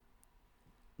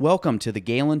Welcome to the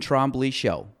Galen Trombley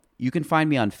Show. You can find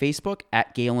me on Facebook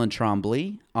at Galen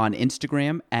Trombley, on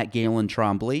Instagram at Galen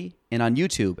Trombley, and on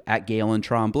YouTube at Galen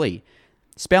Trombley.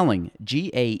 Spelling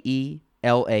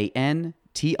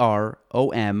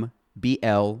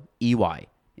GaelanTrombley.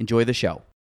 Enjoy the show.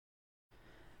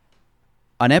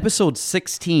 On episode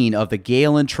 16 of the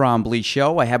Galen Trombley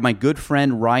Show, I have my good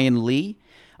friend Ryan Lee.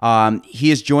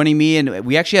 He is joining me, and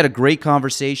we actually had a great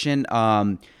conversation.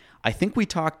 I think we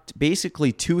talked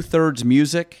basically 2/3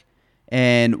 music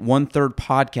and 1/3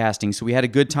 podcasting, so we had a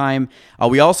good time.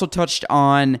 We also touched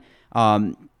on,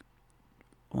 that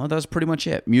was pretty much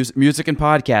it, music and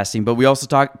podcasting, but we also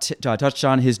touched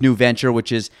on his new venture,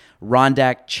 which is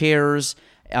Rondak Chairs,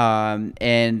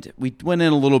 and we went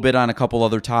in a little bit on a couple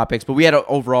other topics, but we had an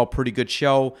overall pretty good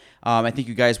show. I think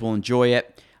you guys will enjoy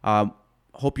it.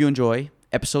 Hope you enjoy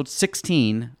episode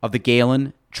 16 of the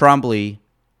Galen Trombley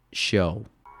Show.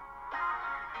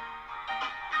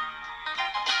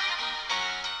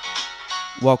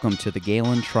 Welcome to the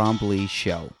Galen Trombley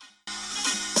Show.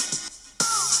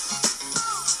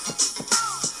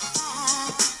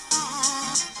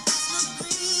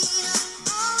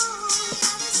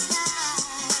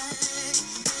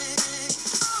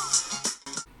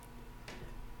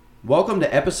 Welcome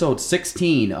to episode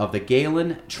 16 of the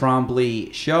Galen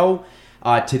Trombley Show.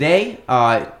 Today,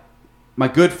 my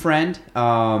good friend,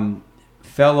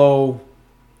 fellow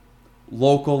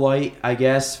localite, I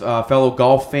guess, fellow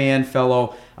golf fan,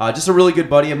 just a really good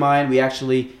buddy of mine. We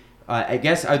actually, I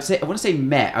wouldn't say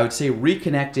met, I would say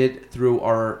reconnected through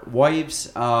our wives.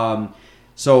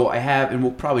 So I have, and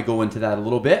we'll probably go into that a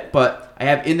little bit, but I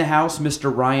have in the house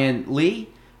Mr. Ryan Lee.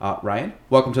 Ryan,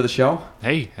 welcome to the show.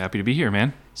 Hey, happy to be here,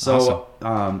 man. So,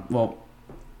 awesome.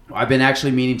 I've been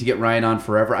actually meaning to get Ryan on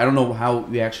forever. I don't know how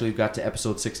we actually got to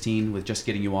episode 16 with just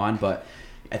getting you on, but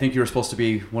I think you were supposed to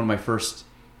be one of my first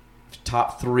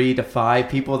top 3 to 5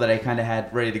 people that I kind of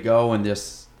had ready to go, and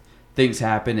just things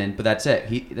happen, but that's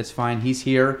it. That's fine. He's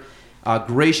here,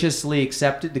 graciously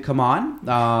accepted to come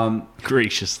on.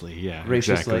 Graciously, yeah,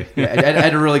 graciously. Exactly. Yeah, I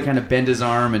had to really kind of bend his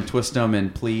arm and twist him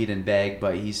and plead and beg,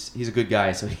 but he's a good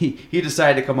guy, so he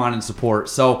decided to come on and support.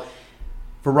 So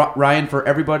for Ryan, for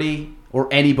everybody or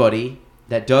anybody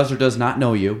that does or does not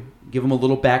know you, give them a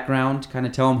little background, kind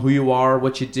of tell them who you are,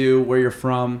 what you do, where you're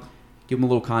from. Give them a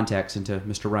little context into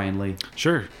Mr. Ryan Lee.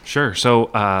 Sure. So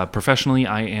professionally,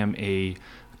 I am a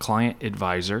client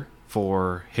advisor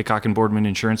for Hickok & Boardman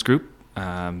Insurance Group.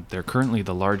 They're currently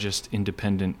the largest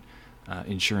independent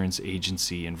insurance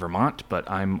agency in Vermont, but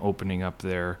I'm opening up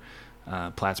their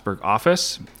Plattsburgh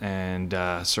office and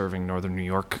serving Northern New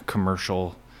York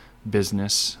commercial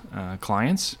business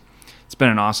clients. It's been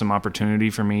an awesome opportunity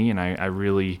for me, and I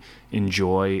really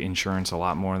enjoy insurance a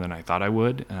lot more than I thought I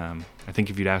would. I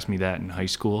think if you'd asked me that in high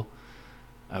school,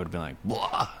 I would have been like,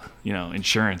 blah,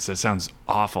 insurance, that sounds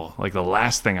awful, like the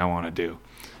last thing I want to do.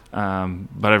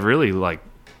 But I've really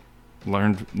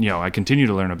learned, I continue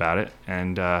to learn about it,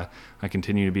 and I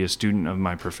continue to be a student of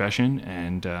my profession,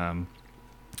 and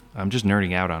I'm just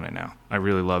nerding out on it now. I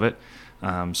really love it.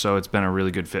 So it's been a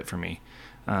really good fit for me.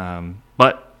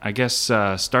 But I guess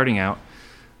starting out,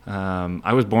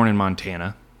 I was born in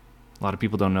Montana. A lot of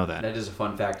people don't know that. That is a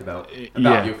fun fact about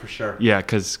you for sure. Yeah,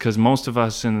 because most of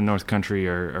us in the North Country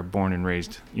are born and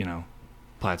raised,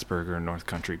 Plattsburgh or North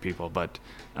Country people. But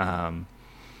I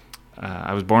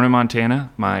was born in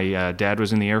Montana. My dad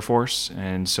was in the Air Force,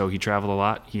 and so he traveled a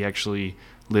lot. He actually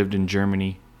lived in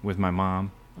Germany with my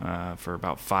mom for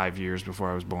about 5 years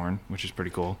before I was born, which is pretty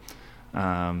cool.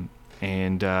 And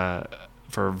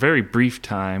for a very brief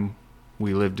time,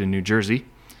 we lived in New Jersey.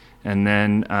 And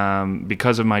then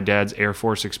because of my dad's Air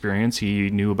Force experience,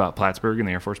 he knew about Plattsburgh and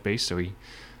the Air Force Base, so he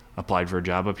applied for a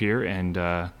job up here, and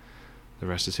the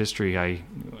rest is history. I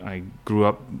grew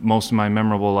up most of my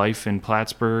memorable life in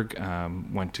Plattsburgh,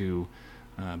 went to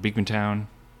Beekmantown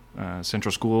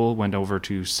Central School, went over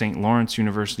to St. Lawrence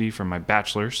University for my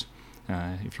bachelor's.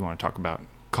 If you want to talk about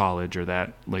college or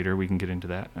that later, we can get into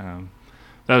that.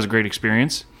 That was a great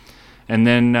experience. And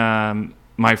then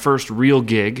my first real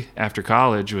gig after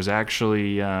college was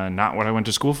actually not what I went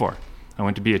to school for. I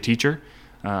went to be a teacher.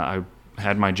 I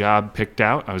had my job picked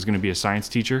out. I was going to be a science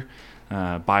teacher,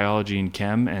 biology and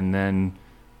chem, and then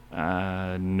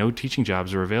no teaching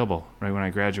jobs were available right when I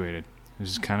graduated. It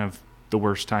was kind of the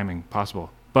worst timing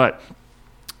possible. But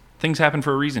things happen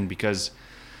for a reason, because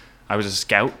I was a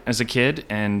scout as a kid,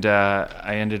 and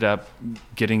I ended up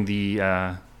getting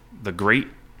the great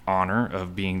honor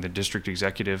of being the district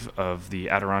executive of the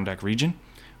Adirondack region,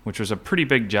 which was a pretty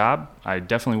big job. I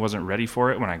definitely wasn't ready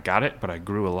for it when I got it, but I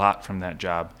grew a lot from that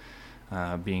job.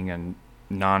 Being a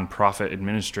nonprofit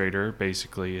administrator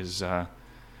basically is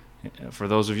For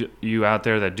those of you out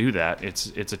there that do that, it's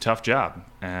a tough job.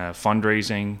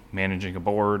 Fundraising, managing a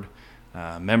board,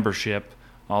 membership,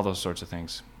 all those sorts of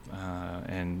things.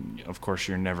 And of course,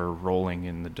 you're never rolling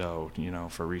in the dough,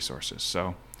 for resources.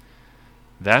 So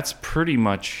that's pretty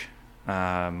much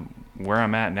where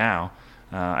I'm at now.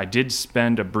 I did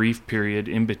spend a brief period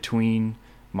in between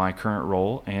my current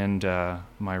role and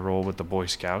my role with the Boy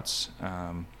Scouts,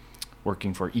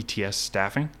 working for ETS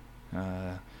staffing.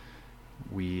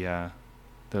 The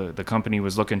company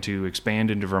was looking to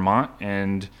expand into Vermont,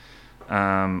 and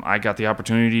I got the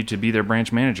opportunity to be their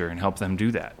branch manager and help them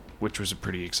do that, which was a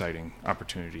pretty exciting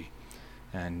opportunity.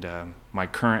 And my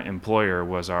current employer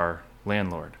was our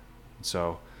landlord,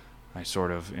 so I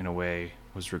sort of, in a way,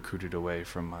 was recruited away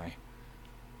from my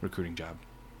recruiting job.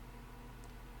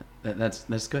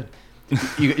 That's good.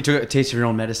 You took a taste of your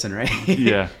own medicine, right?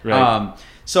 Yeah, right.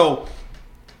 So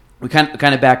we kind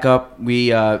of back up.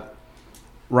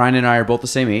 Ryan and I are both the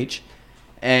same age,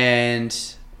 and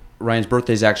Ryan's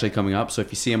birthday is actually coming up. So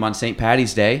if you see him on St.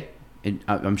 Patty's Day, and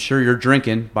I'm sure you're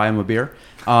drinking, buy him a beer.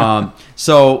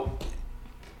 So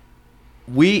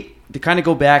to kind of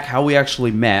go back how we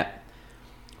actually met,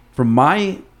 from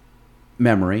my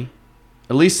memory,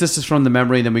 at least this is from the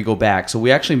memory, then we go back. So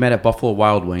we actually met at Buffalo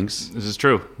Wild Wings. This is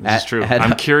true.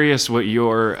 I'm curious what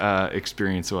your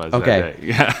experience was that day.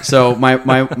 Yeah. So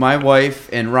my wife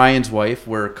and Ryan's wife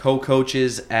were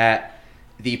co-coaches at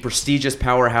the prestigious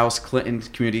powerhouse Clinton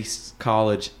Community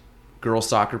College girls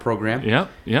soccer program.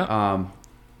 Yeah.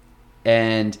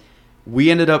 And we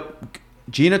ended up,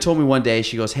 Gina told me one day,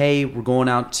 she goes, hey, we're going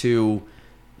out to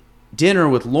dinner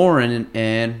with Lauren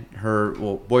and her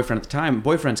boyfriend at the time.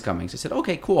 Boyfriend's coming. So I said,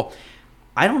 okay, cool.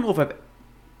 I don't know if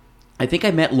I think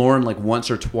I met Lauren like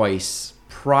once or twice.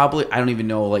 Probably, I don't even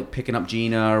know, like picking up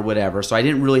Gina or whatever. So I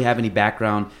didn't really have any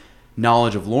background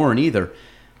knowledge of Lauren either.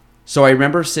 So I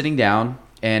remember sitting down,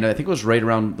 and I think it was right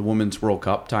around the Women's World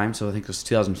Cup time. So I think it was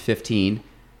 2015.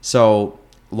 So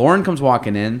Lauren comes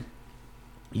walking in.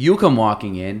 You come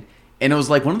walking in. And it was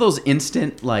like one of those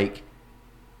instant, like,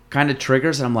 kind of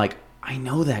triggers, and I'm like, I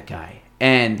know that guy,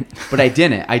 but I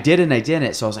didn't. I did and I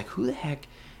didn't. So I was like, who the heck?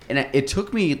 And it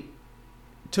took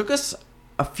us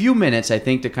a few minutes, I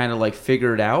think, to kind of like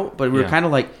figure it out. But we were kind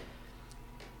of like,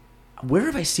 where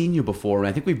have I seen you before? And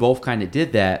I think we both kind of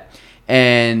did that,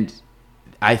 and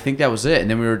I think that was it. And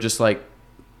then we were just like,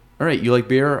 all right, you like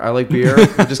beer, I like beer.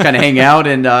 We'll just kind of hang out,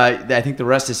 and I think the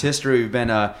rest is history. We've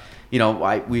been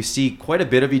we see quite a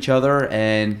bit of each other,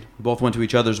 and we both went to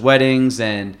each other's weddings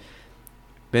and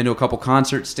been to a couple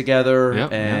concerts together.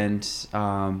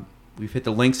 We've hit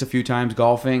the links a few times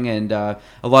golfing, and a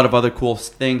lot of other cool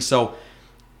things. So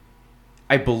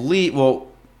I believe, do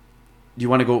you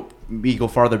want to go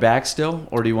farther back still,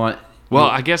 or do you want? Well,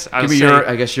 I guess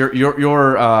your story.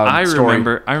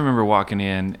 I remember walking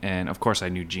in, and of course I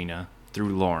knew Gina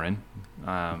through Lauren.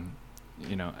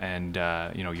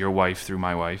 Your wife through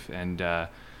my wife, and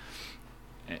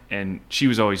she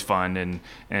was always fun,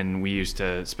 and we used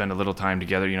to spend a little time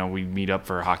together. We'd meet up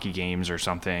for hockey games or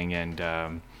something,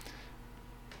 and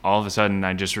all of a sudden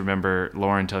I just remember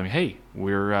Lauren telling me, hey,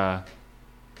 we're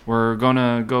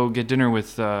gonna go get dinner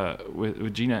with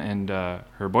Gina and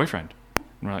her boyfriend.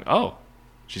 And we're like, oh,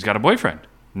 she's got a boyfriend.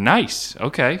 Nice.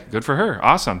 Okay, good for her.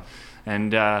 Awesome.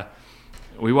 And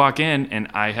we walk in, and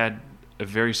I had a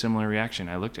very similar reaction.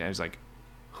 I looked at it, I was like,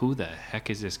 who the heck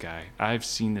is this guy? I've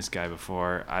seen this guy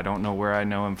before. I don't know where I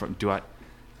know him from.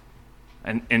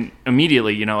 And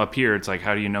immediately, up here, it's like,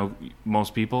 how do you know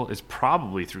most people? It's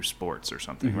probably through sports or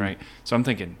something, mm-hmm. right? So I'm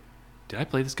thinking, did I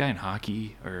play this guy in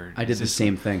hockey? Or I did the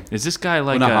same thing. Is this guy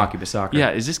like... Well, not hockey, but soccer.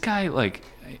 Yeah, is this guy like...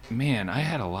 Man, I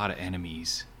had a lot of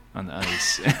enemies on the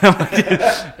ice.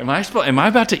 Am I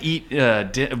about to eat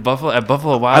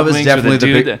Buffalo Wild Wings with a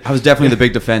dude? I was definitely the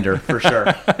big defender, for sure.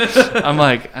 I'm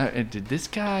like, did this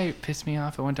guy piss me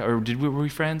off at one time? Or were we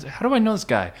friends? How do I know this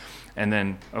guy? And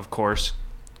then, of course,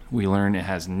 we learn it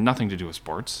has nothing to do with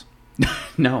sports.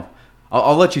 No.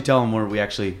 I'll let you tell him where we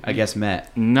actually, I guess,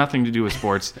 met. Nothing to do with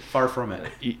sports. Far from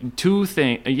it. Two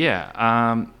things.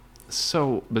 Yeah.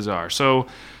 So bizarre. So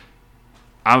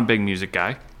I'm a big music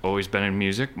guy. Always been in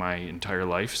music my entire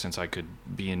life since I could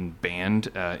be in band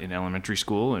in elementary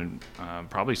school, and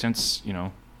probably since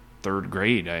third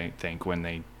grade, I think, when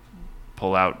they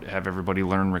have everybody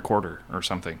learn recorder or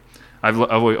something. I've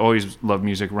always loved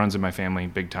music. Runs in my family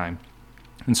big time,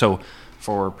 and so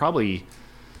for probably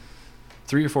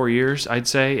 3 or 4 years, I'd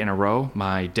say, in a row,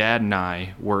 my dad and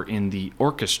I were in the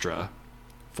orchestra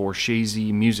for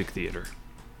Shazy Music Theater,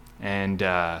 and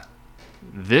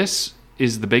this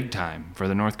is the big time for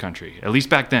the North Country, at least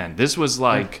back then. This was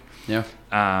like,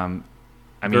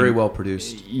 Very well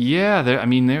produced. Yeah,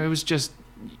 there was just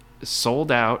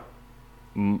sold out.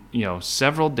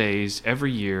 Several days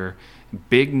every year,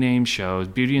 big name shows,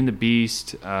 Beauty and the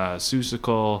Beast,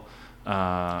 Seussical,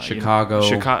 Chicago.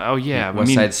 Oh yeah,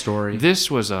 West Side Story.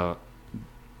 This was a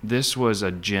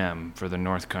gem for the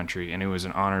North Country, and it was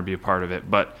an honor to be a part of it.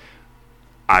 But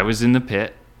I was in the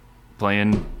pit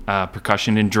playing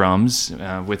percussion and drums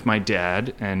with my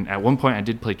dad, and at one point I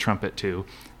did play trumpet too.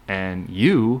 And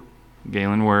you,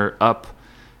 Galen, were up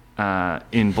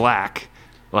in black,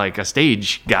 like a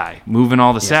stage guy, moving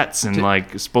all the sets and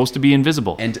like supposed to be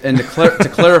invisible. And to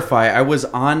clarify, I was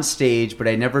on stage, but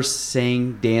I never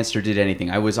sang, danced, or did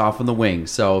anything. I was off on the wing.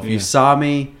 So if you saw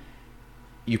me,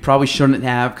 you probably shouldn't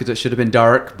have, because it should have been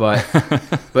dark. But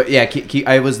yeah,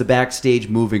 I was the backstage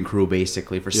moving crew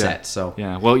basically for sets. So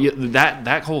well,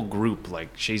 that whole group,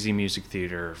 like Shazy Music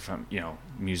Theater, from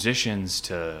musicians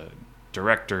to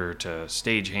director to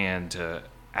stagehand to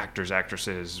actors,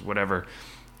 actresses, whatever.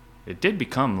 It did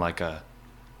become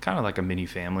kind of like a mini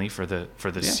family for the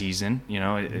season.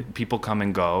 People come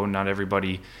and go. Not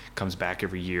everybody comes back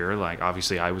every year. Like,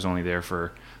 obviously I was only there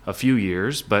for a few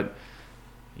years, but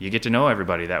you get to know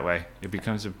everybody that way. It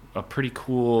becomes a pretty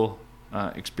cool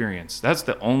experience. That's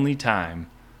the only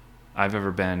time I've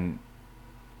ever been,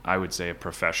 I would say, a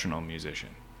professional musician.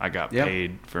 I got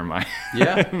paid for my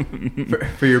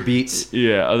for your beats.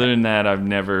 Yeah. Other than that, I've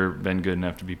never been good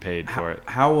enough to be paid for it.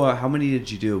 How many did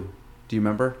you do? Do you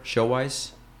remember, show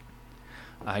wise?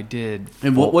 I did.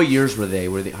 And what years were they?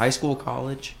 Were they high school,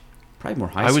 college? Probably more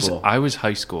high school. I was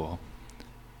high school.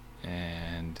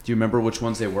 And do you remember which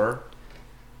ones they were?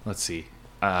 Let's see.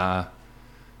 Hello,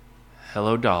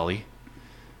 Dolly.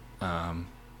 I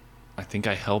think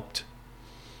I helped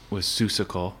with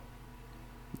Seussical.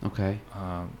 Okay.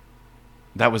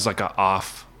 That was like a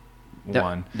off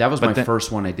one. That was my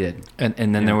first one I did.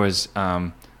 And then there was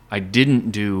I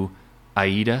didn't do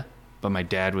Aida, but my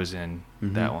dad was in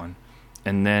that one.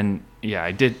 And then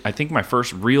I did. I think my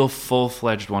first real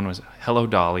full-fledged one was Hello,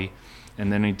 Dolly,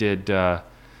 and then I did. There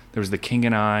was The King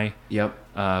and I.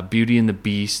 Yep. Beauty and the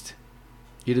Beast.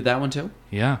 You did that one too?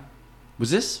 Yeah.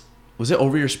 Was it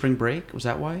over your spring break? Was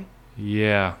that why?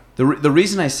 Yeah. The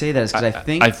reason I say that is because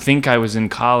I think I was in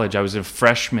college. I was a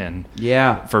freshman.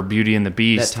 Yeah. For Beauty and the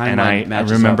Beast, that and I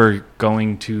remember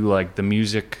going to like the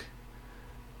music,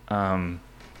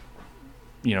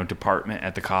 department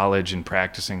at the college and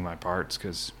practicing my parts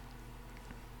because,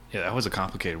 that was a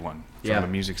complicated one from a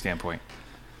music standpoint.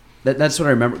 That's what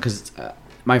I remember because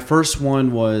my first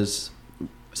one was,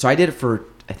 so I did it for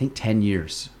I think 10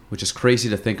 years, which is crazy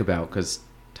to think about because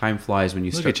time flies when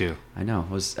you start. Look at you. I know. It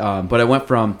was, but I went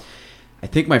from, I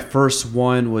think my first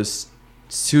one was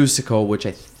Seussical, which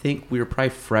I think we were probably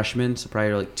freshmen, so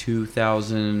probably like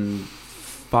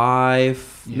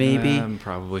 2005, maybe.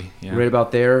 Probably, yeah. Right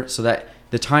about there. So that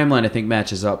the timeline I think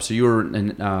matches up. So you were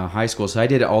in high school, so I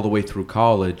did it all the way through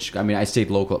college. I mean, I stayed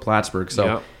local at Plattsburgh,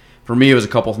 so for me it was a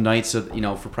couple of nights of,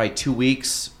 for probably 2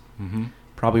 weeks.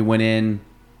 Probably went in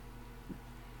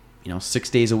 6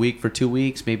 days a week for 2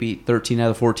 weeks, maybe 13 out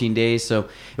of the 14 days. So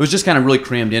it was just kind of really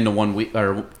crammed into 1 week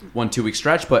or 1 2 week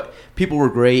stretch. But people were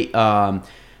great,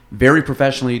 very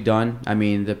professionally done. I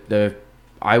mean,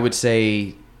 I would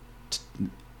say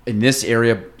in this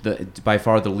area, by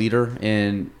far the leader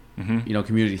in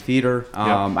community theater.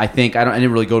 I think I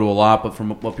didn't really go to a lot, but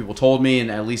from what people told me, and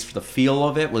at least for the feel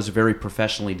of it, was very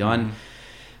professionally done.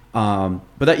 But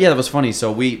that was funny.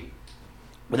 So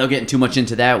without getting too much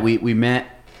into that, we met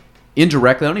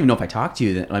indirectly. I don't even know if I talked to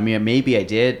you then. I mean, maybe I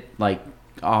did, like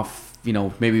off,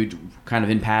 maybe kind of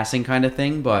in passing kind of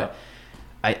thing. But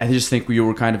I just think you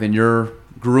were kind of in your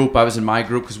group. I was in my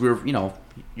group because we were,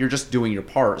 you're just doing your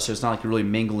part. So it's not like you're really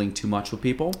mingling too much with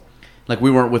people. Like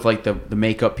we weren't with like the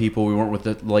makeup people. We weren't with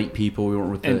the light people. We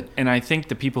weren't with And I think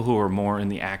the people who were more in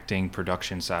the acting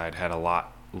production side had a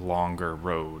lot longer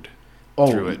road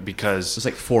through it because it was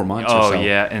like 4 months or so.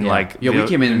 Yeah, and we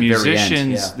came in the at the very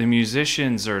end. The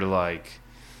musicians are like,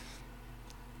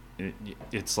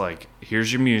 it's like,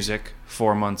 here's your music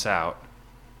 4 months out,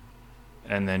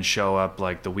 and then show up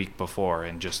like the week before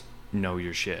and just know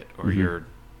your shit or you're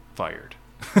fired.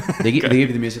 They gave you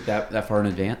the music that far in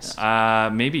advance?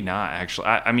 Maybe not actually.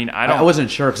 I wasn't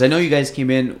sure because I know you guys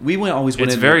came in.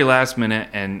 It's very last minute,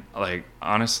 and like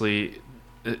honestly,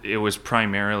 it was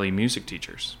primarily music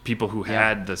teachers, people who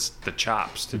had the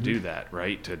chops to do that,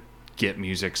 right? To get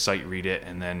music, sight read it,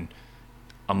 and then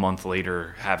a month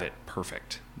later have it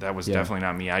perfect. That was definitely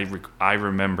not me. I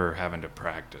remember having to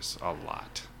practice a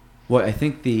lot. Well, I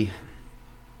think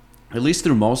at least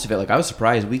through most of it, like I was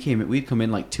surprised we'd come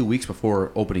in like 2 weeks before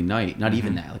opening night, not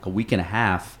even that, like a week and a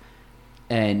half,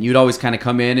 and you'd always kind of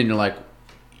come in and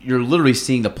you're literally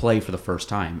seeing the play for the first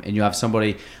time, and you have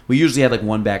somebody. We usually had like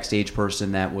one backstage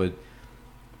person that would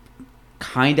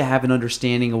kind of have an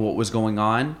understanding of what was going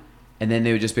on, and then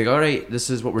they would just be like, all right, this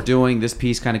is what we're doing. This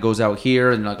piece kind of goes out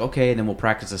here, and like, okay, and then we'll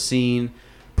practice a scene,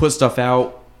 put stuff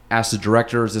out, ask the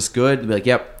director, is this good? And be like,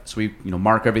 yep. So we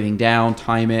mark everything down,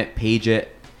 time it, page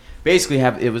it. Basically,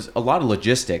 it was a lot of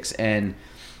logistics, and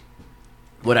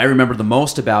what I remember the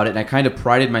most about it, and I kind of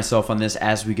prided myself on this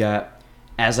as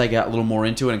I got a little more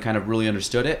into it and kind of really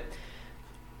understood it,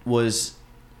 was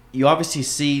you obviously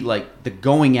see like the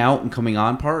going out and coming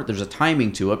on part. There's a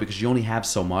timing to it because you only have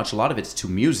so much. A lot of it's to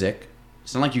music.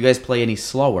 It's not like you guys play any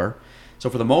slower. So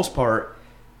for the most part,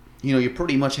 you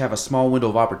pretty much have a small window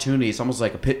of opportunity. It's almost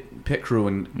like a pit crew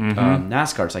in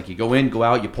NASCAR. It's like you go in, go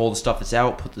out, you pull the stuff that's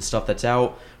out, put the stuff that's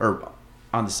out or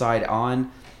on the side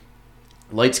on.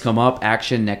 Lights come up,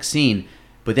 action, next scene.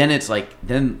 But then it's like,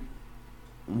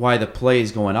 while the play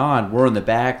is going on, we're in the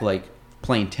back like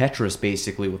playing Tetris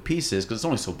basically with pieces because it's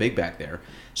only so big back there.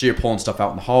 So you're pulling stuff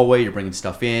out in the hallway, you're bringing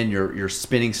stuff in, you're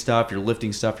spinning stuff, you're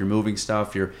lifting stuff, you're moving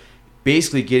stuff, you're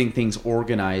basically getting things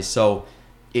organized. So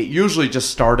it usually just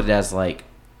started as like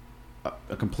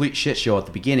a complete shit show at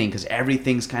the beginning because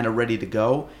everything's kind of ready to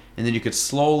go, and then you could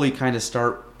slowly kind of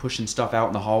start pushing stuff out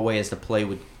in the hallway as the play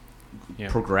would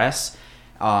progress.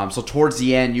 So towards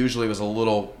the end, usually it was a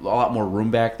lot more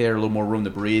room back there, a little more room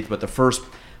to breathe. But the first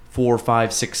 4,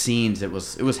 5, 6 scenes, it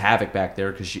was havoc back there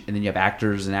and then you have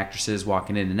actors and actresses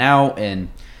walking in and out, and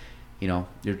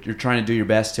you're trying to do your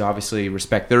best to obviously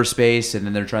respect their space, and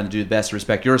then they're trying to do the best to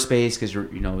respect your space because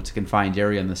it's a confined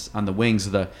area on the wings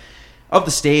of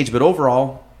the stage. But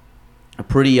overall, a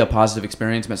pretty positive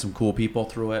experience. Met some cool people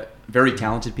through it. Very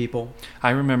talented people.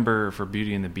 I remember for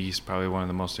Beauty and the Beast, probably one of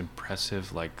the most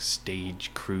impressive like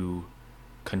stage crew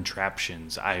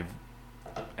contraptions I've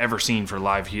ever seen for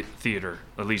live theater,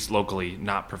 at least locally,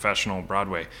 not professional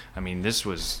Broadway. I mean, this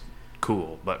was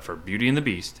cool. But for Beauty and the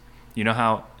Beast, you know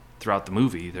how throughout the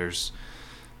movie there's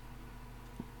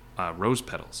rose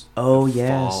petals. Oh,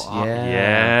 yes.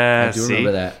 Yeah. I do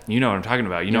remember that. You know what I'm talking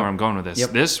about. You know where I'm going with this.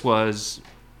 Yep. This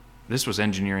was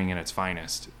engineering in its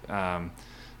finest.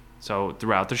 So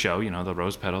throughout the show, the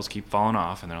rose petals keep falling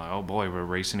off, and they're like, oh boy, we're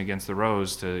racing against the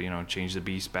rose to, change the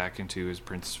beast back into his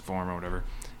prince form or whatever.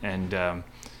 And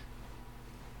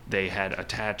they had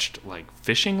attached like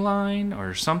fishing line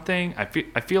or something. I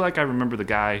feel like I remember the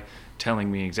guy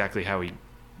telling me exactly how he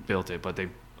built it, but they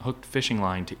hooked fishing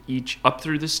line to each up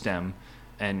through the stem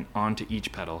and onto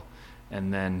each petal,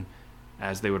 and then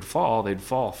as they would fall, they'd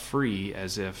fall free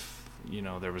as if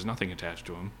there was nothing attached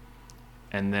to them.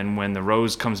 And then when the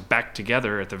rose comes back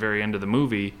together at the very end of the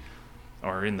movie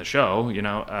or in the show,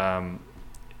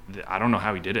 I don't know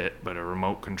how he did it, but a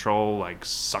remote control like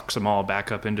sucks them all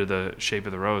back up into the shape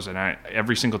of the rose, and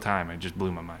every single time it just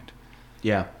blew my mind.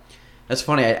 Yeah, that's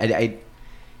funny. The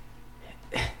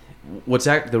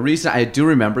reason I do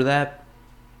remember that,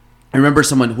 I remember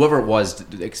whoever it was,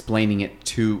 explaining it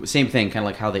to same thing, kind of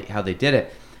like how they did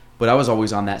it. But I was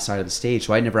always on that side of the stage,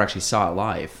 so I never actually saw it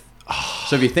live. Oh.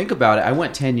 So if you think about it, I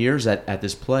went 10 years at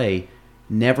this play,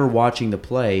 never watching the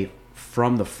play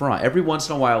from the front. Every once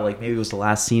in a while, like maybe it was the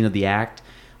last scene of the act,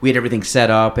 we had everything set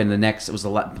up, and it was the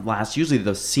last, usually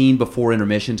the scene before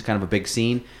intermission is kind of a big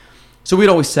scene. So we'd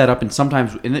always set up, and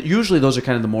usually those are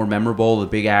kind of the more memorable, the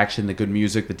big action, the good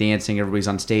music, the dancing, everybody's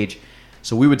on stage.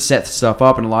 So we would set stuff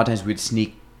up, and a lot of times we'd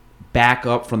sneak back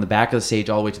up from the back of the stage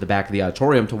all the way to the back of the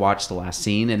auditorium to watch the last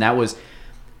scene. And that was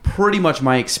pretty much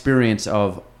my experience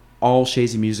of all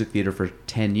Shazy Music Theater for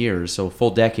 10 years. So a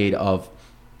full decade of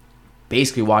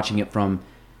basically watching it from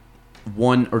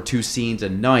 1 or 2 scenes a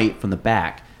night from the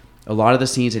back. A lot of the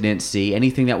scenes I didn't see.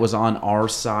 Anything that was on our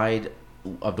side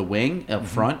of the wing up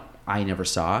front, I never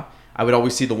saw. I would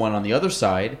always see the one on the other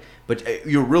side, but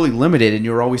you're really limited, and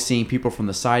you're always seeing people from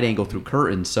the side angle through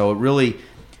curtains. So it really,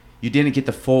 you didn't get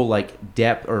the full like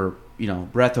depth or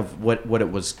breadth of what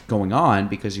it was going on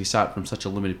because you saw it from such a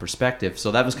limited perspective.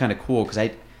 So that was kind of cool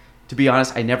because to be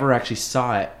honest, I never actually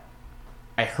saw it.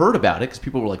 I heard about it because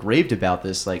people were like raved about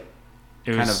this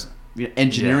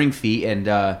engineering feat, and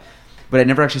but I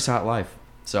never actually saw it live.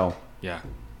 So yeah,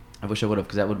 I wish I would have,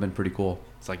 because that would have been pretty cool.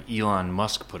 It's like Elon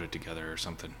Musk put it together or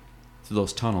something through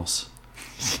those tunnels.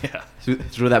 Yeah,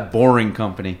 through that boring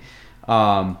company.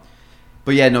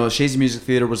 But yeah, no, Shazy Music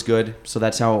Theater was good. So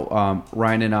that's how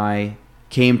Ryan and I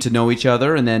came to know each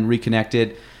other and then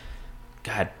reconnected.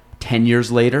 God, 10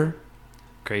 years later.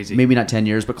 Crazy. Maybe not 10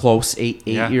 years, but close. 8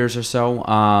 years or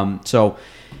so. So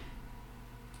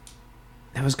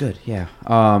That was good. Yeah.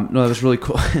 No, that was really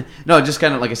cool. No, just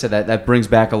kind of like I said, that brings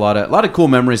back a lot of cool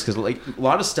memories because like a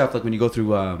lot of stuff like when you go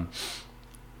through or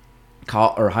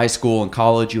high school and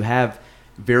college, you have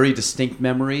very distinct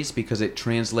memories because it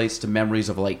translates to memories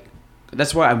of like.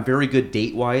 That's why I'm very good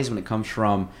date wise when it comes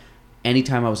from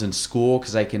anytime I was in school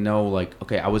because I can know like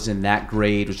okay I was in that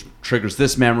grade which triggers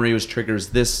this memory which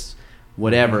triggers this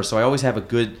whatever. Mm-hmm. So I always have a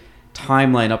good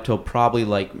timeline up till probably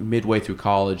like midway through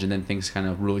college and then things kind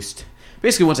of really.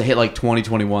 Basically, once I hit like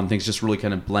 2021, things just really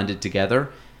kind of blended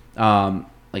together.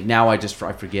 Like now, I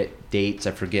forget dates,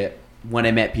 I forget when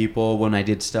I met people, when I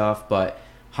did stuff. But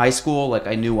high school, like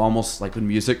I knew almost like when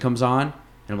music comes on, and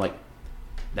I'm like,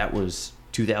 that was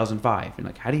 2005. And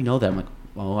like, how do you know that? I'm like,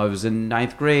 well, I was in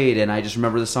 9th grade, and I just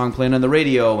remember the song playing on the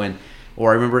radio,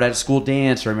 or I remember it at a school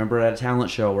dance, or I remember it at a talent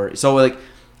show, or it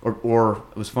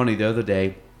was funny the other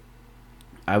day.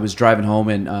 I was driving home,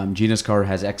 and Gina's car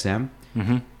has XM.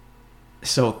 Mm-hmm.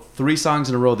 So 3 songs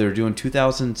in a row. They were doing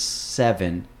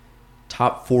 2007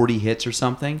 top 40 hits or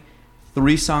something.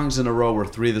 3 songs in a row were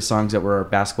 3 of the songs that were our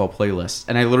basketball playlists.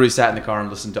 And I literally sat in the car and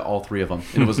listened to all 3 of them.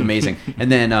 And it was amazing.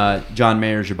 And then John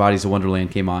Mayer's Your Body's a Wonderland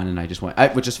came on. And I just went,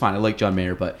 which is fine. I like John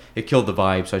Mayer, but it killed the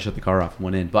vibe. So I shut the car off and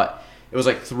went in. But it was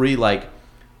like 3 like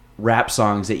rap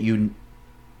songs that you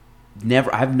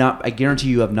I guarantee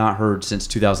you have not heard since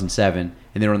 2007.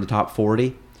 And they were in the top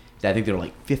 40. I think they were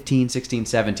like 15, 16,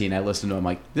 17. I listened to them. I'm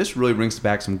like, this really brings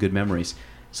back some good memories.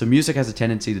 So music has a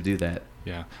tendency to do that.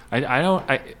 Yeah,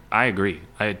 I agree.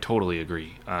 I totally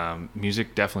agree.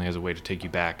 Music definitely has a way to take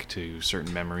you back to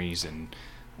certain memories, and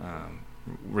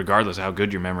regardless of how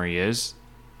good your memory is,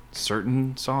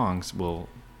 certain songs will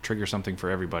trigger something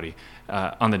for everybody.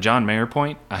 On the John Mayer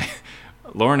point,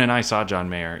 Lauren and I saw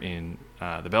John Mayer in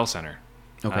the Bell Center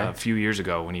a few years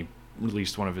ago when he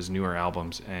released one of his newer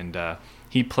albums, and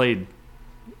he played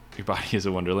Your Body is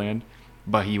a Wonderland,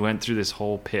 but he went through this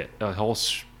whole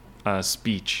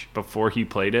speech before he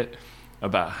played it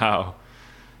about how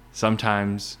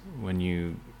sometimes when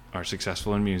you are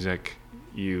successful in music,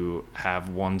 you have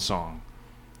one song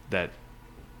that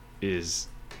is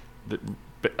he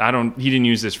didn't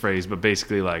use this phrase, but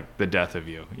basically like the death of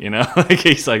you, like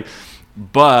he's like,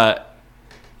 but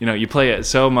you play it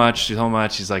so much,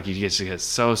 he's like, he gets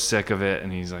so sick of it,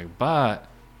 and he's like, but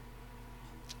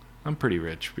I'm pretty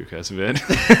rich because of it.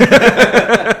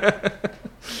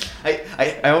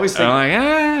 I always think,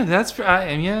 I'm like,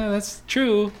 that's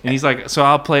true. And he's like, so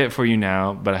I'll play it for you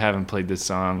now, but I haven't played this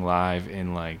song live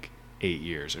in like 8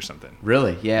 years or something.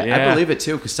 Really? Yeah. I believe it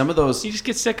too, because some of those you just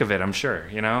get sick of it, I'm sure.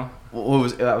 I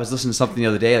was listening to something the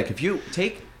other day. Like if you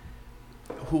take,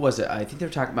 who was it? I think they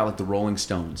were talking about like the Rolling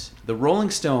Stones. The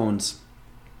Rolling Stones,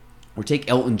 or take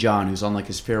Elton John, who's on like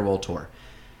his farewell tour.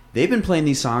 They've been playing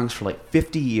these songs for like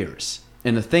 50 years.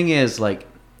 And the thing is, like,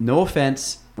 no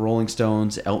offense, Rolling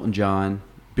Stones, Elton John,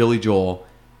 Billy Joel,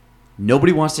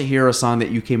 nobody wants to hear a song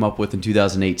that you came up with in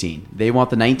 2018. They want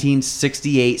the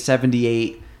 1968,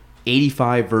 78,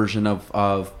 85 version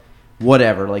of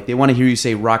whatever. Like, they want to hear you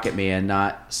say Rocket Man,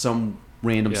 not some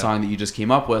random song that you just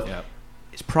came up with. Yeah.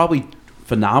 It's probably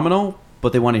phenomenal,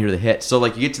 but they want to hear the hit. So,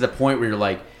 like, you get to the point where you're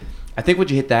like, I think when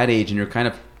you hit that age and you're kind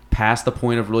of past the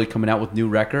point of really coming out with new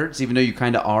records, even though you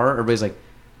kind of are, everybody's like,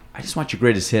 I just want your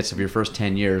greatest hits of your first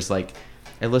 10 years. Like,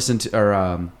 I listened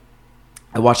to,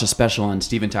 I watched a special on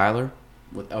Steven Tyler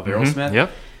of Aerosmith,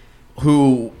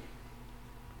 who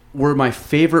were my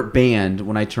favorite band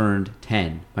when I turned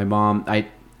 10. My mom, I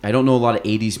don't know a lot of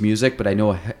 80s music, but I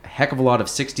know a heck of a lot of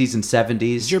 60s and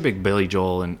 70s. You're a big Billy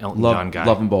Joel and Elton John guy.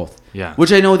 Love them both. Yeah.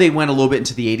 Which I know they went a little bit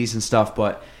into the 80s and stuff,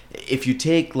 but if you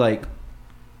take, like,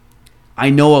 I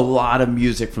know a lot of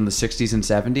music from the 60s and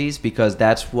 70s because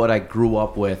that's what I grew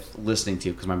up with listening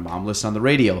to because my mom listened on the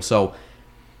radio. So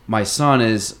my son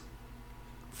is,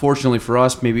 fortunately for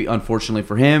us, maybe unfortunately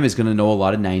for him, is going to know a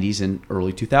lot of 90s and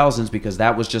early 2000s because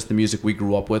that was just the music we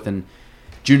grew up with in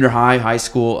junior high, high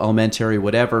school, elementary,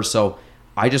 whatever. So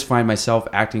I just find myself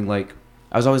acting like,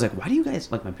 I was always like, why do you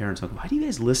guys, like my parents, like, why do you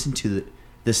guys listen to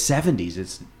the 70s?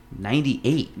 It's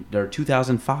 98 or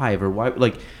 2005 or why,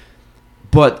 like,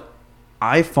 but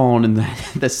I've fallen in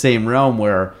the same realm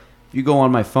where if you go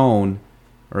on my phone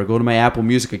or go to my Apple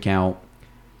Music account,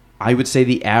 I would say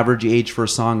the average age for a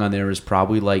song on there is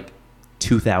probably like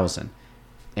 2000.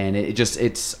 And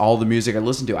it's all the music I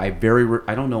listen to. I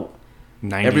don't know.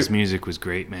 90s music was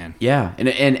great, man. Yeah.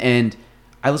 And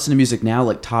I listen to music now,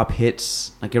 like top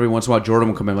hits. Like every once in a while, Jordan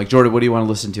will come in. Like, Jordan, what do you want to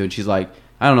listen to? And she's like,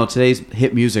 I don't know, today's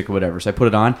hit music or whatever. So I put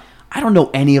it on. I don't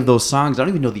know any of those songs. I don't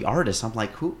even know the artist. I'm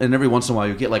like, who? And every once in a while,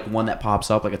 you get like one that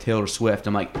pops up, like a Taylor Swift.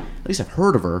 I'm like, at least I've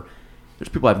heard of her. There's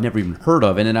people I've never even heard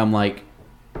of. And then I'm like,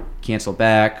 Cancel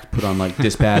Back, put on like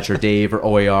Dispatch or Dave or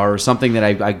OAR or something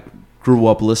that I grew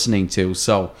up listening to.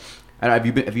 So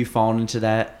have you fallen into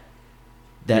that?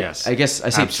 Yes. I guess I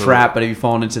say Absolutely. trap, but have you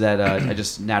fallen into that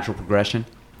just natural progression?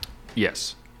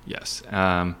 Yes.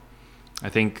 I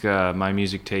think my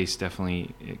music taste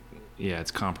definitely,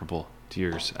 it's comparable to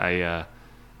yours. I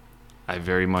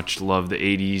very much love the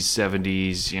 80s,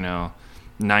 70s,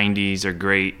 90s are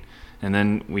great. And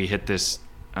then we hit this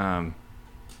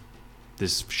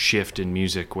this shift in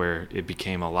music where it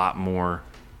became a lot more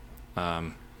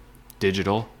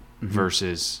digital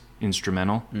versus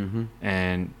instrumental.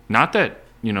 And not that,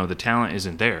 the talent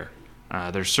isn't there.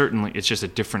 There's certainly, it's just a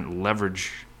different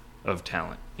leverage of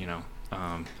talent,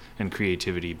 and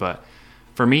creativity. But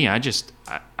for me,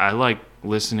 I like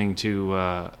listening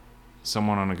to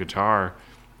someone on a guitar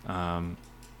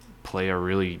play a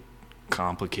really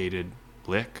complicated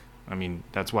lick. I mean,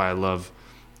 that's why I love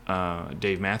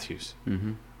Dave Matthews.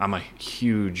 I'm a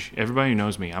huge, everybody who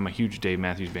knows me, I'm a huge Dave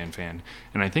Matthews Band fan.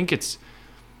 And I think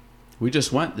We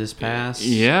just went this past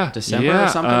December or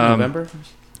something, November?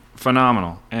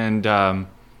 Phenomenal. And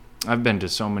I've been to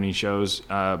so many shows,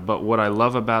 but what I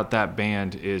love about that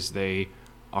band is they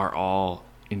are all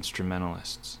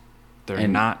instrumentalists. They're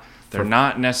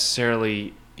not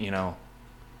necessarily,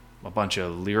 a bunch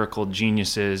of lyrical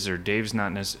geniuses, or Dave's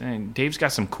not necessarily. Dave's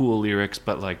got some cool lyrics,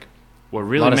 but like what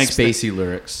really makes a lot of spacey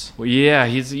lyrics. Well, yeah,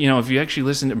 he's if you actually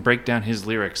listen and break down his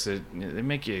lyrics, they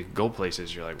make you go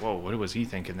places. You're like, whoa, what was he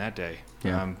thinking that day?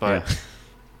 But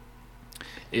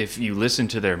if you listen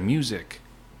to their music,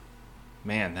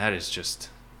 man, that's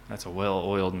a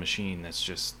well-oiled machine. That's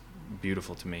just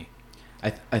beautiful to me.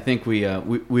 I think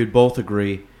we'd both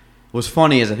agree. What's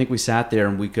funny is I think we sat there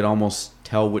and we could almost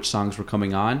tell which songs were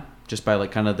coming on just by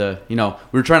like kind of the, we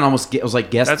were trying to almost get, it was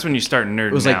like guess. That's when you start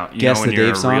nerding was like out. guess when the you're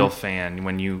Dave a song. real fan,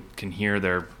 when you can hear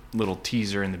their little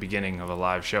teaser in the beginning of a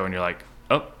live show and you're like,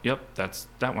 oh, yep, that's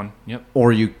that one. Yep.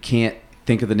 Or you can't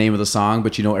think of the name of the song,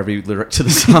 but you know every lyric to the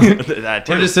song. That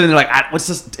too. We're just sitting there like, what's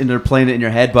this? And they're playing it in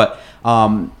your head. But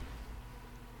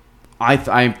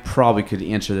I probably could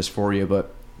answer this for you,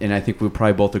 and I think we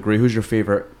probably both agree. Who's your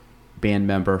favorite band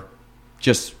member?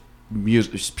 Just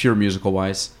pure musical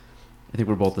wise. I think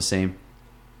we're both the same.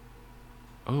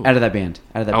 Oh. Out of that band.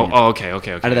 Band. Oh, okay. Out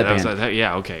of that band.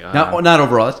 Okay. Not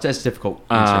overall. That's difficult.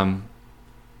 Answer.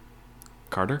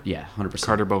 Carter? Yeah, 100%.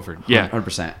 Carter Beauford. Yeah.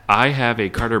 100%. I have a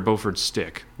Carter Beauford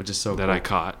stick, which is so that cool. I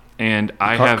caught. And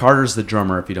I have Carter's the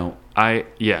drummer if you don't. I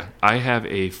have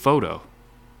a photo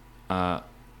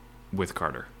with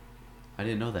Carter. I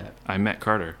didn't know that. I met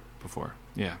Carter before.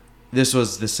 Yeah. This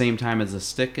was the same time as the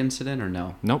stick incident or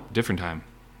no? Nope, different time.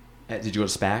 Did you go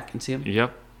to SPAC and see him?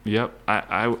 Yep.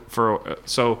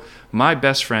 So my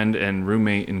best friend and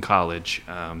roommate in college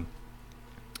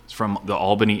is from the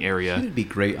Albany area. He would be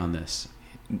great on this.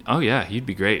 Oh yeah, he'd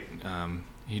be great.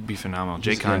 He'd be phenomenal.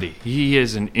 Jay Condi. He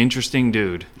is an interesting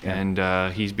dude,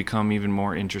 and he's become even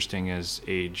more interesting as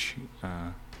age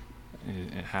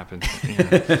it happens.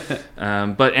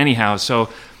 But anyhow, so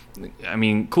I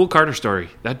mean, cool Carter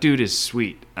story. That dude is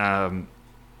sweet.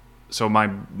 So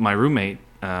my roommate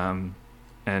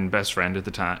and best friend at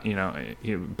the time,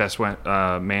 he best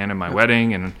man in my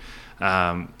wedding, and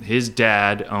his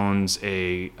dad owns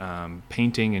a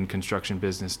painting and construction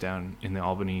business down in the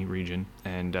Albany region,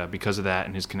 and because of that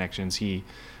and his connections, he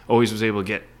always was able to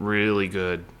get really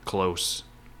good, close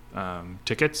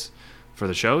tickets for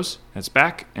the shows at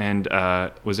SPAC, and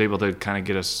was able to kind of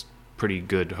get us pretty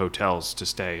good hotels to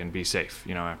stay and be safe,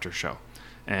 after a show.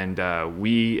 And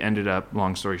we ended up,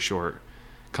 long story short,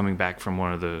 coming back from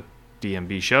one of the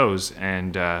DMB shows,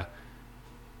 and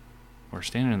we're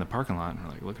standing in the parking lot, and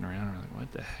we're like looking around, and we're like,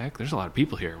 what the heck? There's a lot of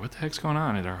people here. What the heck's going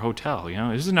on at our hotel?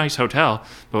 This is a nice hotel,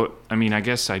 but I mean, I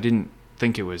guess I didn't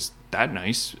think it was that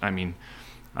nice. I mean,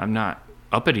 I'm not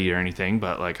uppity or anything,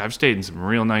 but like I've stayed in some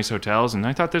real nice hotels, and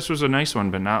I thought this was a nice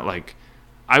one, but not like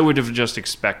I would have just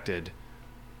expected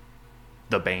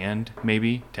the band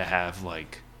maybe to have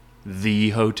like the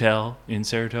hotel in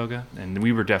Saratoga, and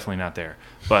we were definitely not there.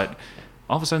 But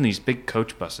all of a sudden these big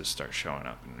coach buses start showing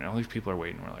up, and all these people are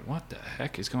waiting. We're like, what the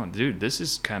heck is going on? Dude, this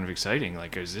is kind of exciting.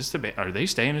 Like, is this the band? Are they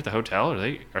staying at the hotel?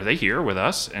 Are they here with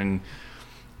us? And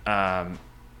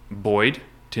Boyd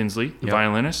Tinsley, the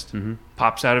violinist,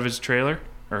 pops out of his trailer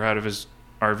or out of his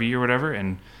RV or whatever,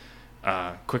 and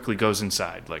quickly goes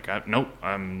inside. Like, nope,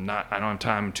 I'm not. I don't have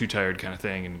time. I'm too tired, kind of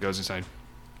thing, and goes inside.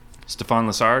 Stefan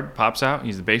Lassard pops out.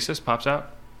 He's the bassist. Pops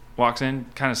out, walks in,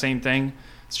 kind of same thing.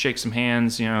 Shakes some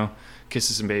hands,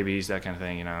 kisses some babies, that kind of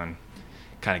thing, and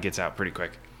kind of gets out pretty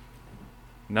quick.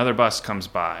 Another bus comes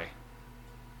by.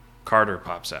 Carter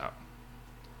pops out.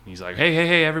 He's like,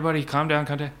 hey, everybody, calm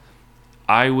down.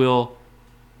 I will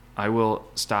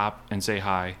stop and say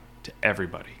hi to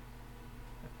everybody.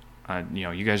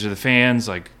 You guys are the fans.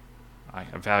 Like, I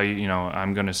value,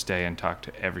 I'm going to stay and talk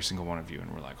to every single one of you.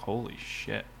 And we're like, holy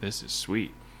shit, this is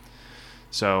sweet.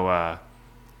 So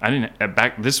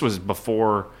this was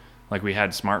before, like, we had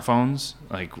smartphones.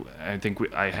 Like, I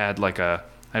think I had a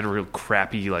real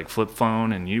crappy, like, flip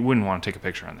phone, and you wouldn't want to take a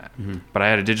picture on that. Mm-hmm. But I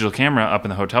had a digital camera up in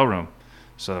the hotel room.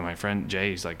 So that my friend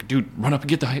Jay's like, dude, run up and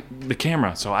get the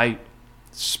camera. So I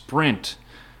sprint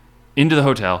into the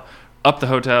hotel, up the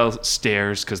hotel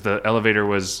stairs because the elevator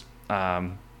was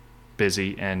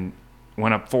busy, and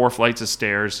went up 4 flights of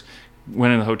stairs,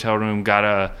 went in the hotel room,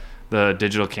 got the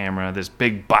digital camera, this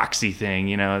big boxy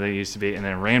thing, they used to be, and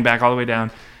then ran back all the way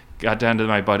down, got down to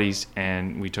my buddies,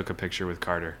 and we took a picture with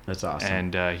Carter. That's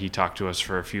awesome. And he talked to us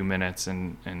for a few minutes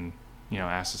and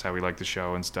asked us how we liked the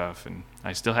show and stuff, and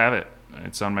I still have it.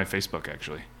 It's on my Facebook,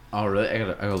 actually. Oh, really? I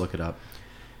gotta look it up.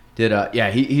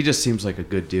 He just seems like a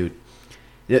good dude.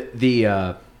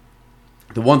 The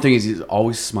one thing is he's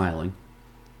always smiling.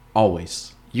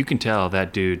 Always. You can tell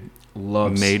that dude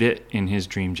made it in his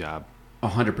dream job.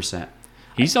 100%.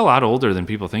 He's a lot older than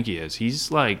people think he is. He's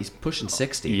pushing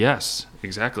 60. Yes,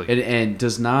 exactly. And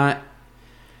doesn't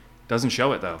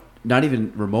show it, though. Not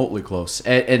even remotely close.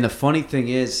 And the funny thing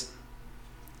is,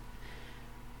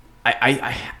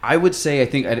 I would say, I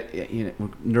think, we're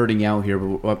nerding out here,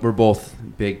 but we're both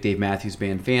big Dave Matthews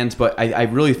Band fans, but I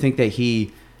really think that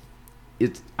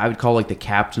I would call like the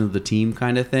captain of the team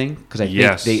kind of thing, because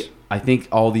I think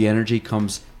all the energy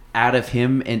comes out of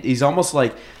him, and he's almost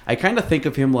like, I kind of think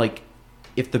of him like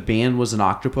if the band was an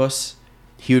octopus,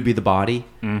 he would be the body,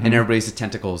 and everybody's the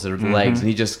tentacles that are the legs, and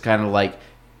he just kind of like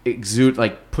exude,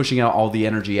 like pushing out all the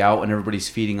energy out, and everybody's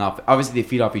feeding off. Obviously, they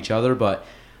feed off each other, but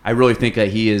I really think that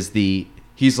he's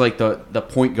like the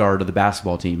point guard of the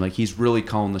basketball team. Like, he's really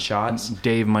calling the shots.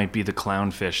 Dave might be the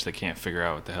clownfish that can't figure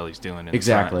out what the hell he's doing.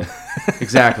 Exactly.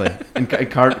 And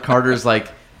Carter's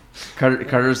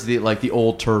the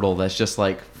old turtle that's just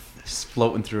like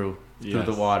floating through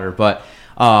the water. But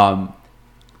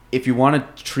if you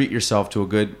want to treat yourself to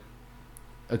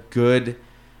a good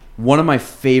one of my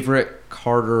favorite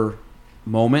Carter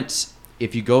moments,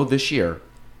 if you go this year,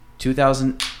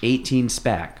 2018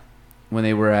 SPAC, when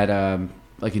they were at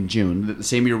like in June, the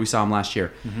same year we saw them last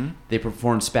year, they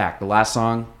performed SPAC. The last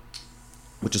song,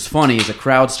 which is funny, is the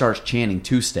crowd starts chanting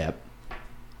two-step.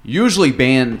 Usually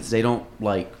bands,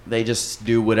 they just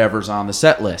do whatever's on the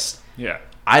set list. Yeah.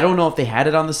 I don't know if they had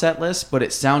it on the set list, but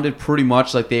it sounded pretty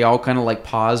much like they all kind of like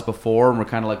paused before and were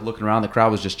kind of like looking around. The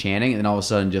crowd was just chanting, and then all of a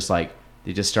sudden just like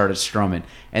they just started strumming,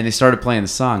 and they started playing the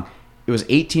song. It was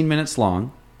 18 minutes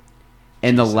long,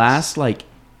 and the last like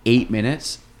 8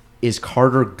 minutes is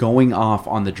Carter going off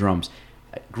on the drums.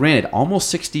 Granted, almost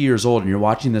 60 years old, and you're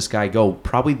watching this guy go,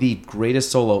 probably the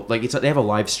greatest solo. Like, they have a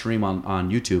live stream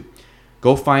on YouTube.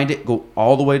 Go find it. Go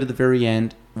all the way to the very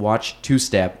end. Watch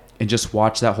two-step and just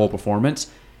watch that whole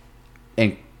performance.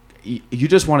 And you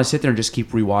just want to sit there and just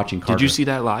keep rewatching Carter. Did you see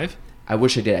that live? I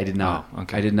wish I did. I did not. Oh,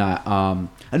 okay. I did not.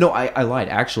 No, I lied.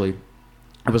 Actually,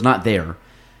 I was not there.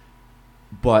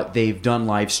 But they've done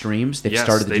live streams. They've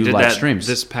started to do live streams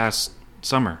this past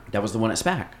summer. That was the one at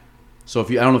SPAC. So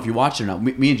I don't know if you watched it or not.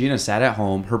 Me and Gina sat at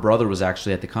home. Her brother was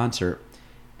actually at the concert,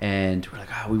 and we're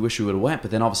like, we wish we would have went.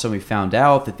 But then all of a sudden we found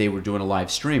out that they were doing a live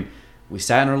stream. We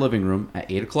sat in our living room at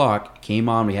 8:00. Came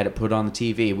on. We had it put on the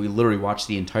TV. We literally watched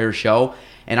the entire show.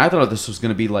 And I thought this was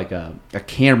going to be like a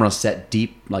camera set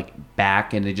deep like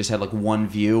back, and they just had like one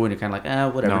view, and you're kind of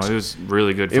like, whatever. No, it was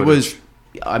really good footage. It was.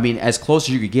 I mean, as close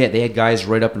as you could get. They had guys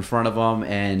right up in front of them,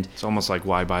 and it's almost like,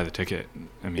 why buy the ticket?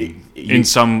 I mean, in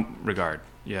some regard,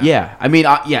 yeah. Yeah, I mean,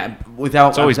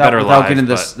 without getting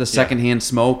the secondhand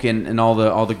smoke and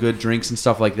all the good drinks and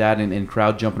stuff like that, and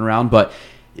crowd jumping around, but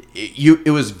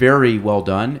it was very well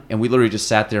done, and we literally just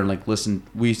sat there and like listened.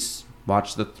 We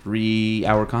watched the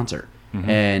 3-hour concert,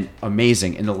 and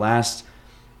amazing. And the last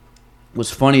was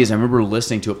funny is I remember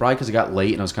listening to it probably because it got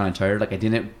late and I was kind of tired. Like, I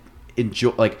didn't enjoy,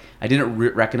 like I didn't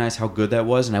recognize how good that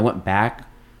was, and I went back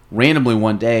randomly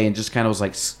one day and just kind of was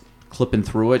like clipping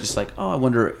through it, just like, I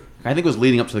wonder. I think it was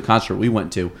leading up to the concert we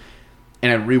went to,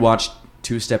 and I rewatched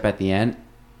Two-Step at the end.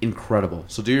 Incredible.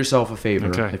 So do yourself a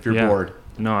favor if you're bored.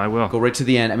 No, I will. Go right to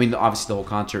the end. I mean, obviously the whole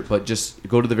concert, but just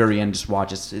go to the very end, just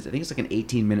watch it. I think it's like an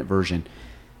 18-minute version,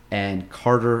 and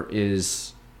Carter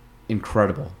is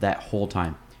incredible that whole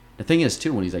time. The thing is,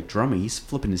 too, when he's like drumming, he's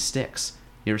flipping his sticks.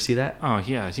 You ever see that? Oh,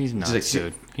 yeah. He's nuts,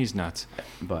 dude. He's nuts.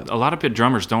 But a lot of pit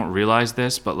drummers don't realize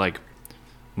this, but like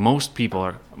most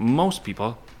people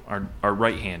are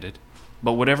right-handed.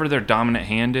 But whatever their dominant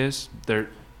hand is,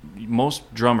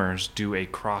 most drummers do a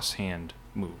cross hand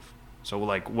move. So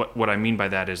like what I mean by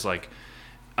that is like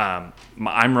I'm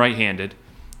right-handed,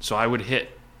 so I would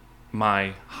hit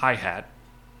my hi-hat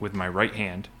with my right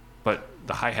hand, but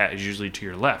the hi-hat is usually to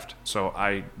your left. So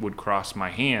I would cross my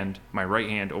right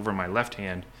hand over my left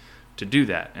hand to do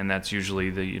that. And that's usually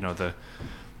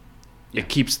it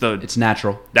keeps It's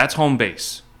natural. That's home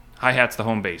base. Hi-hat's the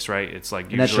home base, right? It's like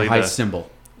And usually that's your high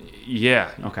cymbal.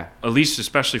 Yeah. Okay. At least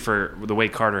especially for the way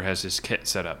Carter has his kit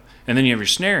set up. And then you have your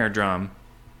snare drum,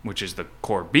 which is the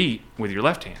core beat, with your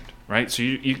left hand, right? So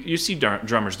you see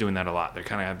drummers doing that a lot. They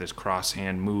kind of have this cross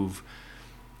hand move.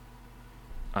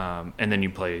 And then you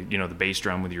play, the bass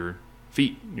drum with your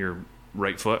feet, your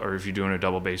right foot, or if you're doing a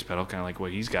double bass pedal, kind of like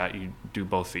what he's got, you do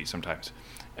both feet sometimes.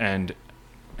 And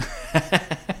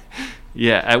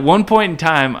yeah, at one point in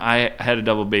time, I had a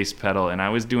double bass pedal, and I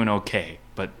was doing okay,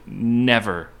 but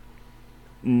never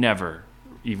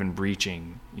even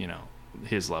breaching,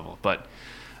 his level. But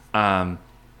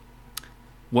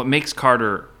what makes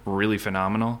Carter really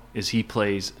phenomenal is he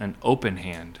plays an open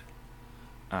hand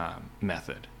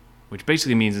method, which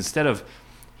basically means instead of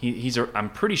I'm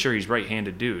pretty sure he's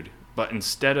right-handed dude, but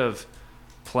instead of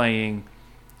playing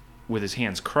with his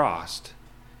hands crossed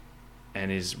and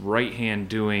his right hand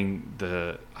doing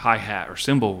the hi-hat or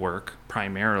cymbal work,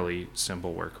 primarily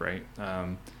cymbal work, right?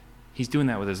 He's doing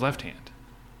that with his left hand.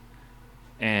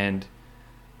 And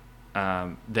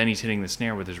then he's hitting the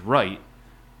snare with his right.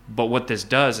 But what this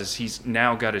does is he's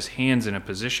now got his hands in a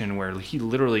position where he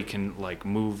literally can like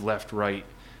move left, right,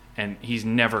 and he's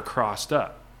never crossed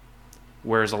up.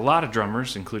 Whereas a lot of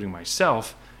drummers, including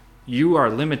myself, you are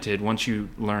limited once you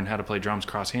learn how to play drums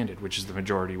cross-handed, which is the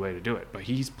majority way to do it. But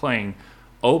he's playing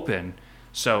open,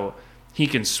 so he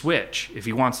can switch. If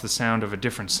he wants the sound of a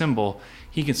different cymbal,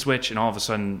 he can switch and all of a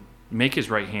sudden make his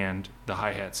right hand the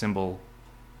hi-hat cymbal,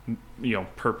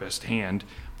 purposed hand,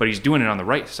 but he's doing it on the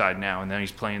right side now, and then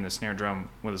he's playing the snare drum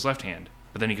with his left hand.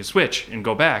 But then he can switch and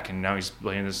go back, and now he's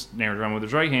playing the snare drum with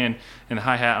his right hand and the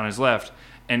hi-hat on his left.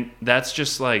 And that's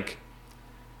just like,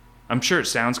 I'm sure it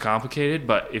sounds complicated,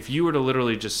 but if you were to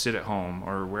literally just sit at home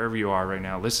or wherever you are right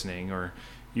now listening, or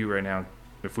you right now,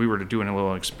 if we were to do a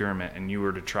little experiment and you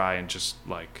were to try and just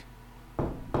like,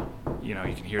 you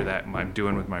can hear that I'm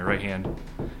doing with my right hand,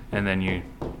 and then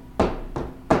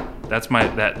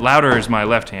that louder is my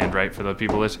left hand, right, for the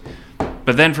people listening.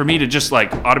 But then for me to just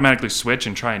like automatically switch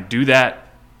and try and do that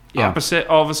opposite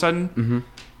all of a sudden,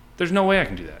 there's no way I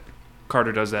can do that.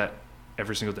 Carter does that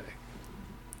every single day.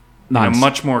 Nice. In a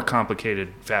much more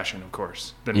complicated fashion, of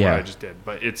course, than what I just did.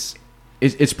 But it's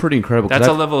pretty incredible. That's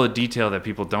a level of detail that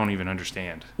people don't even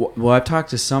understand. Well, I've talked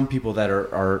to some people that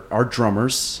are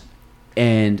drummers,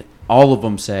 and all of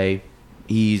them say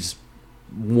he's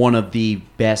one of the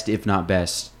best, if not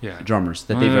best, drummers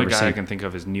that they've ever seen. The guy I can think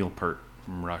of is Neil Peart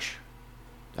from Rush.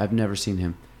 I've never seen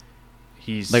him.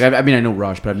 He's like, I know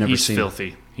Rush, but I've never seen him. He's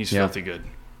filthy. He's filthy good.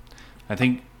 I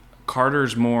think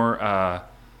Carter's more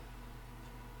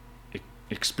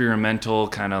experimental,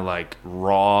 kind of like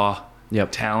raw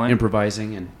talent,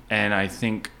 improvising, and I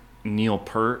think Neil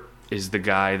Peart is the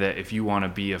guy that if you want to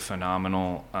be a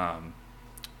phenomenal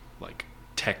like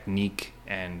technique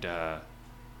and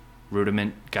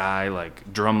rudiment guy,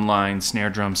 like drum line, snare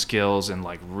drum skills, and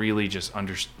like really just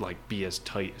be as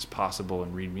tight as possible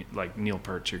and read me, like Neil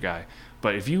Peart's your guy.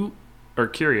 But if you are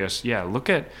curious, look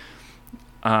at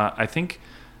I think.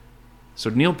 So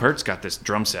Neil Peart's got this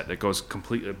drum set that goes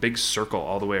a big circle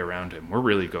all the way around him. We're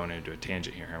really going into a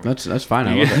tangent here. That's fine.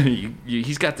 I love it.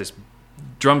 He's got this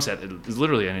drum set that is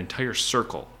literally an entire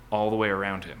circle all the way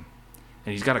around him.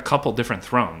 And he's got a couple different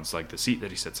thrones, like the seat that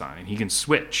he sits on. And he can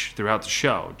switch throughout the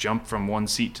show, jump from one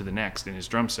seat to the next in his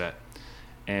drum set.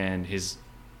 And his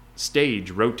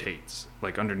stage rotates,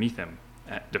 like underneath him,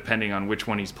 depending on which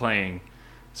one he's playing.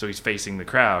 So he's facing the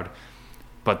crowd.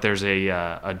 But there's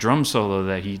a drum solo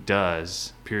that he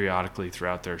does periodically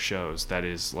throughout their shows that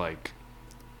is like,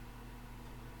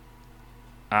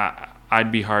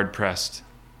 I'd be hard pressed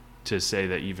to say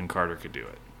that even Carter could do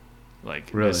it. Like,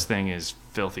 really? This thing is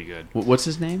filthy good. What's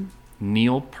his name?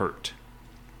 Neil Peart.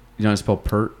 You know how to spell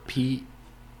Peart? Peart.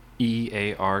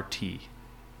 Peart.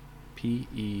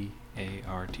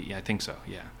 Yeah, I think so.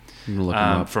 Yeah. I'm gonna look him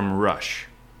up. From Rush,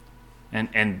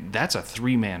 and that's a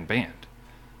 3-man band.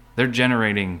 They're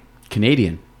generating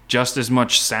Canadian just as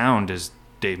much sound as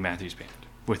Dave Matthews Band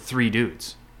with 3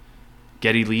 dudes.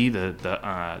 Geddy Lee, the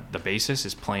bassist,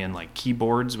 is playing like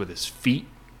keyboards with his feet,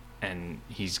 and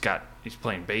he's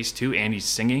playing bass too, and he's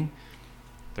singing.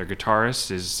 Their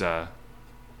guitarist is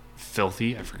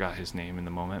filthy. I forgot his name in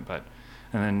the moment,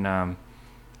 and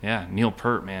then Neil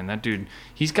Peart, man, that dude,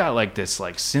 he's got like this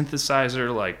like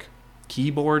synthesizer like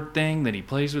keyboard thing that he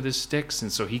plays with his sticks,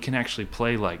 and so he can actually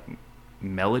play like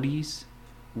melodies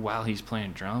while he's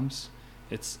playing drums.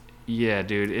 It's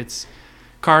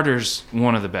Carter's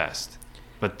one of the best,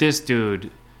 but this dude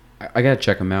I gotta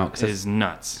check him out is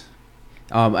nuts.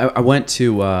 I went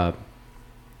to I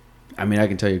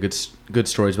can tell you good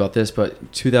stories about this,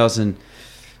 but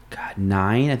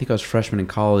 2009, I think I was a freshman in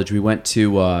college, we went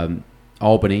to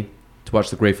Albany to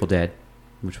watch the Grateful Dead,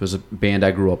 which was a band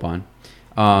I grew up on.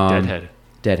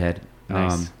 Deadhead.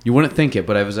 Nice. You wouldn't think it,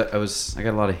 but I got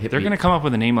a lot of hippie. They're gonna come up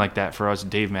with a name like that for us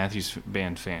Dave Matthews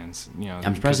Band fans.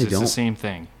 I'm surprised they don't. It's the same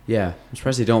thing. Yeah, I'm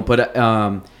surprised they don't. But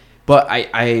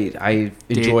I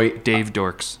enjoy Dave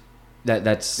Dorks.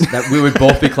 That we would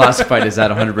both be classified as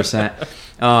that 100%.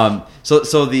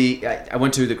 I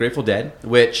went to the Grateful Dead,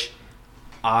 which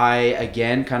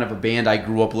again, kind of a band I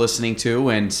grew up listening to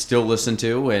and still listen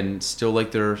to and still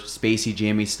like their spacey,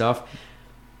 jammy stuff.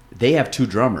 They have 2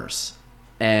 drummers.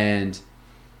 And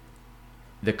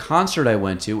the concert I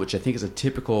went to, which I think is a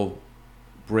typical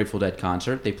Grateful Dead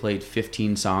concert, they played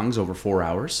 15 songs over 4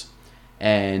 hours.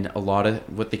 And a lot of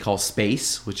what they call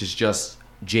space, which is just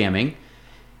jamming.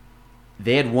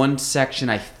 They had one section,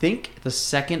 I think the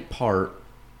second part,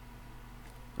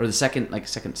 or the second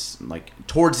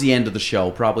towards the end of the show,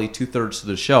 probably 2/3 of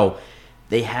the show,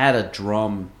 they had a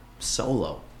drum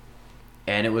solo.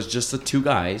 And it was just the 2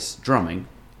 guys drumming.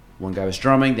 One guy was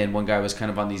drumming, then one guy was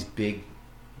kind of on these big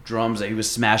drums that he was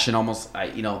smashing almost,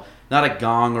 not a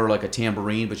gong or like a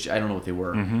tambourine, but I don't know what they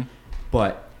were. Mm-hmm.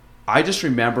 But I just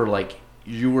remember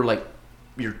you were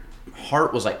your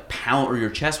heart was or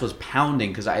your chest was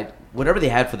pounding because whatever they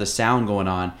had for the sound going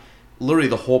on, literally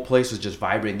the whole place was just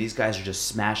vibrating. These guys are just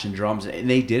smashing drums, and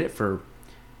they did it for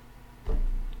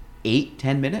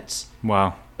 8-10 minutes.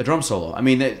 Wow. A drum solo. I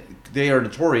mean, they are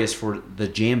notorious for the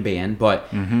jam band, but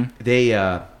they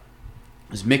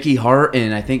it was Mickey Hart,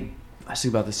 and I was thinking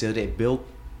about this the other day, Bill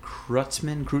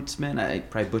Kreutzmann, I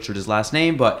probably butchered his last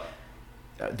name, but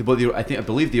I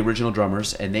believe the original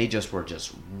drummers, and they just were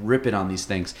ripping on these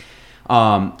things.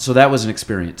 So that was an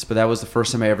experience, but that was the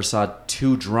first time I ever saw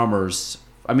 2 drummers.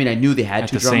 I mean, I knew they had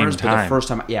 2 drummers, but the first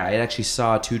time, I actually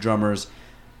saw 2 drummers,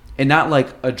 and not like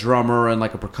a drummer and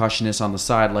like a percussionist on the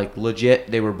side, like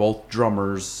legit. They were both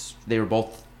drummers. They were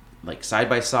both like side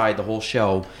by side the whole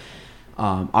show.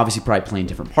 Obviously, probably playing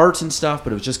different parts and stuff,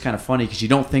 but it was just kind of funny because you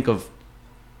don't think of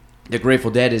the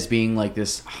Grateful Dead as being like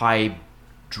this high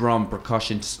drum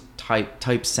percussion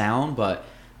type sound, but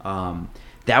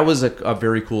that was a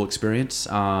very cool experience.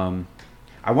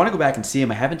 I want to go back and see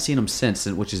him. I haven't seen him since,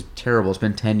 which is terrible. It's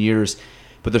been 10 years,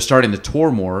 but they're starting to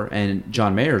tour more, and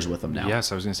John Mayer's with them now.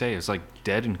 Yes, I was going to say, it's like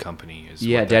Dead and Company.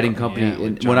 Dead and Company. Yeah,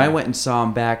 and when I went and saw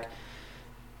him back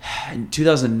in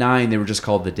 2009, they were just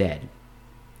called The Dead.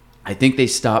 I think they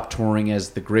stopped touring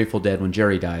as the Grateful Dead when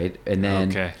Jerry died, and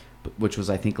then which was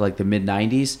I think like the mid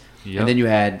 90s. Yep. And then you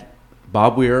had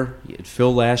Bob Weir, you had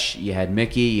Phil Lesh, you had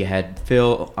Mickey, you had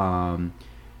Phil.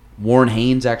 Warren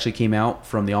Haynes actually came out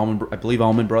from the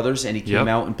Allman Brothers, and he came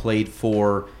out and played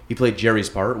Jerry's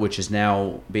part, which is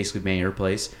now basically Mayer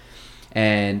plays.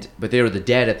 But they were the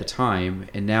Dead at the time,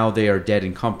 and now they are Dead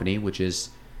and Company, which is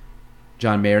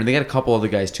John Mayer, and they got a couple other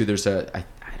guys too. There's I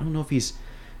don't know if he's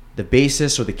the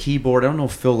bassist or the keyboard. I don't know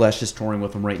if Phil Lesh is touring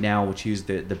with them right now, which he's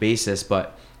the bassist,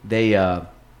 but they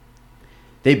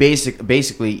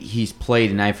basically he's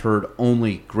played, and I've heard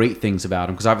only great things about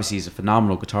him because obviously he's a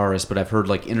phenomenal guitarist, but I've heard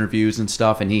like interviews and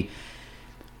stuff, and he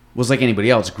was like anybody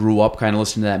else, grew up kind of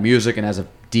listening to that music and has a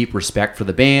deep respect for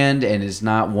the band and is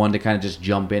not one to kind of just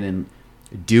jump in and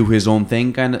do his own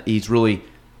thing. He's really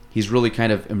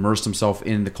kind of immersed himself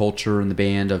in the culture and the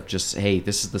band of just, hey,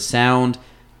 this is the sound.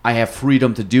 I have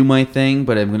freedom to do my thing,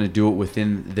 but I'm going to do it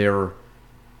within their,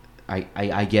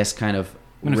 I guess, kind of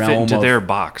I'm going to fit into their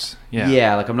box.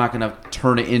 Yeah, like I'm not going to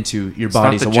turn it into your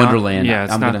body's a wonderland. Yeah,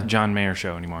 it's not the John Mayer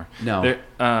show anymore. No.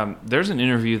 There's an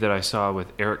interview that I saw with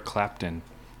Eric Clapton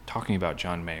talking about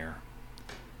John Mayer.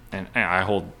 And I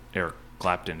hold Eric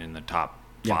Clapton in the top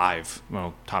 5,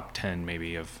 top 10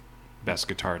 maybe of best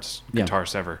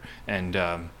guitarists ever.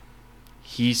 And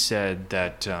he said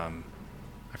that,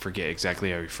 I forget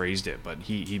exactly how he phrased it, but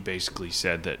he basically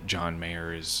said that John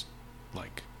Mayer is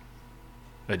like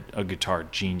a guitar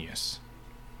genius.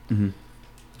 Mm-hmm.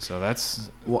 So that's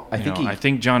I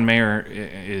think John Mayer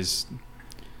is,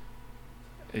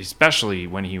 especially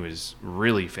when he was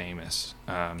really famous,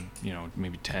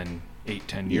 maybe 10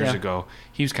 years ago,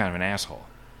 he was kind of an asshole.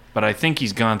 But I think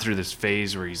he's gone through this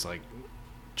phase where he's like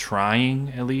trying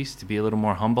at least to be a little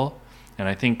more humble. And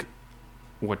I think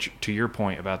to your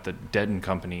point about the Dead and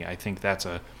Company, I think that's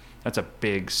a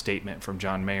big statement from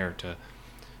John Mayer to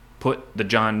put the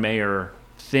John Mayer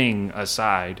thing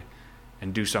aside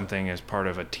and do something as part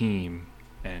of a team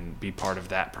and be part of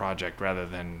that project rather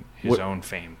than his own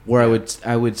fame. Where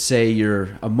I would say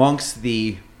you're amongst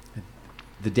the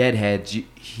Deadheads.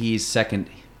 He's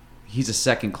a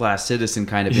second class citizen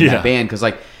kind of in that band, because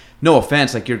like, no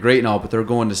offense, like you're great and all, but they're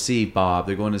going to see Bob,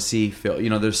 they're going to see Phil.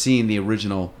 They're seeing the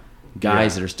original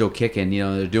guys that are still kicking.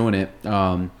 They're doing it.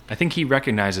 I think he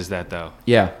recognizes that though.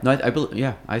 Yeah, no, I believe.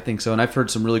 Yeah, I think so, and I've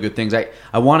heard some really good things.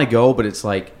 I want to go, but it's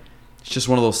like it's just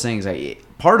one of those things.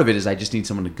 Part of it is I just need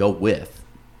someone to go with.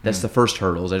 That's the first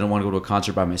hurdles. I don't want to go to a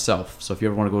concert by myself. So if you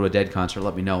ever want to go to a Dead concert,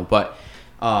 let me know. But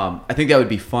I think that would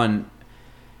be fun.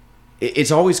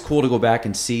 It's always cool to go back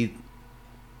and see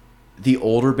the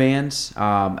older bands.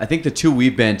 I think the two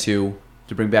we've been to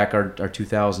bring back our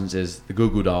 2000s is the Goo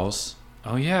Goo Dolls.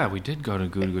 Oh yeah, we did go to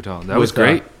Goo Goo Dolls. That was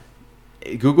great.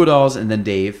 Goo Goo Dolls and then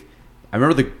Dave. I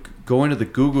remember going to the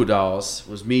Goo Goo Dolls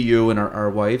was me, you, and our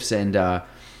wives, and it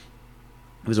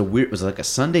was like a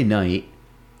Sunday night.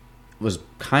 It was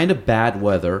kind of bad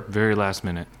weather. Very last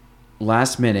minute,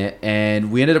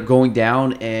 and we ended up going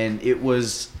down, and it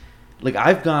was like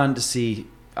I've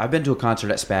been to a concert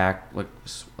at SPAC,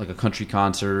 like a country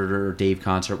concert or a Dave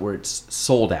concert where it's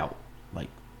sold out, like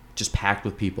just packed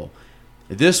with people.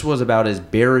 This was about as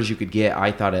bare as you could get,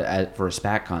 I thought, for a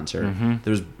SPAC concert.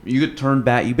 Mm-hmm. You could turn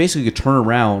back, you basically could turn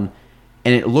around,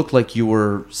 and it looked like you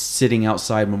were sitting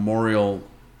outside Memorial,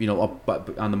 up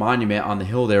on the monument on the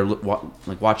hill there,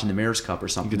 like watching the Mayor's Cup or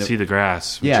something. You could see the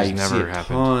grass, which has never happened.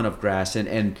 Ton of grass,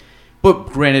 but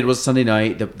granted, it was Sunday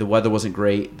night. The weather wasn't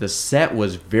great. The set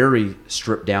was very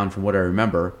stripped down from what I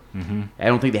remember. Mm-hmm. I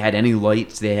don't think they had any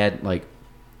lights. They had it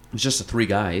was just the three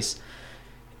guys.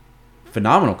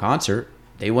 Phenomenal concert.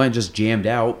 They went and just jammed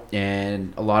out,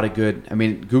 and a lot of good. I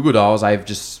mean, Goo Goo Dolls.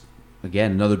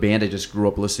 Again, another band I just grew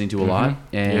up listening to a lot,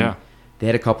 and they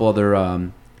had a couple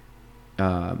other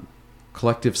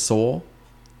Collective Soul.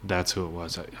 That's who it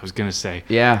was. I was gonna say.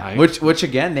 Yeah, which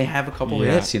again, they have a couple of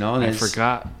hits, And I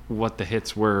forgot what the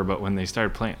hits were, but when they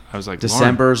started playing, I was like,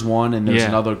 December's one, and there's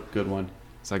another good one.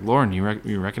 It's like, Lauren, you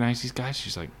recognize these guys?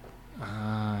 She's like,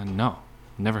 no,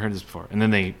 never heard this before. And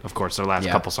then they, of course, their last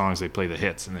couple songs, they play the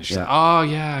hits, and then she's like, oh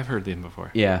yeah, I've heard them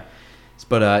before. Yeah,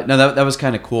 but no, that was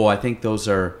kind of cool. I think those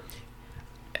are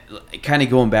kind of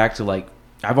going back to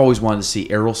I've always wanted to see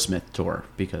Aerosmith tour,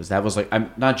 because that was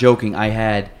I'm not joking. I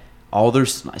had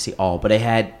I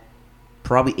had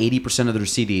probably 80% of their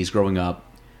CDs growing up.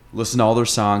 Listened to all their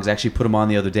songs. Actually put them on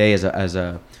the other day as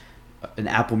an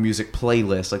Apple Music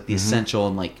playlist, like the essential,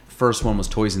 and first one was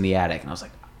Toys in the Attic, and I was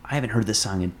like, I haven't heard this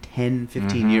song in 10,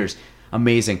 15 years.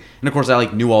 Amazing. And of course, I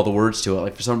knew all the words to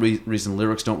it. For some reason,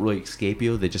 lyrics don't really escape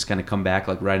you. They just kind of come back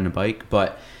like riding a bike.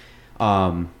 But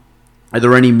are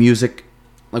there any music?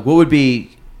 What would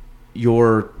be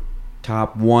your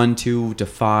top 1, 2 to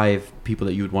 5 people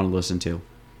that you would want to listen to?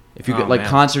 If you get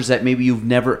concerts that maybe you've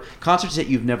never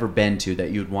been to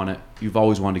that you've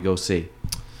always wanted to go see.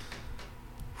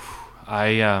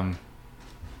 For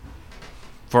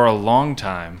a long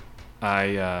time,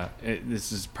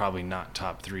 this is probably not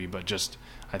top 3, but just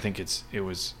I think it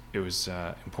was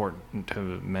important to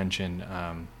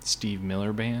mention Steve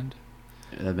Miller Band.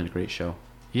 That'd been a great show.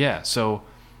 Yeah, so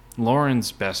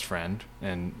Lauren's best friend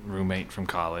and roommate from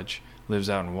college lives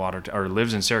out in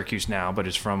lives in Syracuse now, but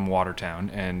is from Watertown,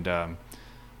 and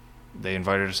they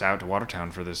invited us out to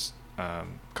Watertown for this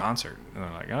concert. And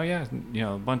they're like, oh yeah,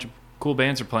 a bunch of cool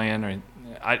bands are playing.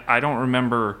 I don't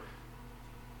remember.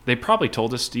 They probably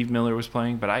told us Steve Miller was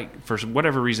playing, but for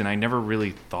whatever reason, I never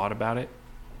really thought about it.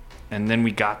 And then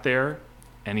we got there,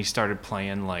 and he started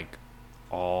playing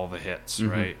all the hits,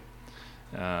 right?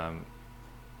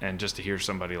 And just to hear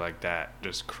somebody like that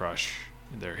just crush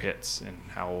their hits and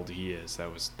how old he is,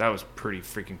 that was pretty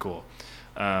freaking cool.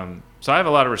 So I have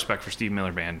a lot of respect for Steve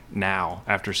Miller Band now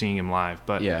after seeing him live.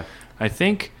 But I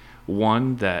think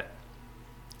one that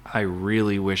I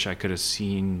really wish I could have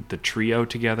seen the trio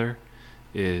together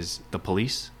is the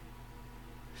Police.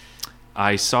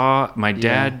 I saw my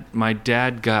dad. My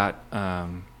dad got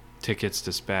tickets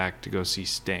to SPAC to go see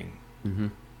Sting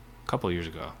a couple of years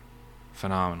ago.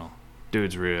 Phenomenal.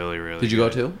 Dude's really, really Did you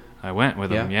good. go too? I went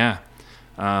with him, yeah.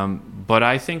 But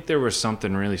I think there was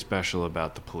something really special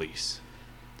about the Police.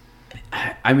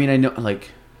 I mean, I know,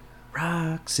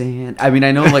 Roxanne. I mean,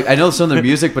 I know some of their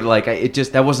music, but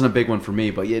that wasn't a big one for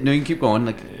me. But you can keep going.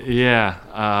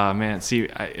 Man. See,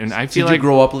 I feel Did you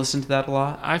grow up listening to that a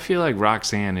lot? I feel like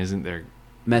Roxanne isn't their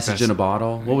Message best. in a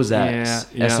Bottle. What was that?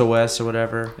 Yeah. SOS or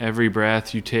whatever. Every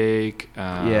Breath You Take.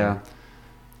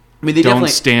 I mean, they Don't definitely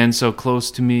Stand So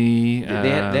Close to Me. they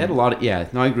had a lot of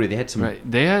I agree. They had some Right.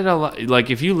 They had a lot. Like,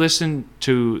 if you listen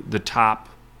to the top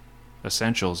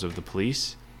essentials of the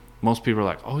Police, most people are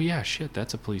like, "Oh yeah, shit,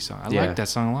 that's a Police song. I like that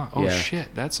song a lot. Oh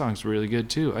shit, that song's really good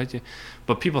too."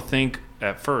 But people think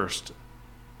at first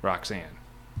Roxanne,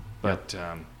 but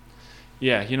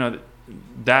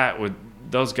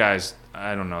those guys.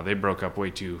 I don't know. They broke up way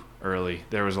too early.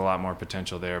 There was a lot more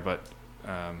potential there, but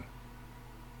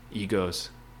egos,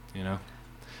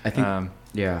 I think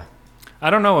I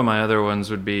don't know what my other ones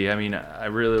would be. I mean, I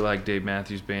really like Dave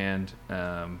Matthews Band.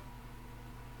 I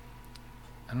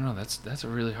don't know. That's a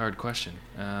really hard question.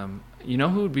 You know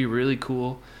who would be really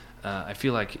cool? I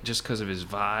feel like just because of his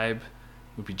vibe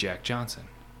would be Jack Johnson.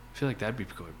 I feel like that'd be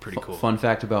pretty cool. Fun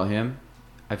fact about him,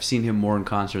 I've seen him more in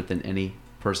concert than any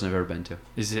person I've ever been to.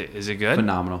 Is it good?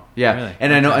 Phenomenal. Yeah. Really?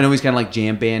 And okay. I know he's kind of like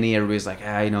jam bandy. Everybody's like,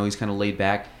 he's kind of laid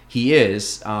back. He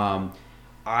is.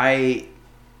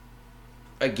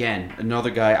 Again, another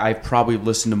guy, I've probably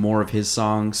listened to more of his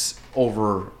songs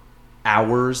over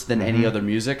hours than any other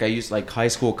music. I used like high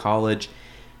school, college.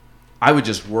 I would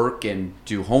just work and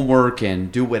do homework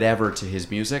and do whatever to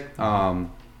his music,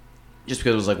 just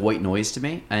because it was like white noise to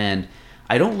me. And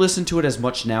I don't listen to it as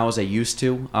much now as I used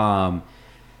to.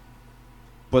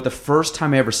 But the first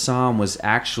time I ever saw him was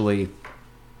actually,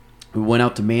 we went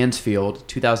out to Mansfield,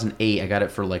 2008. I got it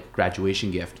for like a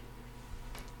graduation gift.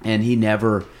 And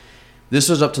this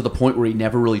was up to the point where he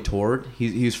never really toured. He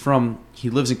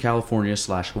lives in California /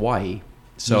 Hawaii.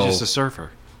 So he's just a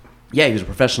surfer. Yeah, he was a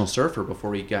professional surfer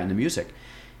before he got into music.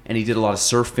 And he did a lot of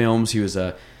surf films.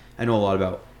 I know a lot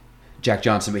about Jack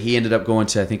Johnson, but he ended up going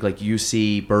to, I think, like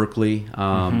UC Berkeley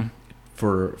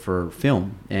for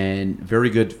film. And very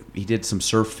good. He did some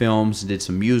surf films and did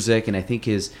some music. And I think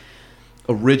his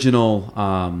original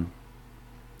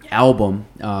album,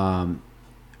 God,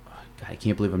 I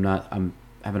can't believe I'm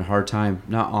having a hard time.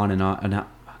 Not On and On.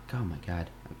 Oh my God.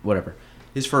 Whatever.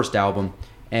 His first album.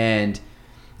 And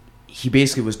he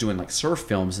basically was doing like surf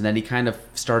films, and then he kind of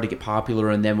started to get popular.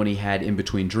 And then when he had In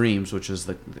Between Dreams, which was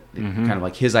the kind of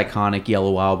like his iconic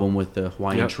Yellow album with the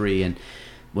Hawaiian tree, and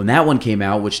when that one came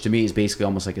out, which to me is basically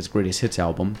almost like his greatest hits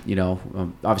album,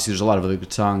 obviously there's a lot of other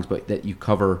good songs, but that you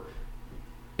cover,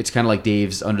 it's kind of like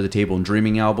Dave's Under the Table and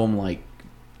Dreaming album. Like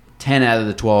 10 out of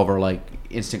the 12 are like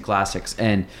instant classics.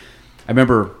 And I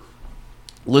remember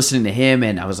listening to him,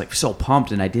 and I was like so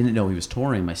pumped, and I didn't know he was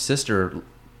touring. My sister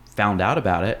found out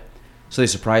about it. So they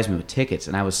surprised me with tickets,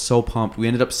 and I was so pumped. We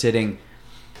ended up sitting,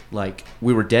 like,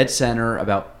 we were dead center,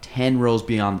 about 10 rows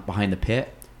behind the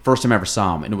pit. First time I ever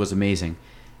saw him, and it was amazing.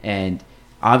 And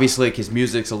obviously, like, his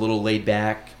music's a little laid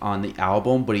back on the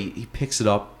album, but he picks it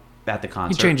up at the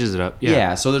concert. He changes it up,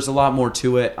 yeah. So there's a lot more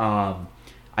to it. I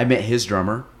met his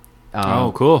drummer.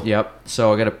 Oh, cool. Yep.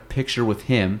 So I got a picture with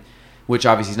him, which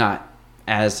obviously he's not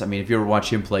if you ever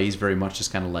watch him play, he's very much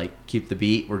just kind of like keep the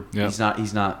beat. He's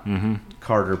not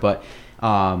Carter, but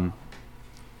so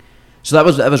that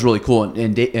was really cool.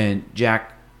 And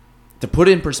Jack, to put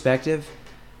it in perspective,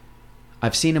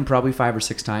 I've seen him probably 5 or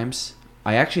 6 times.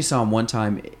 I actually saw him one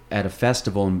time at a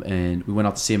festival, and we went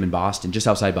out to see him in Boston, just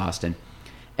outside Boston.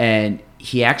 And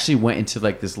he actually went into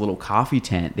like this little coffee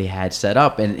tent they had set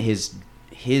up, and his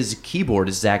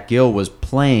keyboardist Zach Gill was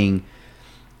playing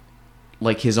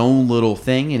like his own little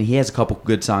thing, and he has a couple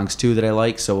good songs too that I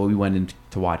like, so we went in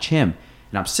to watch him.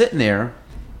 And I'm sitting there,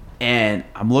 and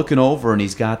I'm looking over, and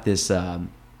he's got this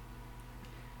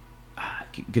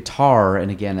guitar, and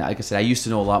again, like I said, I used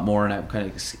to know a lot more, and I'm kind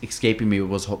of escaping me. It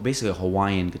was basically a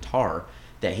Hawaiian guitar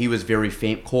that he was very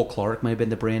famous. Cole Clark might have been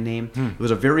the brand name. It was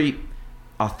a very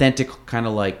authentic kind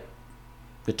of like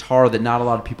guitar that not a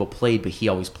lot of people played, but he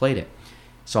always played it.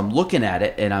 So I'm looking at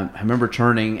it, and I remember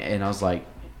turning, and I was like,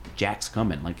 Jack's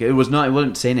coming. Like, it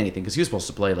wasn't saying anything because he was supposed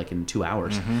to play like in 2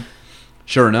 hours.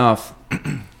 Sure enough,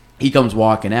 he comes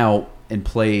walking out and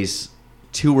plays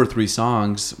 2 or 3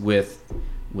 songs with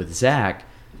Zach,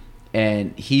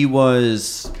 and he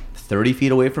was 30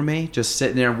 feet away from me, just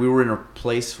sitting there. We were in a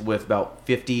place with about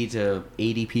 50 to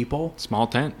 80 people. Small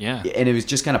tent, yeah. And it was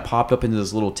just kind of popped up into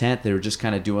this little tent. They were just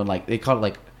kind of doing like, they called it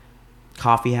like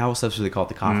coffee house. That's what they call it,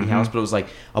 the coffee house. But it was like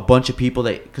a bunch of people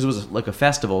because it was like a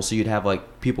festival, so you'd have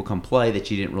like people come play that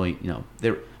you didn't really,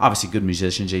 they're obviously good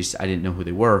musicians. I didn't know who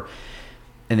they were.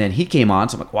 And then he came on,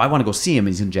 so I'm like, well, I want to go see him.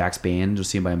 He's in Jack's band,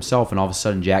 just see him by himself. And all of a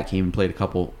sudden, Jack came and played a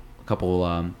couple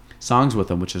songs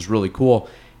with him, which is really cool.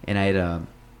 And I had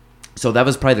so that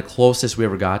was probably the closest we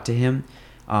ever got to him.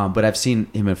 But I've seen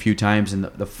him a few times, and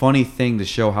the funny thing to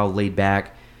show how laid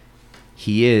back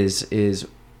he is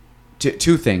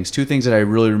two things. Two things that I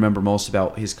really remember most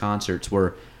about his concerts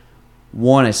were,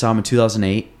 one, I saw him in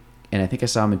 2008, and I think I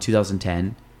saw him in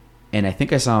 2010, and I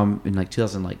think I saw him in like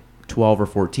 2012 or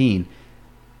 14.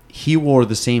 He wore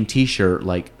the same T-shirt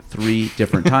like 3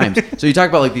 different times. So you talk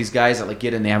about like these guys that like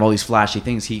get in, they have all these flashy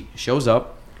things. He shows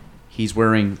up, he's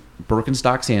wearing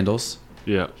Birkenstock sandals.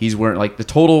 Yeah. He's wearing like the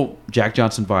total Jack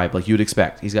Johnson vibe, like you'd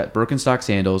expect. He's got Birkenstock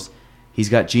sandals, he's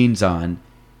got jeans on,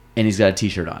 and he's got a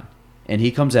T-shirt on. And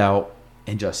he comes out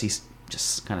and he's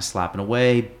just kind of slapping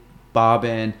away,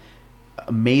 bobbing.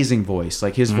 Amazing voice.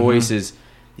 Like his voice is,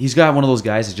 he's got one of those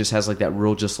guys that just has like that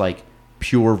real, just like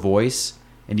pure voice.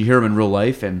 And you hear him in real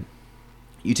life, and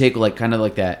you take like kind of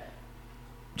like that,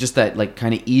 just that like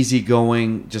kind of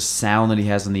easygoing just sound that he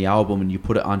has in the album, and you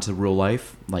put it onto real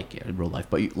life,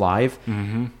 but live.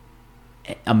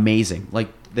 Amazing. Like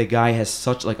the guy has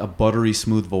such like a buttery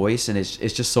smooth voice, and it's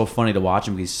just so funny to watch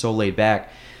him because he's so laid back.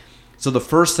 So the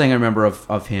first thing I remember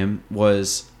of him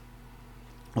was,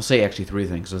 I'll say actually 3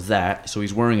 things. Was that, so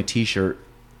he's wearing a T-shirt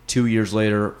 2 years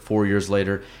later, 4 years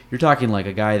later. You're talking like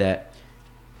a guy that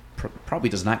probably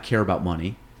does not care about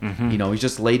money. You know, he's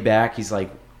just laid back. He's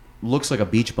like, looks like a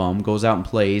beach bum, goes out and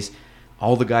plays.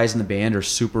 All the guys in the band are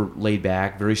super laid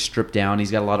back, very stripped down.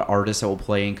 He's got a lot of artists that will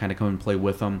play and kind of come and play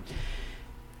with him.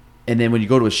 And then when you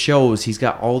go to his shows, he's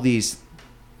got all these,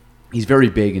 he's very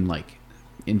big in like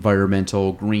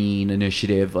environmental green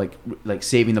initiative, like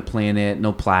saving the planet,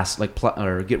 no plastic,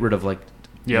 or get rid of like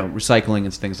you know, recycling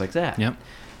and things like that.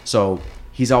 So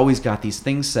he's always got these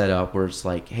things set up where it's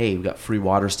like, hey, we got free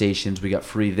water stations, we got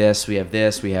free this, we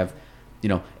have, you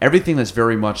know, everything that's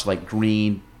very much like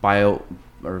green, bio,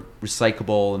 or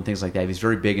recyclable and things like that. He's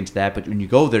very big into that. But when you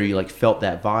go there, you like felt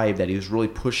that vibe that he was really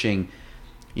pushing,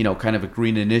 you know, kind of a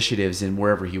green initiatives in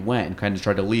wherever he went, and kind of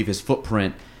tried to leave his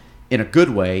footprint in a good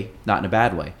way, not in a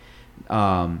bad way.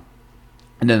 And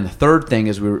then the third thing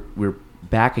is we're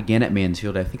back again at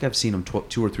Mansfield. I think I've seen him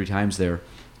 2 or 3 times there.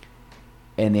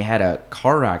 And they had a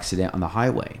car accident on the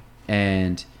highway,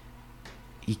 and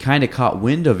he kind of caught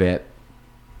wind of it.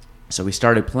 So we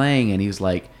started playing, and he was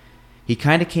like, he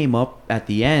kind of came up at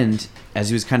the end as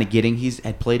he was kind of he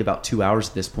had played about 2 hours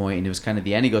at this point, and it was kind of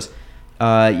the end. He goes,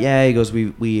 yeah, he goes,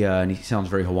 we and he sounds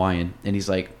very Hawaiian, and he's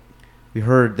like, we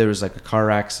heard there was like a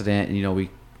car accident, and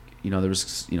there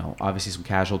was, obviously some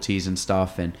casualties and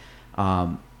stuff, and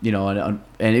and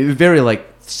it was very like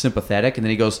sympathetic. And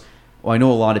then he goes, well, I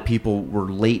know a lot of people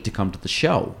were late to come to the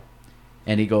show,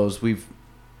 and he goes, we've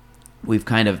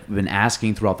kind of been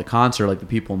asking throughout the concert, like the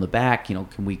people in the back,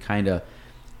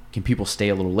 can people stay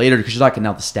a little later? Because you're talking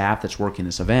now the staff that's working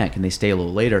this event, can they stay a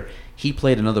little later? He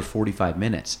played another 45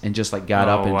 minutes and just like got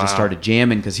up and just started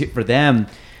jamming, because for them,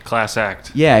 class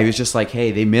act. Yeah, he was just like,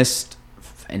 hey, they missed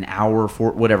an hour,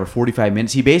 45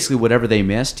 minutes. He basically, whatever they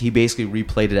missed, he basically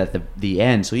replayed it at the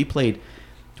end. So he played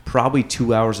probably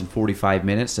 2 hours and 45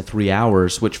 minutes to 3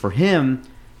 hours, which for him,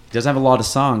 he doesn't have a lot of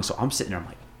songs. So I'm sitting there, I'm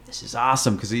like, this is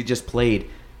awesome, because he just played,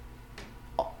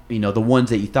 the ones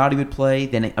that you thought he would play.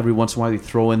 Then every once in a while, you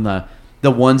throw in the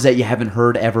ones that you haven't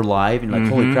heard ever live, and you're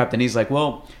like, holy crap. Then he's like,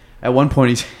 well, at one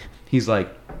point he's like,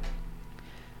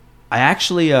 I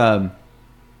actually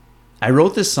I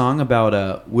wrote this song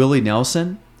about Willie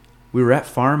Nelson. We were at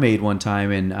Farm Aid one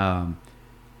time, and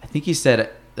I think he said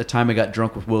the time I got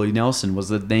drunk with Willie Nelson was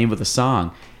the name of the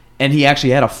song. And he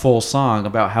actually had a full song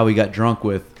about how he got drunk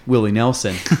with Willie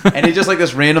Nelson. And it's just like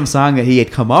this random song that he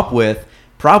had come up with,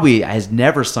 probably has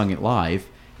never sung it live.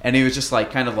 And he was just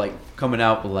like kind of like coming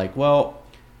out with like, well,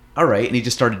 all right. And he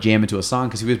just started jamming to a song,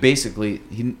 because he was basically,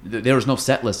 there was no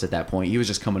set list at that point. He was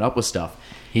just coming up with stuff.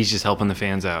 He's just helping the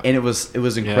fans out. And it was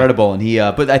incredible. Yeah. And he,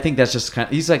 but I think that's just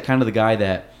he's like kind of the guy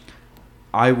that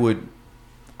I would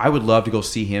love to go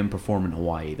see him perform in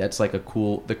Hawaii. That's like the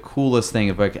coolest thing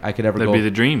if I could ever go. That'd be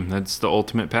the dream. That's the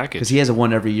ultimate package. Because he has a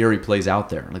one every year he plays out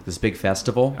there, like this big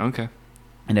festival. Okay.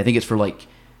 And I think it's for like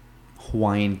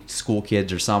Hawaiian school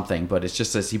kids or something. But it's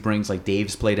just as he brings, like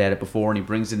Dave's played at it before, and he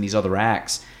brings in these other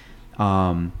acts.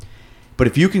 But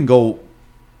if you can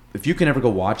ever go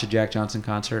watch a Jack Johnson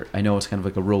concert, I know it's kind of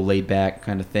like a real laid back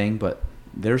kind of thing, but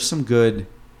there's some good.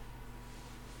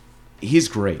 He's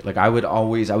great. Like I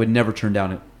would never turn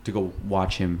down to go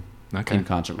watch him in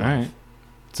concert live. All right.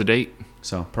 It's a date.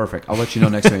 So perfect. I'll let you know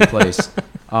next time he plays.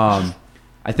 I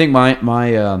think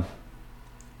my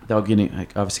without getting, I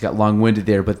obviously got long winded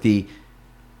there, but the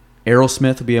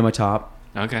Aerosmith will be on my top.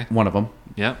 Okay. One of them.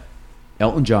 Yep.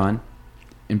 Elton John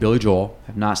and Billy Joel.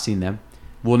 Have not seen them.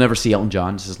 We'll never see Elton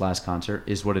John. This is his last concert,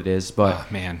 is what it is.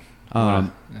 But man,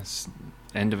 that's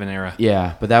end of an era.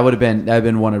 Yeah, but that would have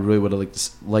been one I really would have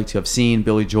liked to have seen.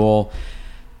 Billy Joel,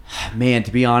 man,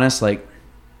 to be honest, like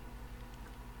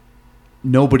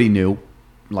nobody knew.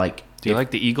 Like, do you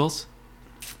like the Eagles?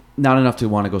 Not enough to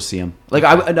want to go see them. Like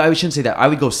I shouldn't say that. I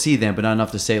would go see them, but not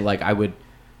enough to say like I would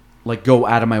like go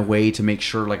out of my way to make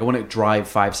sure. Like I wouldn't drive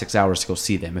 5-6 hours to go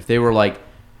see them. If they were like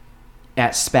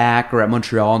at SPAC or at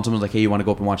Montreal and someone's like, hey, you want to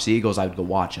go up and watch the Eagles? I would go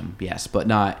watch them. Yes, but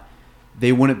not.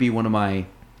 They wouldn't be one of my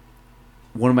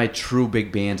true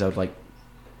big bands I would like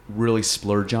really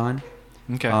splurge on.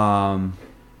 Okay. Man,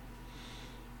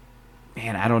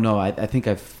 I don't know. I think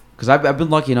because I've been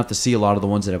lucky enough to see a lot of the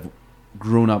ones that I've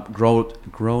grown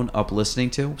up listening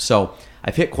to. So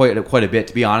I've hit quite a bit.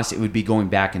 To be honest, it would be going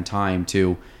back in time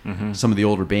to some of the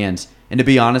older bands. And to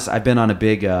be honest, I've been on a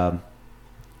big. I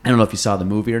don't know if you saw the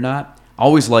movie or not.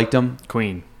 Always liked them.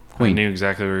 Queen. I knew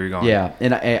exactly where you're going. Yeah,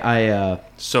 and I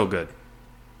so good.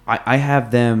 I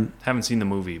have them. Haven't seen the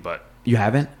movie, but You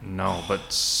haven't? no,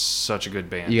 but such a good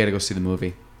band. You got to go see the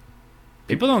movie.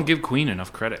 People don't give Queen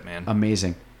enough credit, man.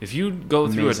 Amazing. If you go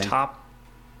through Amazing. a top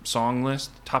song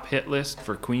list, top hit list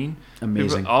for Queen,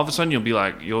 Amazing. all of a sudden you'll be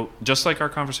like, just like our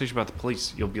conversation about the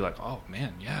Police, you'll be like, oh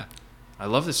man, yeah, I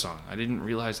love this song. I didn't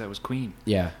realize that was Queen.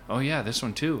 Yeah. Oh yeah, this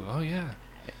one too. Oh yeah.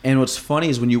 And what's funny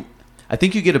is I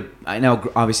think you get I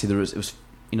know obviously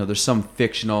there's some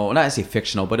fictional, not to say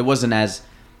fictional, but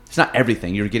it's not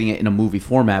everything. You're getting it in a movie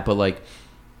format, but like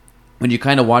when you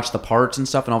kind of watch the parts and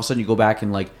stuff and all of a sudden you go back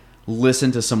and like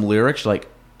listen to some lyrics, you're like,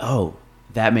 oh,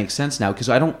 that makes sense now. Because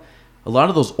a lot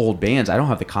of those old bands, I don't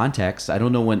have the context. I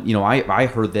don't know when, I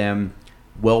heard them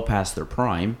well past their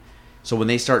prime. So when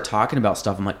they start talking about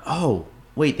stuff, I'm like, oh,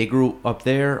 wait, they grew up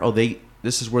there. Oh,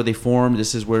 this is where they formed.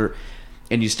 This is where,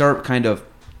 and you start kind of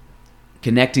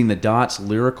connecting the dots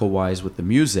lyrical wise with the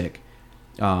music.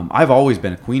 I've always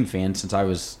been a Queen fan since I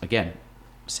was, again,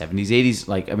 70s, 80s.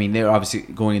 Like, I mean, they're obviously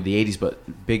going into the 80s,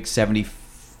 but big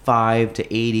 75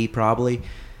 to 80 probably.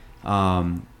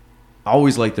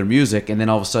 Always liked their music, and then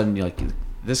all of a sudden,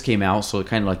 this came out, so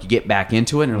kind of like you get back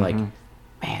into it, and you're like,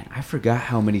 man, I forgot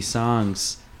how many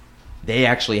songs they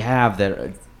actually have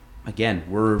that, again,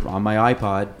 were on my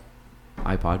iPod,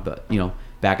 but,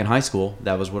 back in high school,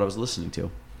 that was what I was listening to.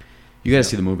 You got to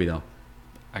see the movie, though.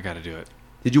 I got to do it.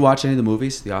 Did you watch any of the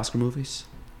movies, the Oscar movies?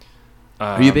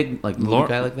 Are you a big movie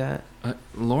guy like that?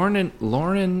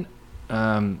 Lauren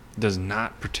does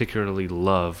not particularly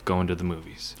love going to the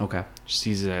movies. Okay. She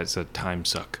sees it as a time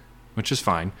suck, which is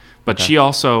fine. But Okay. she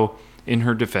also, in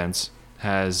her defense,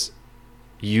 has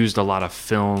used a lot of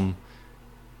film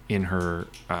in her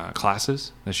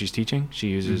classes that she's teaching. She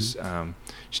uses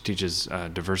she teaches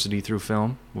diversity through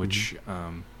film, which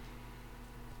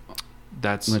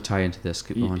that's I'm going to tie into this.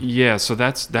 Keep going. yeah. So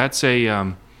that's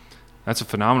a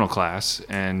phenomenal class,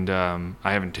 and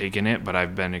I haven't taken it, but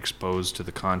I've been exposed to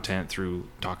the content through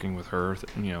talking with her,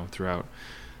 throughout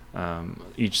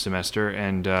each semester,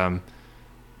 and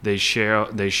they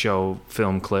show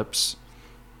film clips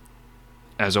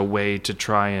as a way to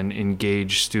try and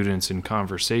engage students in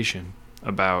conversation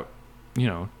about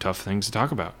tough things to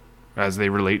talk about as they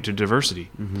relate to diversity,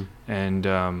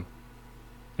 and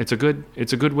it's a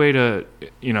good way to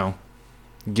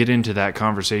get into that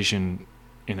conversation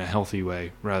in a healthy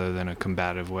way rather than a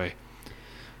combative way.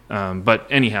 But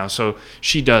anyhow, so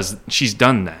she's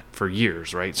done that for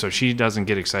years, right? So she doesn't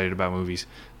get excited about movies.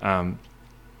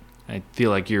 I feel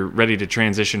like you're ready to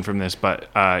transition from this, but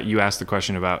you asked the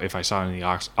question about if I saw any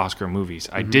Oscar movies.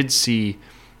 I did see,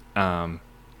 oh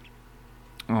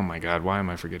my God, why am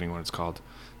I forgetting what it's called?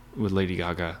 With Lady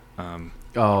Gaga.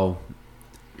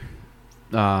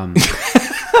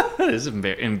 This is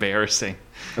embarrassing.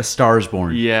 A Star is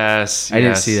Born. Yes. I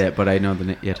didn't see that, but I know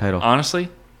the title. Honestly,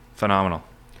 phenomenal.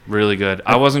 Really good.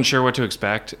 I wasn't sure what to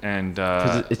expect, and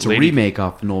It's a remake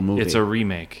off an old movie. It's a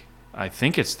remake. I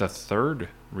think it's the third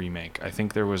remake. I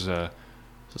think there was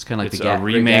So it's kind of like a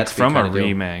remake from a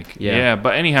remake. Yeah. Yeah,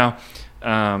 but anyhow,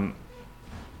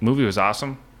 movie was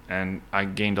awesome, and I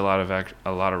gained a lot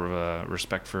of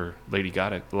respect for Lady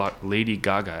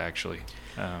Gaga actually.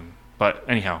 But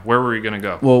anyhow, where were you going to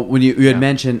go? Well, when you had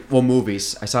mentioned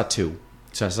movies, I saw two.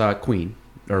 So I saw Queen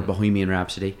or Bohemian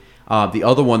Rhapsody. The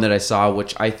other one that I saw,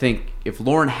 which I think if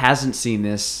Lauren hasn't seen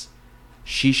this,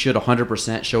 she should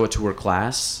 100% show it to her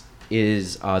class,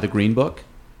 is The Green Book.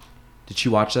 Did she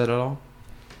watch that at all?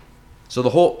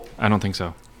 So I don't think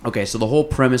so. Okay, so the whole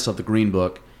premise of The Green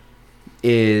Book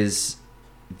is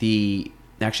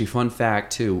actually fun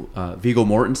fact too, Viggo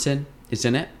Mortensen is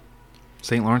in it.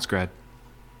 St. Lawrence grad.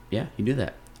 Yeah, you knew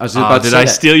that. I was about to did say I that.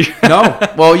 steal your... No.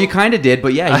 Well, you kind of did,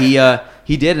 but yeah,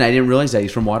 he did, and I didn't realize that.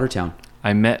 He's from Watertown.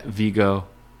 I met Vigo.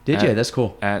 Did you? That's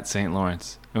cool. At St.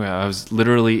 Lawrence. I was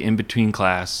literally in between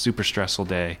class, super stressful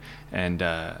day, and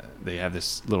they have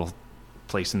this little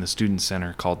place in the student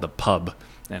center called the Pub,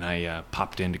 and I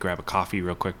popped in to grab a coffee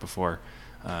real quick before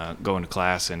going to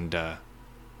class, and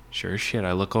sure as shit,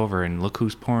 I look over and look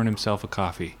who's pouring himself a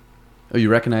coffee. Oh, you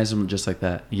recognize him just like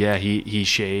that? Yeah, he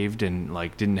shaved and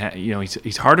like didn't have, you know,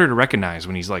 he's harder to recognize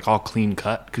when he's like all clean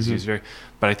cut because he was very,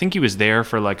 but I think he was there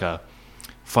for like a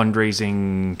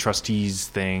fundraising trustees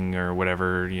thing or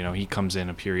whatever. You know, he comes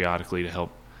in periodically to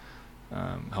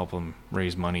help him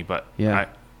raise money. But yeah,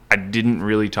 I didn't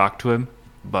really talk to him,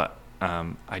 but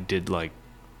I did like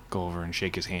go over and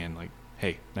shake his hand, like,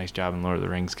 hey, nice job in Lord of the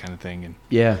Rings kind of thing. And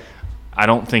yeah, I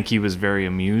don't think he was very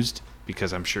amused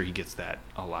because I'm sure he gets that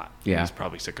a lot. Yeah, he's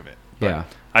probably sick of it. But yeah,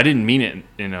 I didn't mean it,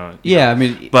 you know. Yeah, I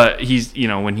mean, but he's, you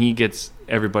know, when he gets,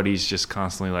 everybody's just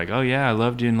constantly like, oh yeah, I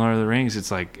loved you in Lord of the Rings.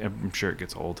 It's like, I'm sure it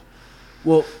gets old.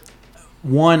 Well,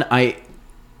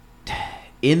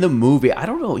 in the movie, I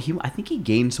don't know. I think he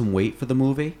gained some weight for the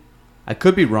movie. I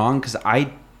could be wrong because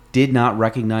I did not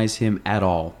recognize him at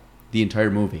all the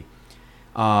entire movie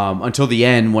until the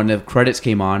end when the credits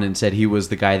came on and said he was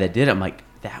the guy that did it. I'm like,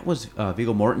 that was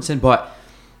Viggo Mortensen. But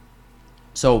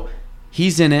so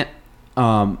he's in it.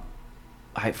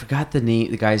 I forgot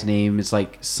the guy's name. It's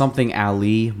like something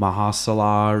Ali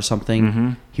Mahasala or something.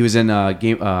 Mm-hmm. He was in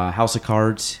House of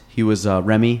Cards. He was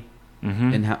Remy.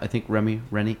 Mm-hmm. And I think Remy,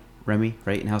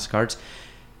 right, in House of Cards.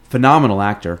 Phenomenal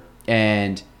actor.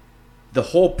 And the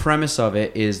whole premise of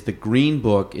it is the Green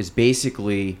Book is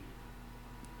basically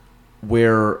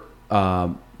where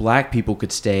black people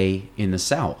could stay in the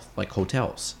South, like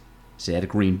hotels. So they had a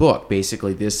Green Book.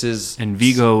 Basically, this is... And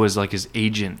Viggo was like his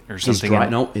agent or something.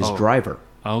 His driver.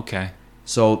 Okay.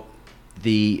 So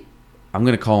I'm going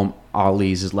to call him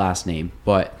Ali's his last name,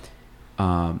 but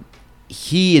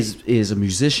he is a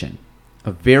musician,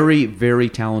 a very, very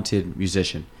talented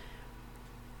musician.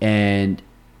 And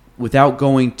without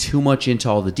going too much into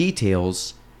all the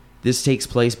details, this takes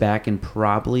place back in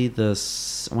probably I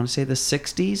want to say the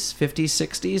 60s, 50s,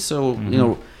 60s. So,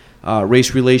 you know,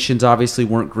 race relations obviously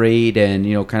weren't great, and,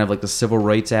 you know, kind of like the Civil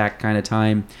Rights Act kind of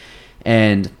time.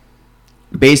 And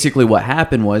basically what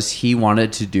happened was he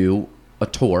wanted to do a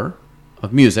tour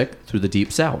of music through the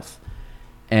Deep South,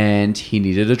 and he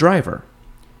needed a driver.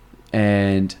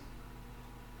 And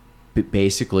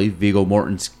basically Viggo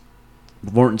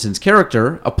Mortensen's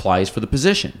character applies for the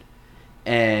position.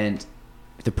 And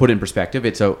to put it in perspective,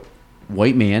 it's a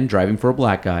white man driving for a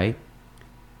black guy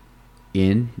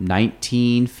in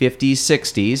 1950s,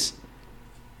 60s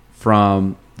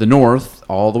from the north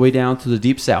all the way down to the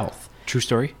Deep South. True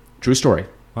story? True story.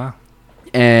 Wow.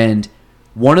 And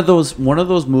one of those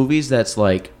movies that's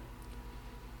like,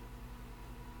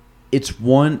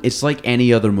 it's like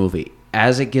any other movie.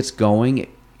 As it gets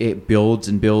going, it builds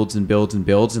and builds and builds and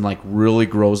builds and like really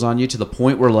grows on you to the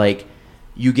point where like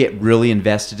you get really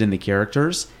invested in the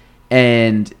characters,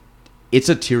 and it's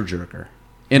a tearjerker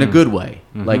in a good way.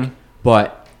 Mm-hmm. Like,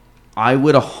 but I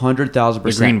would 100,000%.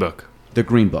 The Green Book. The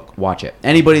Green Book. Watch it.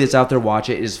 Anybody that's out there, watch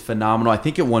it. It is phenomenal. I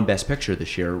think it won Best Picture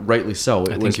this year, rightly so.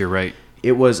 I think you're right.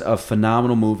 It was a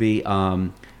phenomenal movie. I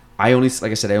only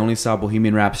saw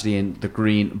Bohemian Rhapsody and The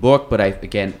Green Book, but I,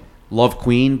 again, love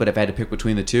Queen, but if I had to pick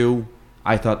between the two,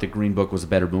 I thought The Green Book was a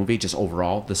better movie, just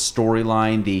overall. The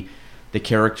storyline, the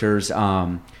characters.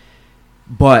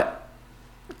 But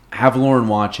have Lauren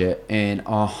watch it, and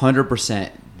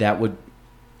 100% that would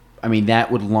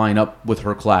line up with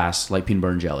her class like peanut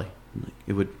butter and jelly.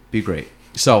 It would be great.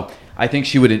 So I think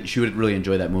she would really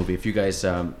enjoy that movie. If you guys,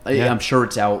 I'm sure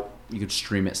it's out. You could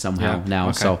stream it somehow now.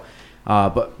 Okay. So,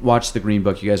 but watch The Green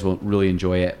Book. You guys will really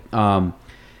enjoy it.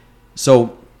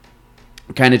 So,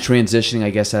 kind of transitioning, I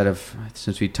guess,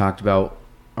 since we talked about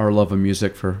our love of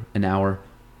music for an hour,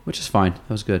 which is fine. That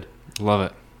was good. Love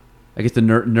it. I get to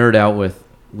nerd out with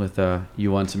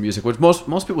you on some music, which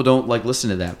most people don't like listen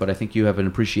to that, but I think you have an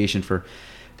appreciation for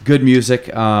good music.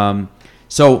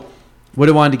 So what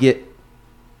I wanted to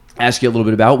ask you a little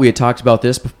bit about, we had talked about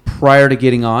this prior to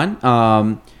getting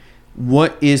on.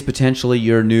 What is potentially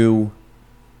your new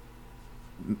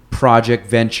project,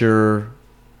 venture,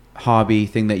 hobby,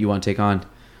 thing that you want to take on?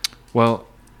 Well,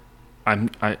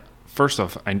 first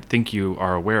off, I think you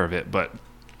are aware of it, but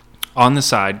on the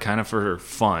side, kind of for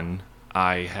fun,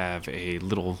 I have a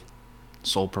little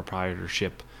sole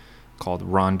proprietorship called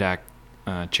Rondak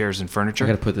Chairs and Furniture. I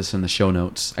got to put this in the show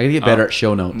notes. I got to get better at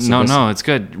show notes. No, it's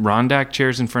good. Rondak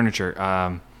Chairs and Furniture.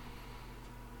 I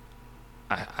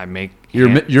make... You're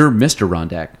Mr.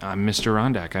 Rondak. I'm Mr.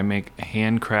 Rondak. I make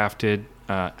handcrafted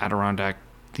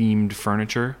Adirondack-themed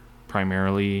furniture.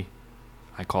 Primarily,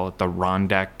 I call it the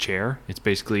Rondak chair. It's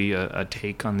basically a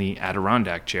take on the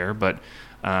Adirondack chair, but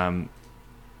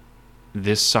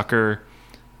this sucker,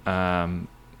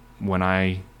 when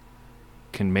I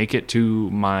can make it to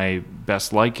my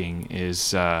best liking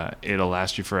is it'll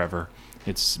last you forever.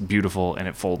 It's beautiful and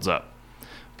it folds up.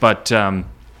 But the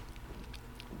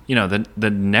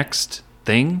next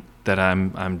thing that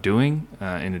I'm doing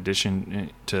in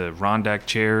addition to Rondac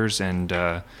chairs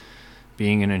and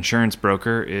being an insurance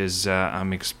broker is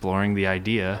I'm exploring the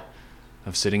idea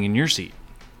of sitting in your seat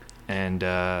and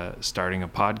starting a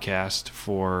podcast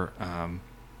for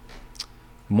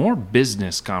more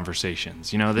business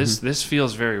conversations. This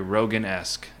feels very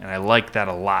Rogan-esque, and I like that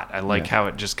a lot. I like how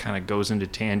it just kind of goes into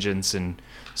tangents and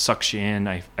sucks you in.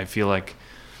 I feel like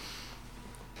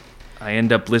I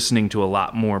end up listening to a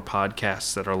lot more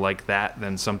podcasts that are like that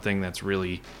than something that's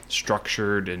really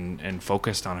structured and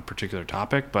focused on a particular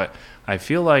topic. But I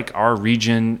feel like our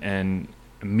region, and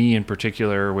me in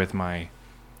particular with my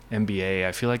MBA,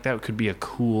 I feel like that could be a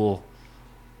cool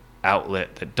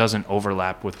outlet that doesn't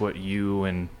overlap with what you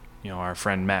and our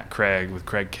friend Matt Craig with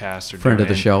Craig Cast are friend doing.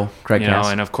 Of the show, Craig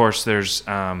Cast. And of course there's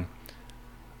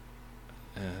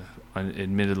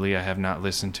admittedly I have not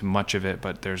listened to much of it,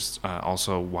 but there's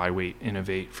also Why Wait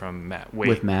Innovate from Matt Waite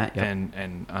with Matt, yep.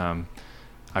 and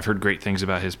I've heard great things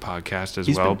about his podcast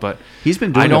as well. But he's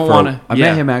been doing I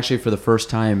met him actually for the first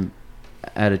time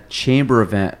at a chamber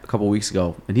event a couple weeks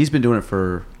ago, and he's been doing it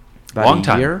for about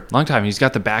a year. Long time. He's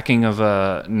got the backing of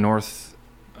North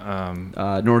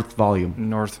Volume.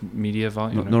 North Media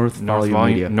Volume. North Volume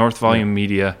Media. North Volume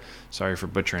Media. Sorry for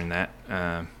butchering that,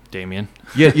 Damien.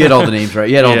 You had all the names right.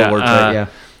 You had all the words right. Yeah.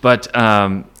 But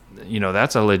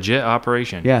that's a legit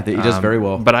operation. Yeah, he does very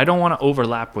well. But I don't want to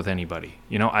overlap with anybody.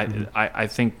 I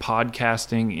think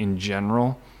podcasting in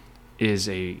general is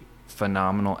a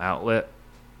phenomenal outlet,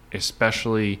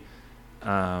 especially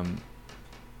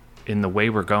in the way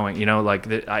we're going.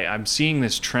 I'm seeing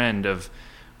this trend of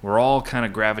we're all kind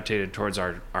of gravitated towards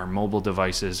our mobile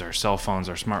devices, our cell phones,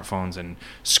 our smartphones, and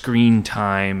screen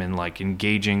time, and like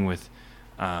engaging with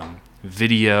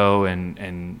video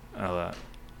and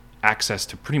access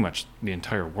to pretty much the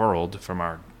entire world from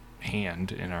our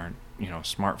hand in our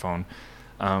smartphone.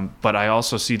 But I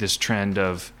also see this trend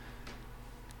of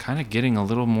kind of getting a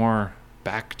little more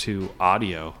back to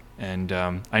audio. And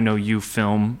I know you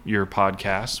film your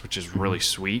podcast, which is really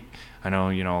sweet. I know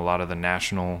a lot of the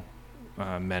national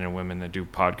men and women that do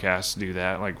podcasts do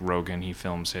that. Like Rogan, he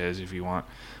films his if you want.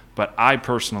 But I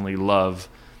personally love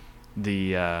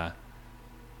the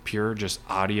pure just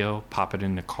audio, pop it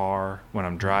in the car when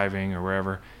I'm driving or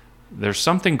wherever. There's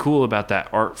something cool about that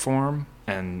art form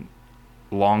and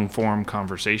long form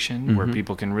conversation where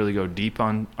people can really go deep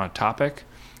on a topic.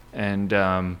 And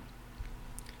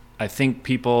I think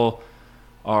people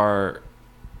are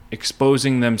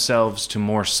exposing themselves to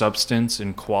more substance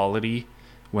and quality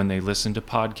when they listen to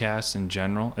podcasts in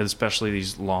general, especially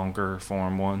these longer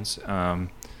form ones,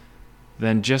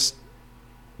 than just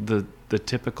the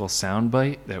typical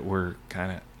soundbite that we're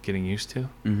kind of getting used to.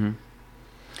 Mm-hmm.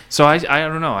 So I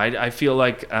don't know. I feel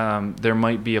like there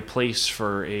might be a place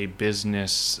for a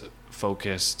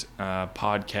business-focused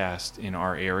podcast in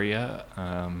our area.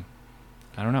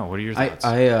 I don't know. What are your thoughts?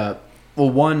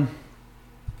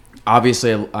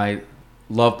 Obviously, I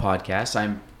love podcasts.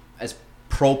 I'm as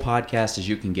pro podcast as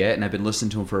you can get, and I've been listening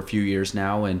to them for a few years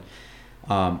now, and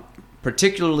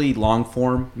particularly long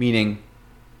form, meaning,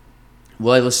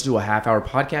 will I listen to a half-hour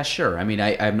podcast? Sure. I mean,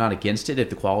 I'm not against it if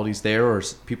the quality's there or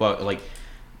people are, like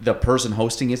the person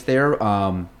hosting is there.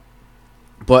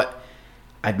 But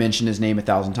I've mentioned his name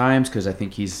 1,000 times because I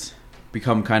think he's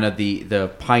become kind of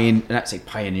the pioneer, not say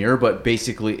pioneer, but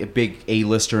basically a big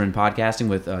A-lister in podcasting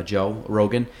with Joe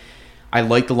Rogan. I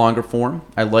like the longer form.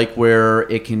 I like where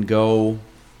it can go.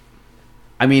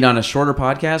 I mean, on a shorter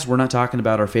podcast, we're not talking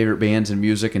about our favorite bands and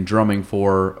music and drumming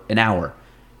for an hour.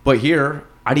 But here,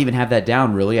 I'd even have that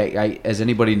down, really. I as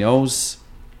anybody knows,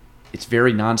 it's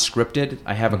very non-scripted.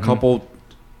 I have a couple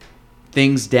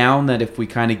things down that if we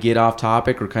kind of get off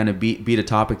topic or kind of beat a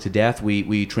topic to death,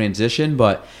 we transition.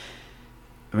 But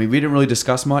I mean, we didn't really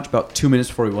discuss much. About 2 minutes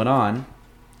before we went on,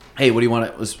 hey, what do you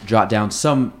want to? Let's jot down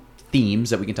some themes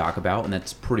that we can talk about, and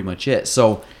that's pretty much it.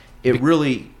 So it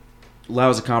really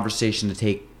allows a conversation to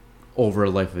take over a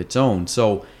life of its own.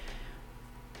 So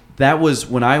that was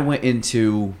when I went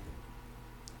into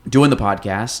doing the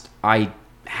podcast. I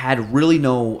had really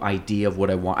no idea of what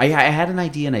I want. I had an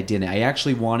idea and I didn't. I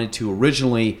actually wanted to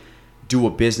originally do a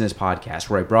business podcast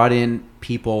where I brought in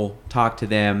people, talk to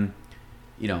them,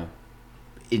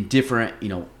 in different,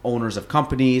 owners of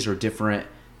companies or different,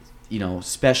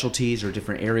 specialties or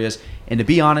different areas. And to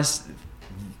be honest,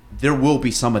 there will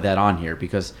be some of that on here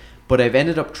but I've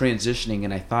ended up transitioning,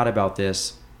 and I thought about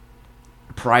this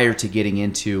prior to getting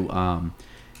into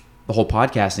the whole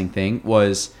podcasting thing,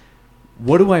 was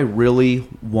what do I really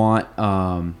want?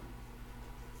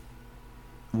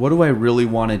 What do I really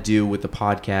want to do with the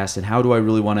podcast, and how do I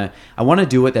really want to? I want to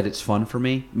do it that it's fun for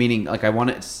me. Meaning, like I want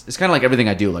to. It's kind of like everything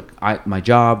I do. Like my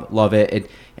job, love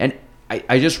it, and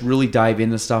I just really dive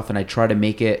into stuff, and I try to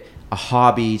make it a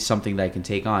hobby, something that I can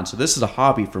take on. So this is a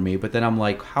hobby for me. But then I'm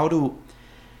like, how do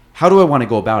I want to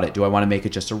go about it? Do I want to make it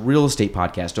just a real estate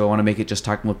podcast? Do I want to make it just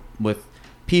talking with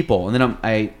people? And then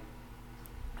I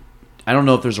don't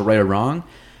know if there's a right or wrong,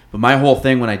 but my whole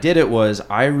thing when I did it was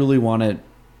I really want to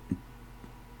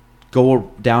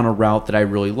go down a route that I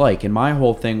really like. And my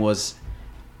whole thing was,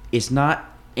 it's not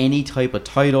any type of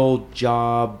title,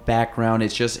 job, background.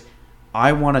 It's just,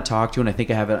 I want to talk to, and I think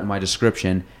I have it in my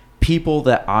description, people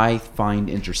that I find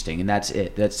interesting. And that's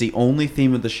it. That's the only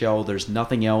theme of the show. There's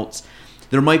nothing else.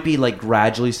 There might be like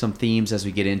gradually some themes as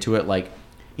we get into it, like,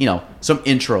 you know, some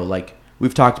intro. Like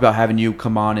we've talked about having you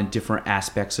come on in different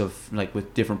aspects of like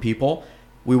with different people.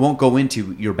 We won't go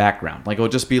into your background. Like it'll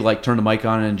just be like turn the mic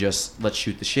on and just let's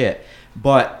shoot the shit.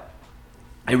 But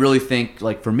I really think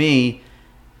like for me,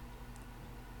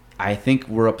 I think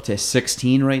we're up to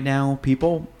 16 right now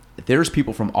people. There's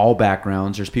people from all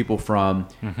backgrounds. There's people from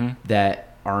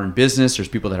that are in business. There's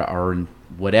people that are in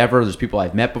whatever. There's people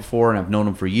I've met before and I've known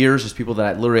them for years. There's people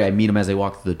that I meet them as they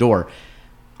walk through the door.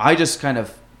 I just kind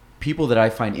of people that I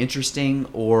find interesting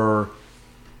or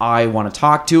I want to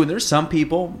talk to. And there's some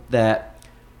people that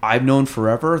I've known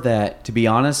forever that, to be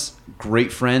honest,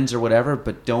 great friends or whatever,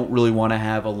 but don't really want to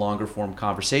have a longer form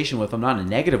conversation with them. Not in a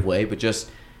negative way, but just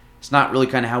it's not really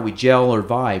kind of how we gel or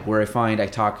vibe. Where I find I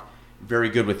talk very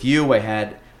good with you. I've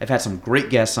had some great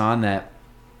guests on that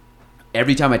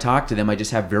every time I talk to them, I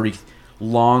just have very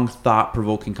long,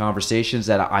 thought-provoking conversations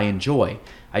that I enjoy.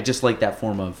 I just like that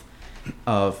form of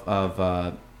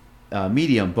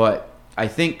medium. But I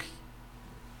think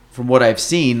from what I've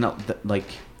seen, like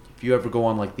if you ever go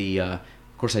on like of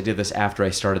course I did this after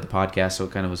I started the podcast, so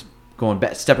it kind of was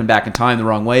stepping back in time the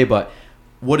wrong way. But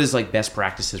what is like best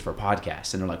practices for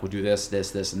podcasts? And they're like, we'll do this, this,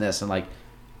 this, and this. And like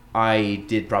I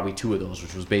did probably 2 of those,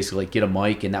 which was basically like get a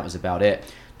mic and that was about it.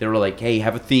 They were like, hey,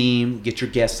 have a theme, get your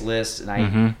guest list. And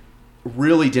I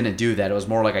really didn't do that. It was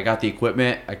more like I got the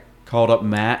equipment. I called up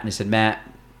Matt and I said, Matt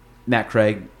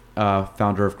Craig,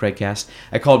 founder of Craigcast.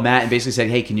 I called Matt and basically said,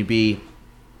 hey, can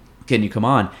you come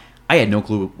on? I had no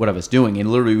clue what I was doing. And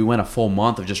literally we went a full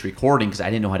month of just recording because I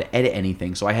didn't know how to edit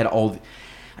anything. So I had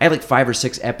like 5 or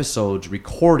 6 episodes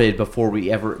recorded before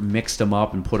we ever mixed them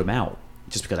up and put them out,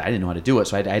 just because I didn't know how to do it.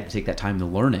 So I had to take that time to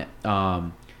learn it.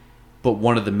 But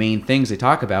one of the main things they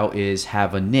talk about is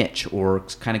have a niche or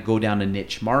kind of go down a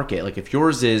niche market. Like if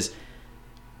yours is,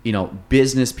 you know,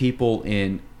 business people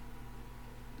in,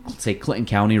 let's say, Clinton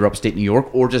County or upstate New York,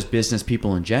 or just business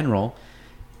people in general,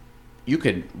 you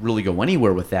could really go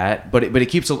anywhere with that. But it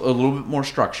keeps a little bit more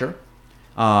structure.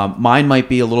 Mine might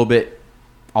be a little bit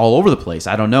all over the place.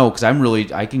 I don't know, because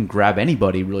I can grab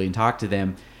anybody really and talk to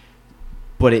them.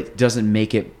 But it doesn't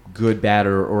make it good, bad,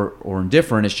 or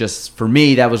indifferent. It's just, for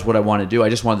me, that was what I wanted to do. I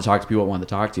just wanted to talk to people I wanted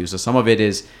to talk to. So some of it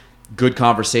is good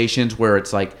conversations where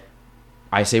it's like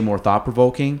I say more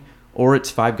thought-provoking, or it's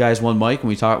 5 guys, 1 mic, and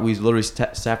we literally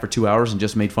sat for 2 hours and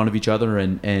just made fun of each other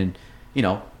and you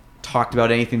know, talked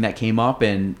about anything that came up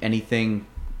and anything,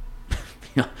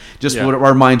 you know, just what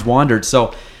our minds wandered.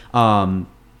 So I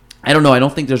don't know. I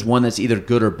don't think there's one that's either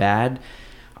good or bad.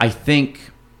 I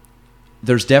think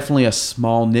there's definitely a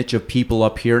small niche of people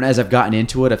up here. And as I've gotten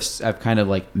into it, I've kind of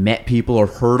like met people or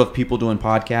heard of people doing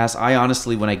podcasts. I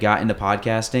honestly, when I got into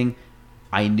podcasting,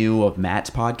 I knew of Matt's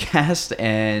podcast,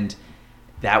 and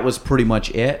that was pretty much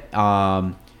it.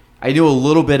 I knew a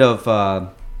little bit of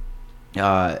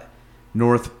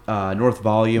North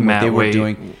Volume, Matt what they were Wade.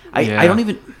 doing.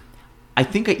 I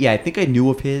think I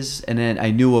knew of his, and then I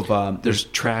knew of there's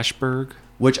Trashberg,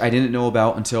 which I didn't know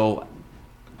about until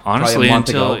honestly a month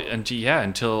ago.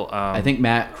 until I think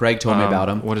Matt Craig told me about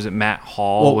him. What is it? Matt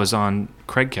Hall was on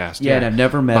Craigcast. Yeah, and I've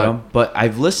never met him, but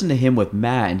I've listened to him with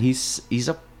Matt, and he's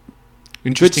a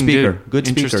interesting good speaker. dude. Good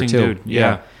speaker Interesting too. Dude.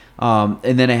 Yeah.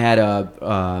 And then I had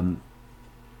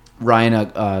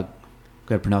Ryan.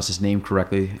 Gotta pronounce his name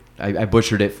correctly. I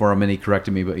butchered it for him, and he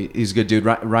corrected me, but he's a good dude.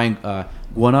 Ryan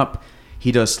Gwinup.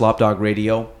 He does Slop Dog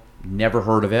Radio. Never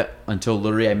heard of it until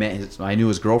literally I knew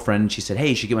his girlfriend, and she said, "Hey,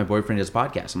 you should get my boyfriend his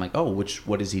podcast." I'm like, "Oh,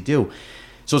 what does he do?"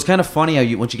 So it's kind of funny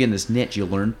how once you get in this niche, you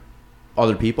learn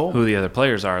other people, who the other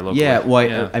players are locally. Yeah,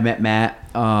 well, I met Matt,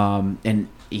 and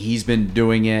he's been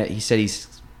doing it. He said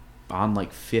he's on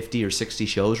like 50 or 60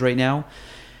 shows right now,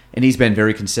 and he's been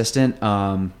very consistent.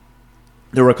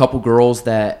 There were a couple girls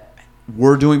that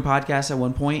were doing podcasts at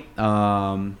one point.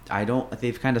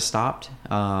 They've kind of stopped.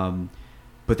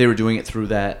 But but they were doing it through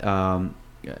that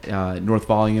North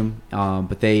Volume.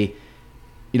 But they,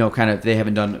 they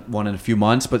haven't done one in a few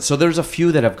months. But so there's a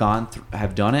few that have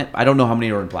done it. I don't know how many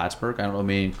are in Plattsburgh. I don't know how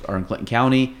many are in Clinton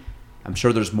County. I'm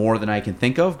sure there's more than I can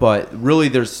think of. But really,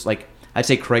 there's I'd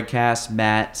say Craig Cass,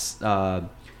 Matt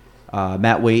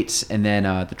Waits, and then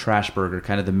the Trash Burger,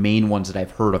 kind of the main ones that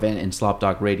I've heard of, and Slop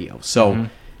Dog Radio. So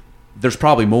there's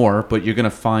probably more, but you're going to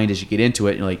find as you get into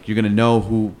it, you're going to know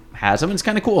who has them. And it's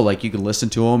kind of cool. You can listen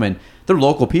to them, and they're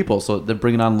local people. So they're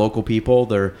bringing on local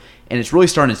people. And it's really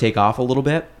starting to take off a little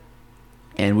bit.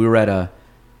 And we were at a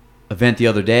event the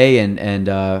other day,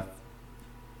 and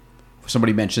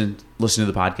somebody mentioned listening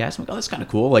to the podcast. I'm like, oh, that's kind of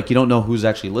cool. You don't know who's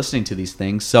actually listening to these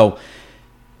things. So,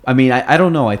 I mean, I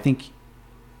don't know. I think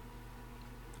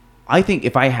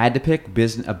if I had to pick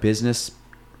a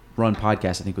business-run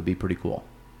podcast, I think would be pretty cool.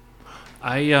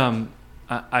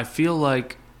 I feel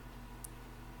like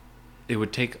it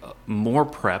would take more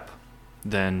prep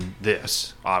than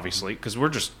this, obviously, because we're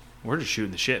just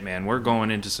shooting the shit, man. We're going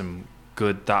into some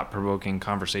good, thought-provoking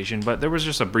conversation, but there was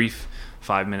just a brief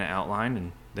 5-minute outline,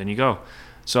 and then you go.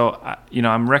 So,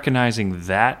 I'm recognizing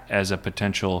that as a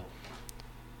potential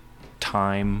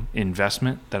time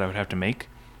investment that I would have to make,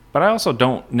 but I also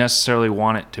don't necessarily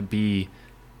want it to be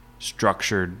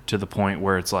structured to the point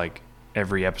where it's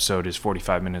every episode is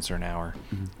 45 minutes or an hour.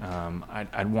 Mm-hmm.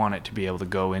 I'd want it to be able to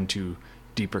go into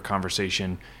deeper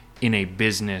conversation in a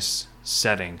business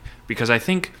setting, because I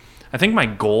think my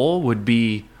goal would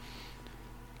be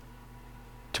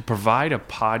to provide a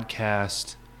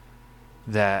podcast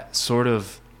that sort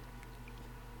of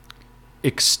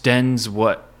extends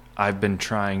what I've been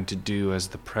trying to do as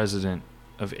the president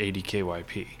of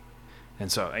ADKYP.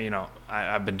 And so,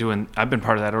 I've been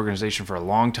part of that organization for a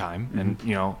long time.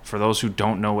 Mm-hmm. And, for those who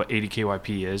don't know what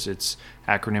ADKYP is, it's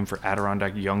acronym for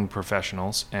Adirondack Young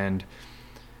Professionals. And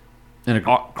a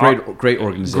great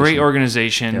organization. Great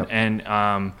organization. Yep. And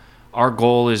our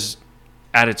goal is,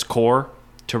 at its core,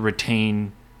 to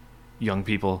retain young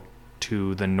people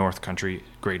to the North Country,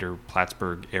 greater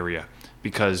Plattsburgh area,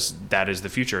 because that is the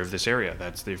future of this area.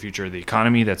 That's the future of the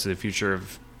economy. That's the future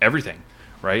of everything.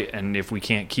 Right? And if we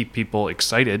can't keep people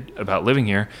excited about living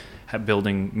here,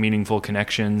 building meaningful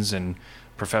connections and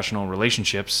professional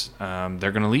relationships,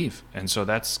 they're going to leave. And so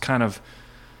that's kind of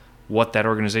what that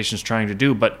organization is trying to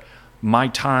do. But my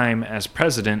time as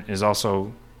president is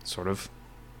also sort of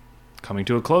coming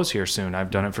to a close here soon.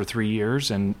 I've done it for 3 years,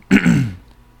 and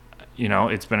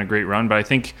it's been a great run, but I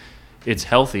think it's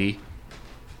healthy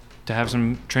to have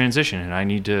some transition, and I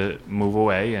need to move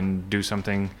away and do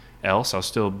something else. I'll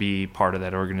still be part of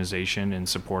that organization and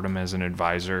support them as an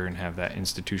advisor and have that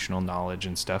institutional knowledge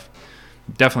and stuff.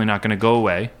 Definitely not going to go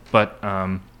away, but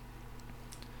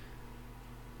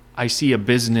I see a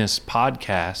business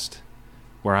podcast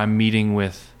where I'm meeting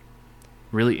with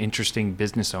really interesting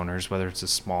business owners, whether it's a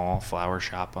small flower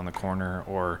shop on the corner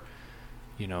or,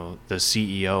 the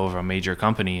CEO of a major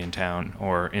company in town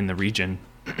or in the region,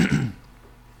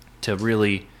 to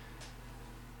really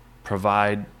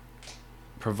provide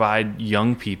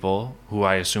young people, who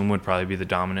I assume would probably be the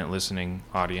dominant listening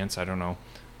audience, I don't know,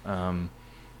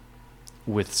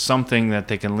 with something that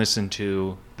they can listen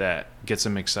to that gets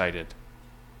them excited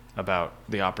about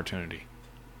the opportunity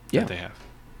that they have.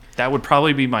 That would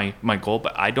probably be my goal,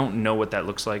 but I don't know what that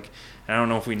looks like. And I don't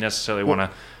know if we necessarily want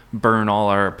to burn all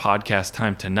our podcast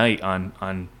time tonight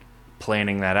on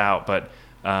planning that out, but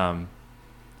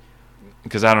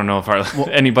because I don't know if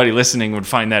anybody listening would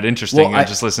find that interesting and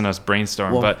just listen to us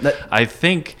brainstorm. But I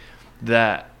think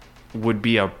that would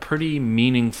be a pretty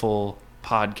meaningful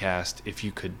podcast if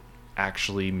you could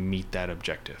actually meet that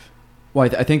objective. Well,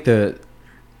 I think the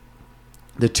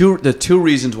two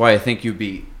reasons why I think you'd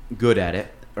be good at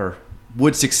it or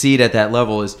would succeed at that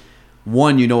level is,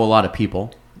 one, a lot of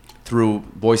people through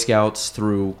Boy Scouts,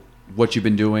 through what you've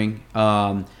been doing.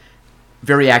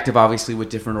 Very active, obviously, with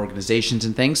different organizations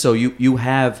and things. So you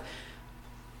have,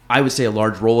 I would say, a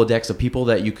large Rolodex of people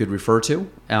that you could refer to,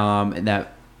 and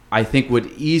that I think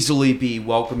would easily be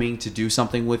welcoming to do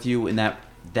something with you in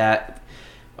that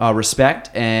respect.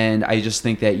 And I just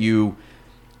think that you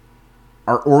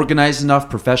are organized enough,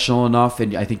 professional enough,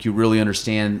 and I think you really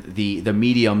understand the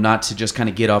medium, not to just kind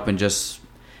of get up and just.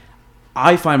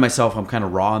 I find myself, I'm kind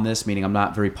of raw in this, meaning I'm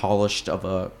not very polished of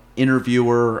a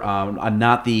interviewer. I'm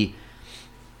not the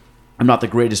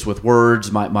greatest with words.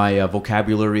 My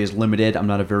vocabulary is limited. I'm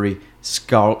not a very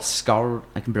scholar.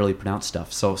 I can barely pronounce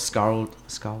stuff. So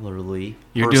scholarly.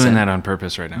 You're person. Doing that on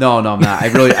purpose right now. No, I'm not.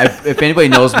 If anybody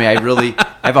knows me, I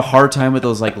have a hard time with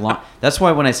those long. That's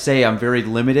why when I say I'm very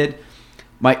limited,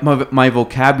 my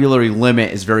vocabulary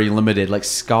limit is very limited. Like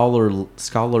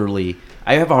scholarly,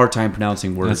 I have a hard time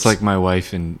pronouncing words. That's like my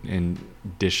wife in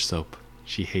dish soap.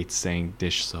 She hates saying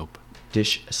dish soap.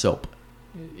 Dish soap.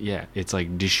 Yeah, it's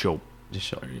like dish soap.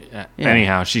 Dish soap. Yeah.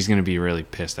 Anyhow, she's gonna be really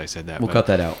pissed I said that. We'll cut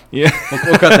that out. Yeah,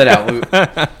 we'll cut that out.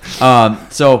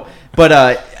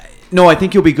 No, I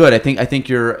think you'll be good. I think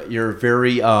you're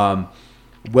very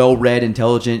well-read,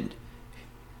 intelligent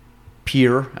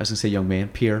peer. I was gonna say young man,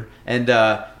 peer. And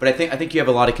but I think you have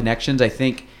a lot of connections. I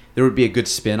think there would be a good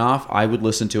spin-off. I would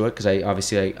listen to it because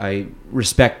I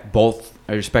respect both.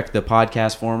 I respect the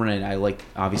podcast format, and I like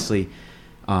obviously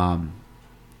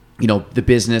the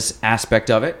business aspect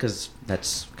of it because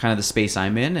that's kind of the space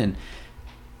I'm in, and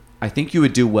I think you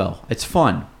would do well. It's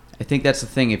fun. I think that's the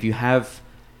thing. If you have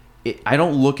I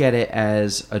don't look at it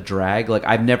as a drag. Like,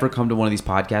 I've never come to one of these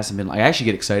podcasts and been like, I actually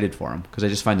get excited for them because I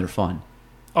just find they're fun.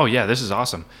 Oh yeah, this is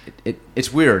awesome.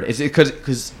 It's weird. It's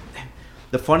because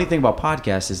the funny thing about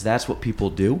podcasts is that's what people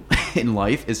do in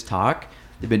life is talk.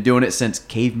 They've been doing it since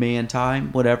caveman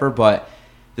time, whatever. But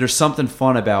there's something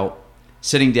fun about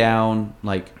sitting down,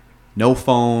 like no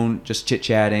phone, just chit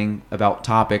chatting about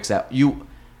topics that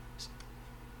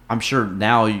I'm sure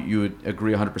now you would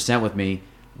agree 100% with me.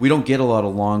 We don't get a lot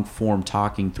of long form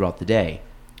talking throughout the day.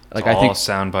 Like, I think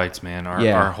sound bites, man.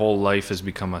 Our whole life has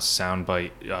become a sound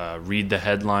bite. Read the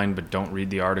headline, but don't read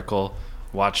the article.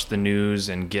 Watch the news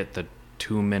and get the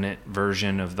 2-minute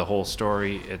version of the whole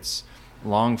story. It's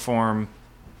long form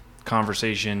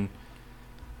conversation.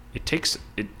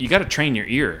 You got to train your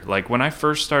ear. Like, when I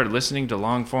first started listening to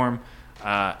long form,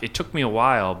 it took me a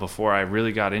while before I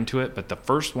really got into it. But the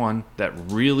first one that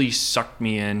really sucked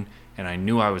me in, and I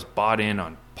knew I was bought in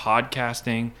on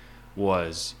podcasting,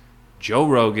 was Joe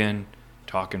Rogan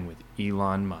talking with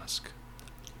Elon Musk.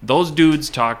 Those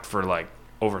dudes talked for like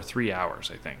over 3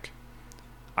 hours, I think.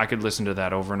 I could listen to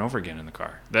that over and over again in the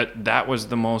car. That was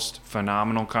the most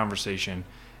phenomenal conversation,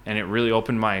 and it really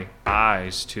opened my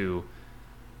eyes to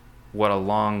what a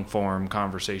long-form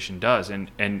conversation does.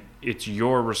 And it's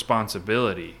your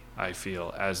responsibility, I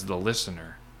feel, as the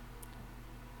listener,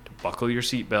 to buckle your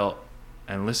seatbelt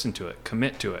and listen to it,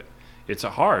 commit to it. It's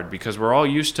hard because we're all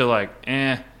used to like,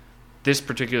 this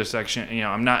particular section,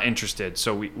 I'm not interested.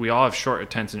 So we all have short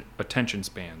attention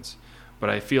spans. But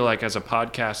I feel like as a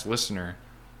podcast listener,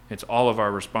 it's all of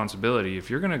our responsibility. If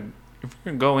you're gonna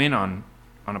go in on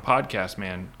a podcast,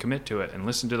 man, commit to it and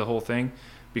listen to the whole thing,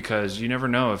 because you never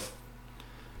know if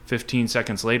 15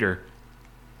 seconds later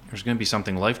there's going to be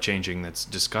something life-changing that's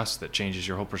discussed that changes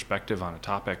your whole perspective on a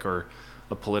topic or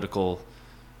a political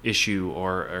issue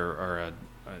or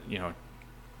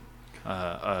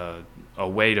a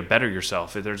way to better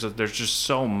yourself. There's just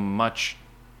so much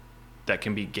that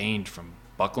can be gained from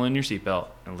buckling your seatbelt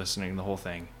and listening to the whole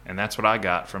thing. And that's what I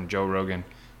got from Joe Rogan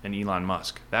and Elon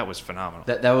Musk. That was phenomenal.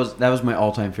 That was my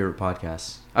all-time favorite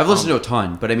podcast. I've listened to a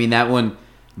ton, but I mean that one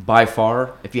by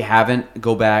far. If you haven't,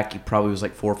 go back. It probably was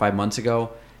like 4 or 5 months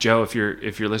ago. Joe, if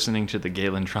you're listening to the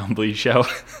Galen Trombley show,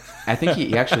 I think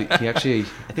he actually I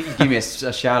think he gave me a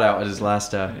shout out at his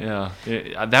last. Yeah,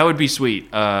 that would be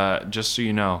sweet. Just so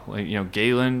you know,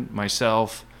 Galen,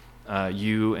 myself,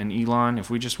 you and Elon. If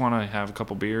we just want to have a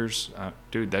couple beers,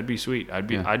 dude, that'd be sweet.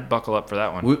 I'd buckle up for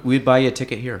that one. We'd buy you a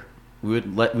ticket here.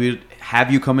 We'd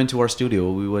have you come into our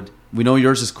studio. We know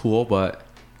yours is cool, but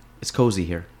it's cozy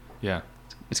here. Yeah,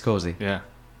 it's cozy. Yeah.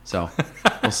 So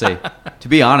we'll see. To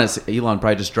be honest, Elon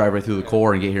probably just drive right through the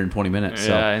core and get here in 20 minutes. So.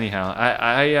 Yeah. Anyhow,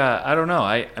 I don't know.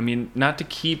 I mean, not to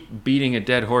keep beating a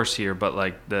dead horse here, but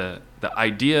like the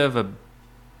idea of a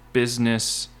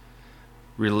business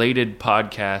related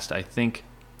podcast, I think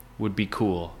would be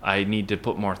cool. I need to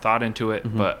put more thought into it,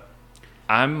 but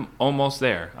I'm almost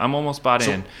there. I'm almost bought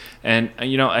in. And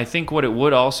I think what it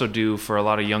would also do for a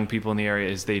lot of young people in the area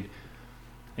is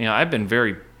I've been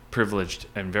very privileged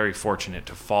and very fortunate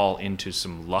to fall into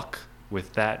some luck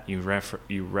with that. You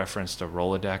referenced a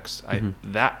Rolodex.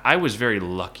 I was very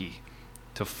lucky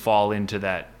to fall into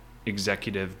that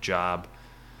executive job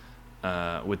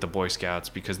with the Boy Scouts,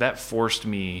 because that forced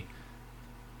me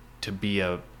to be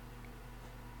a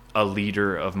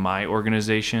leader of my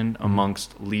organization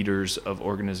amongst leaders of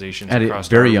organizations at across a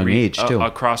very young age too.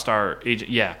 Across our age,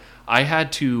 yeah. I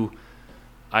had to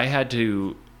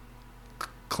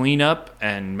clean up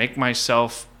and make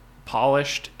myself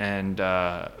polished and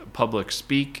public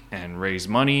speak and raise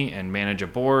money and manage a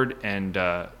board and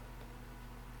go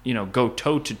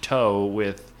toe to toe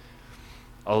with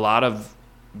a lot of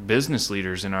business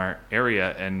leaders in our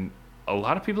area. And a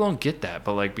lot of people don't get that,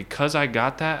 but like, because I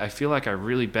got that, I feel like I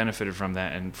really benefited from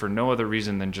that, and for no other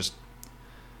reason than just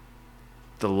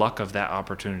the luck of that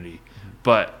opportunity.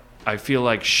 But I feel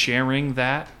like sharing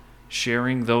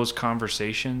those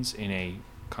conversations in a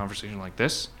conversation like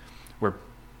this, where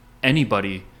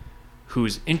anybody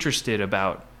who's interested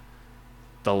about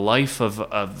the life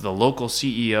of the local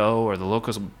CEO or the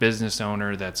local business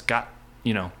owner that's got,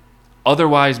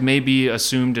 otherwise maybe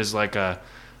assumed as like a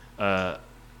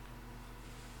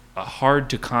hard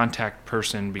to contact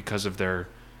person because of their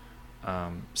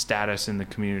status in the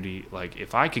community. Like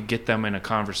if I could get them in a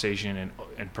conversation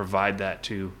and provide that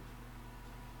to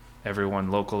everyone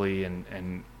locally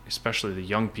and especially the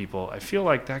young people, I feel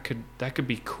like that could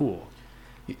be cool.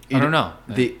 I don't know.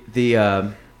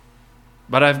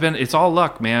 But it's all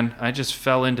luck, man. I just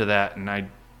fell into that, and I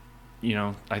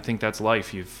think that's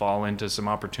life. You fall into some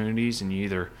opportunities and you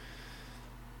either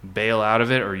bail out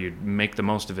of it or you make the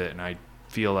most of it. And I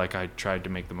feel like I tried to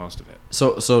make the most of it.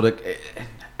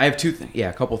 I have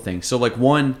a couple things. So like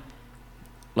one,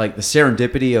 like the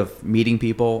serendipity of meeting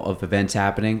people, of events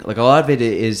happening. Like a lot of it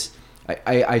is,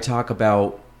 I talk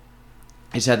about.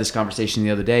 I just had this conversation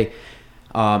the other day.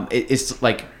 It's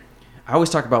like I always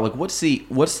talk about like what's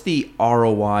the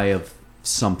ROI of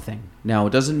something. Now it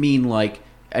doesn't mean like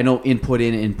I know input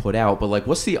in, input out, but like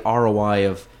what's the ROI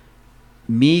of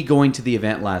me going to the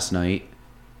event last night,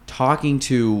 talking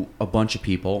to a bunch of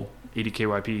people.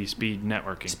 80KYP speed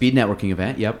networking. Speed networking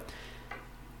event, yep.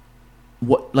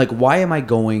 Why am I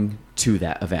going to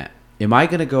that event? Am I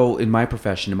going to go in my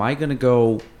profession? Am I going to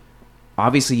go?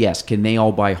 Obviously, yes. Can they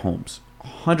all buy homes?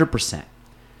 100%.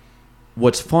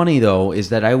 What's funny though is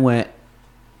that I went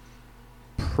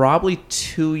probably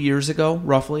 2 years ago,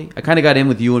 roughly. I kind of got in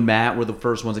with you and Matt. Were the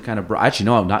first ones that kind of. Actually,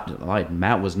 no, I'm not.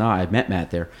 Matt was not. I met Matt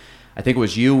there. I think it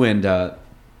was you and a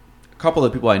couple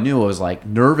of people I knew. I was like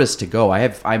nervous to go.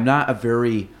 I'm not a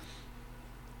very.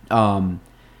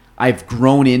 I've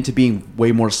grown into being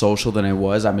way more social than I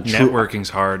was. Networking's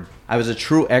hard. I was a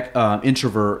true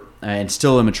introvert and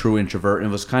still am a true introvert. And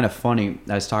it was kind of funny.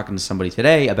 I was talking to somebody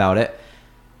today about it.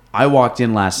 I walked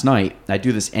in last night. I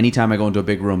do this anytime I go into a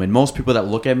big room. And most people that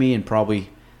look at me and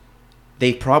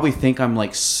they probably think I'm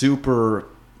like super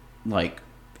like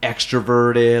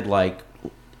extroverted. Like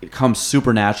it comes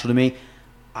super natural to me.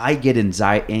 I get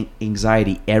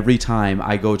anxiety every time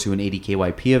I go to an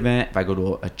 80KYP event. If I go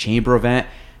to a chamber event,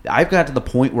 I've got to the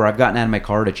point where I've gotten out of my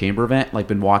car at a chamber event, like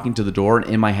been walking to the door, and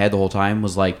in my head the whole time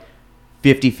was like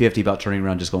 50-50 about turning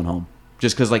around, just going home.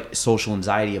 Just because like social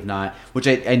anxiety of not, which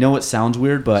I know it sounds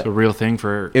weird, but it's a real thing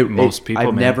for most people.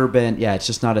 I've never been, it's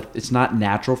just not, it's not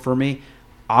natural for me.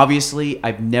 Obviously,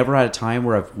 I've never had a time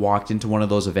where I've walked into one of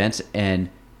those events and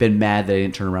been mad that I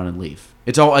didn't turn around and leave.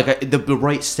 It's all like the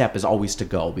right step is always to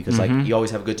go because like you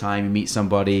always have a good time, you meet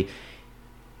somebody,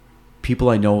 people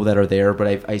I know that are there,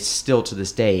 but I still to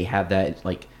this day have that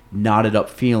like knotted up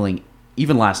feeling.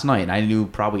 Even last night, and I knew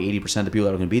probably 80% of the people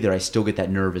that were going to be there, I still get that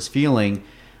nervous feeling.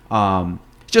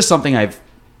 It's just something I've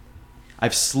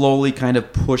slowly kind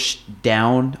of pushed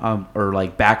down or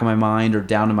like back of my mind or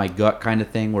down in my gut kind of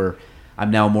thing where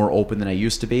I'm now more open than I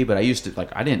used to be. But I used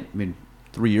to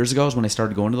 3 years ago is when I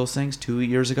started going to those things, 2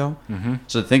 years ago. Mm-hmm.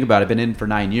 So to think about it, I've been in for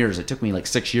 9 years. It took me like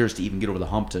 6 years to even get over the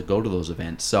hump to go to those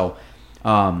events. So,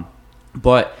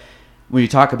 but when you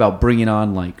talk about bringing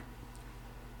on like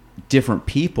different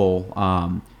people,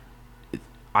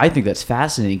 I think that's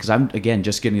fascinating because I'm, again,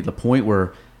 just getting to the point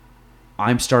where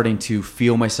I'm starting to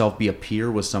feel myself be a peer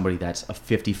with somebody that's a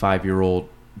 55-year-old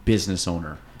business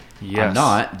owner. Yes. I'm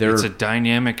not. It's a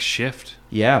dynamic shift.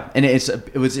 Yeah. And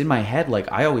it was in my head, like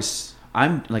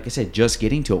I'm, like I said, just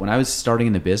getting to it. When I was starting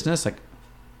in the business, like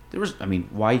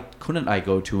why couldn't I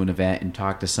go to an event and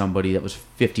talk to somebody that was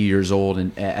 50 years old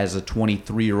and as a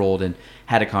 23-year-old and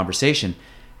had a conversation?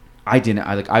 I didn't.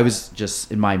 I was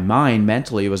just in my mind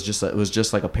mentally. It was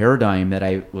just like a paradigm that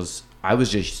I was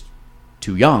just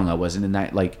too young. I wasn't in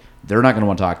that. Like they're not going to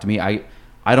want to talk to me.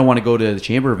 I don't want to go to the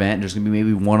chamber event. And there's going to be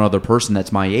maybe one other person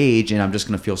that's my age, and I'm just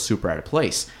going to feel super out of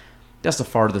place. That's the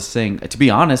farthest thing. To be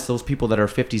honest, those people that are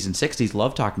 50s and 60s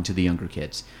love talking to the younger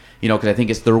kids. Because I think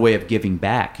it's their way of giving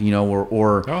back.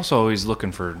 Or they're also always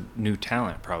looking for new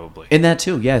talent, probably. And that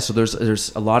too, yeah. So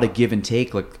there's a lot of give and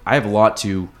take. Like I have a lot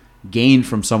to gain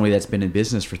from somebody that's been in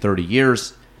business for 30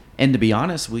 years. And to be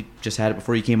honest, we just had it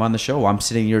before you came on the show. I'm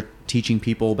sitting here teaching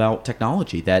people about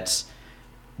technology.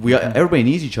 Everybody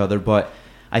needs each other, but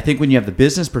I think when you have the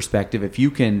business perspective, if you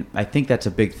can, I think that's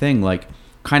a big thing, like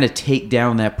kind of take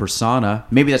down that persona.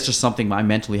 Maybe that's just something I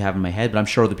mentally have in my head, but I'm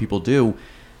sure other people do,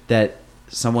 that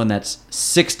someone that's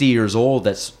 60 years old,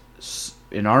 that's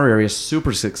in our area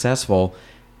super successful,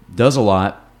 does a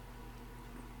lot,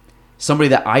 somebody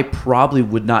that I probably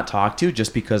would not talk to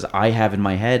just because I have in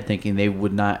my head thinking they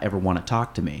would not ever want to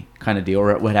talk to me kind of deal,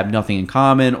 or it would have nothing in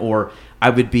common, or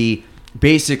I would be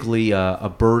basically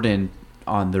a burden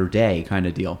on their day kind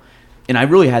of deal. And I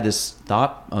really had this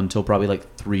thought until probably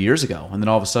like 3 years ago. And then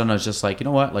all of a sudden I was just like, you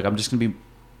know what? Like, I'm just going to be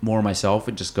more myself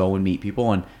and just go and meet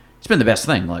people. And it's been the best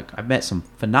thing. Like, I've met some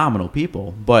phenomenal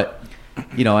people. But,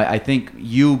 you know, I think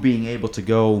you being able to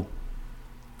go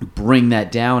bring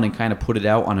that down and kind of put it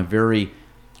out on a very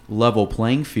level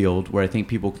playing field where I think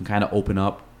people can kind of open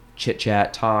up, chit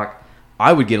chat, talk.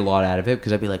 I would get a lot out of it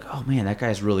because I'd be like, oh man, that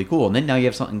guy's really cool. And then now you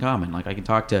have something in common. Like, I can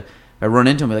talk to, if I run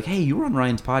into him, be like, hey, you were on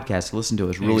Ryan's podcast. Listen to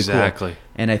it. It's really Exactly. cool.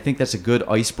 And I think that's a good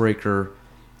icebreaker.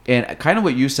 And kind of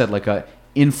what you said, like a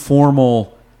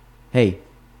informal, hey,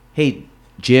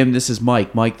 Jim, this is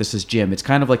Mike. Mike, this is Jim. It's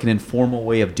kind of like an informal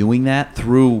way of doing that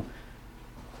through,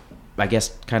 I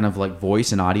guess, kind of like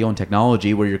voice and audio and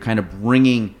technology, where you're kind of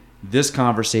bringing this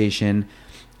conversation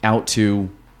out to,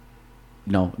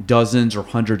 you know, dozens or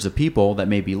hundreds of people that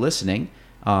may be listening,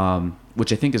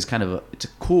 which I think is kind of it's a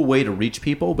cool way to reach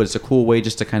people, but it's a cool way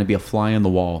just to kind of be a fly on the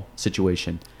wall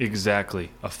situation. Exactly.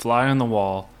 A fly on the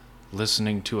wall,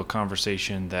 listening to a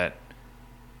conversation that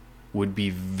would be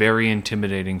very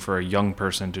intimidating for a young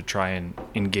person to try and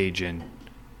engage in,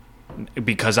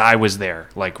 because I was there.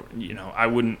 Like, you know, I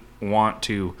wouldn't want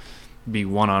to be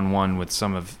one-on-one with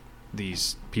some of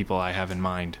these people I have in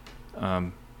mind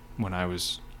when I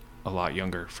was a lot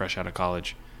younger, fresh out of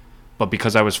college. But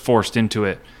because I was forced into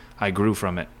it, I grew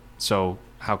from it. So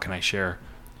how can I share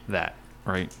that,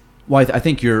 right? Well, I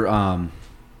think you're,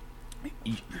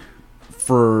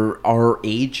 for our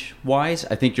age wise,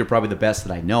 I think you're probably the best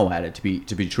that I know at it,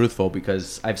 to be truthful,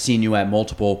 because I've seen you at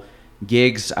multiple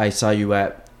gigs. I saw you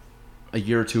at a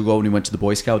year or two ago when we went to the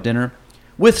Boy Scout dinner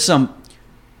with some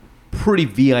pretty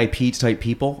VIP type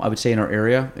people, I would say, in our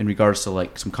area, in regards to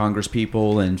like some Congress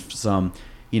people and some,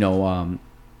 you know,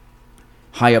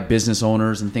 high up business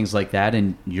owners and things like that.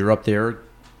 And you're up there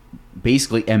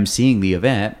basically emceeing the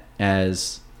event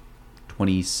as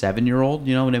 27-year-old,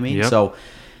 you know what I mean? Yep. So,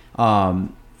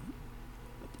 and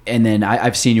then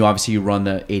I've seen you, obviously you run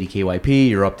the 80KYP,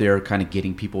 you're up there kind of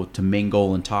getting people to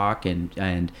mingle and talk.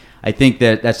 And I think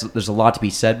that there's a lot to be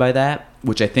said by that,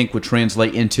 which I think would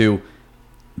translate into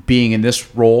being in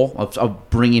this role of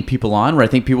bringing people on, where I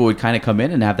think people would kind of come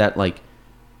in and have that like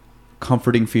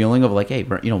comforting feeling of like, hey,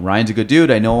 you know, Ryan's a good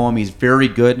dude. I know him. He's very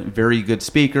good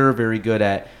speaker, very good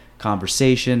at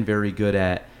conversation, very good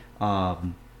at,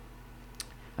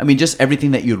 I mean, just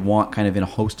everything that you'd want kind of in a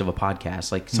host of a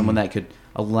podcast, like someone that could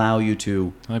allow you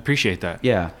to. I appreciate that.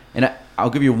 Yeah. And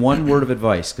I'll give you one word of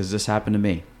advice, because this happened to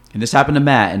me. And this happened to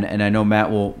Matt, and I know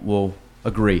Matt will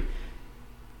agree.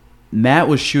 Matt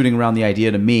was shooting around the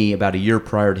idea to me about a year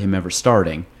prior to him ever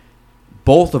starting.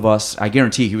 Both of us, I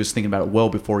guarantee he was thinking about it well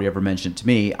before he ever mentioned it to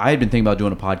me. I had been thinking about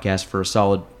doing a podcast for a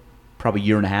solid probably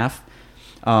year and a half.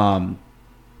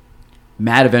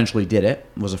 Matt eventually did it,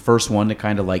 was the first one to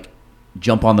kind of like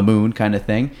jump on the moon kind of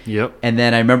thing. Yep. And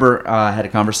then I remember I had a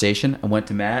conversation. I went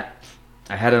to Matt.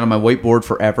 I had it on my whiteboard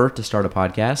forever to start a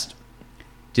podcast.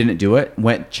 Didn't do it.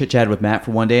 Went chit-chatted with Matt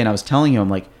for one day, and I was telling him,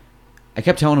 like, I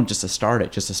kept telling him just to start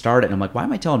it. And I'm like, why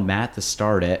am I telling Matt to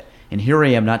start it? And here I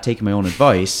am not taking my own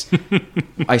advice.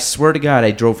 I swear to God,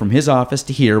 I drove from his office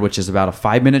to here, which is about a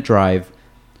 5-minute drive.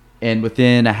 And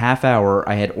within a half hour,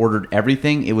 I had ordered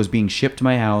everything. It was being shipped to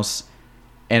my house.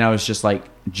 And I was just like,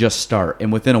 just start.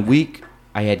 And within a week,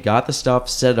 I had got the stuff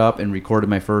set up and recorded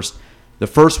the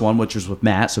first one, which was with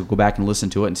Matt. So go back and listen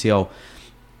to it and see how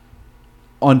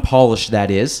unpolished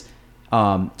that is.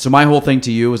 So my whole thing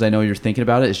to you, as I know you're thinking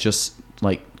about it, is just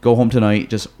like, go home tonight,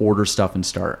 just order stuff and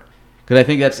start. Because I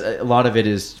think that's a lot of it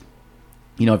is,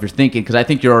 you know, if you're thinking, because I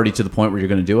think you're already to the point where you're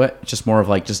going to do it. It's just more of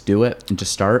like, just do it and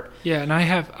just start. Yeah, and I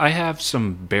have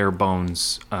some bare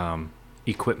bones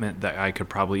equipment that I could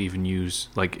probably even use,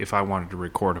 like if I wanted to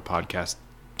record a podcast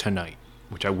tonight,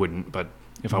 which I wouldn't, but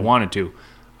if I wanted to,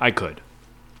 I could.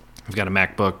 I've got a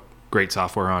MacBook, great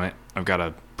software on it. I've got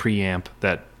a preamp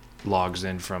that logs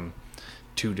in from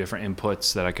 2 different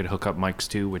inputs that I could hook up mics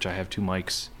to, which I have 2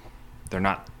 mics. They're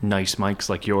not nice mics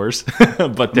like yours,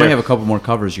 but they might have a couple more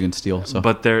covers you can steal. So,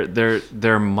 but they're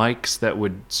mics that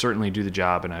would certainly do the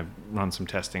job, and I've run some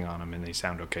testing on them, and they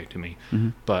sound okay to me. Mm-hmm.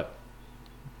 But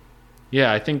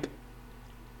yeah, I think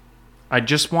I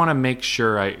just want to make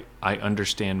sure I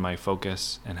understand my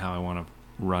focus and how I want to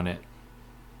run it.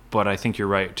 But I think you're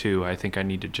right too. I think I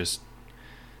need to just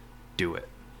do it.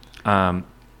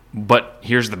 But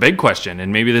here's the big question,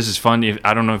 and maybe this is fun.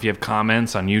 I don't know if you have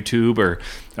comments on YouTube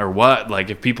or what. Like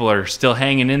if people are still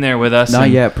hanging in there with us. Not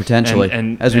yet, potentially.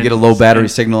 As we get a low battery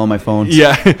signal on my phone.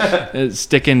 Yeah,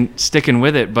 sticking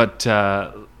with it. But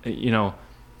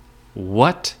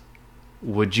what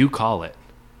would you call it?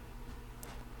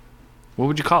 What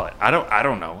would you call it? I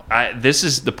don't know. This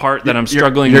is the part that I'm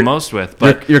struggling the most with.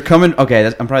 But you're coming. Okay,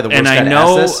 I'm probably the worst guy to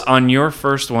ask this. And I know on your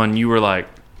first one you were like,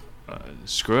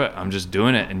 screw it, I'm just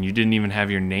doing it, and you didn't even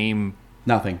have your name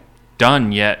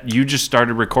done yet. You just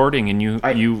started recording, and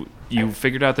you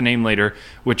figured out the name later,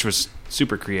 which was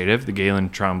super creative. The Galen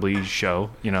Trombley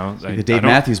Show, the Dave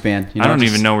Matthews Band. I don't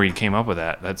even know where you came up with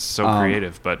that. That's so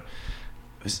creative, but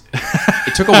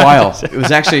it took a while. It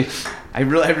was actually, I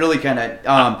really kind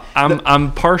of.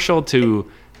 I'm partial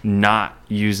to not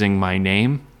using my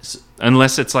name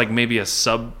unless it's like maybe a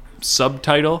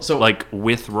subtitle, so like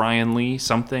with Ryan Lee,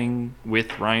 something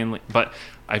with Ryan Lee, but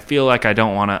I feel like I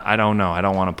don't want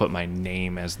to put my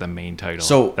name as the main title.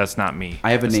 So that's not me.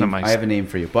 I have a name. I have a name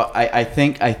for you, but I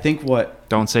think what.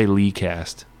 Don't say Lee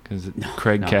Cast because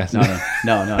Craig Cast. No.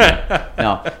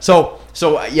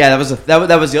 So yeah,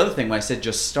 that was the other thing when I said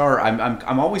just start.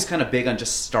 I'm always kind of big on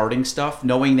just starting stuff,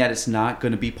 knowing that it's not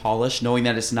going to be polished, knowing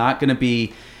that it's not going to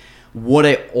be what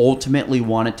I ultimately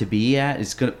want it to be at.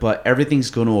 But everything's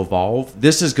going to evolve.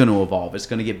 This is going to evolve. It's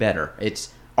going to get better.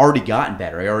 It's already gotten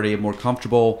better. I already am more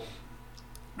comfortable.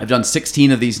 I've done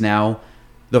 16 of these now.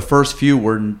 The first few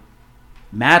were,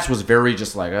 Matt's was very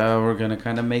just like, oh, we're going to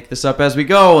kind of make this up as we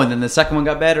go. And then the second one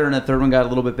got better, and the third one got a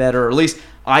little bit better. Or at least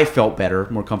I felt better,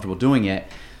 more comfortable doing it.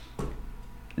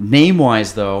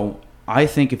 Name-wise, though, I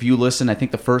think if you listen, I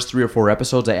think the first 3 or 4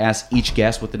 episodes, I asked each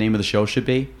guest what the name of the show should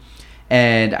be.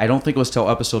 And I don't think it was till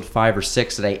episode 5 or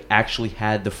 6 that I actually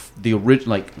had the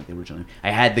original,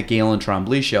 I had the Galen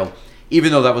Trombley Show,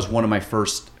 even though that was one of my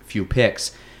first few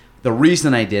picks. The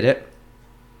reason I did it,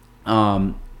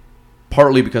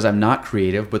 partly because I'm not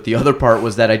creative, but the other part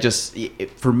was that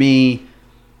for me,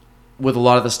 with a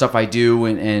lot of the stuff I do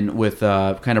and with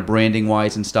kind of branding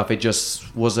wise and stuff, it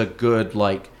just was a good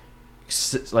it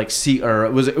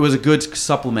was a good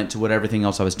supplement to what everything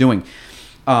else I was doing.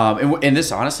 And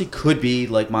this honestly could be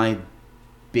like my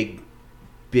big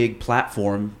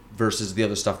platform versus the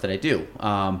other stuff that I do.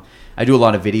 I do a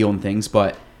lot of video and things,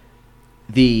 but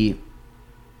the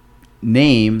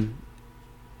name,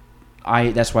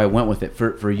 that's why I went with it.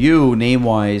 For you,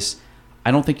 name-wise,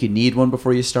 I don't think you need one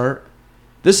before you start.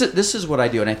 This is what I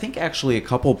do, and I think actually a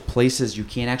couple places you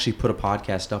can't actually put a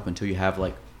podcast up until you have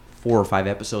like 4 or 5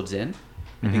 episodes in.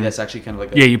 I think that's actually kind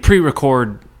of like you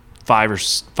pre-record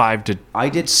 5 to I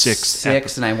did 6,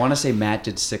 and I want to say Matt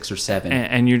did 6 or 7.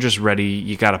 And you're just ready.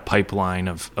 You got a pipeline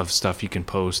of stuff you can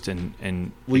post,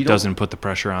 and it doesn't put the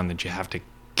pressure on that you have to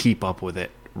keep up with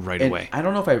it right away. I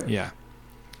don't know if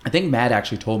I think Matt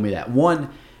actually told me that.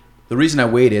 The reason I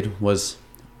waited was,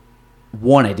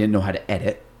 I didn't know how to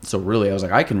edit. So really, I was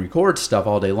like, I can record stuff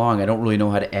all day long. I don't really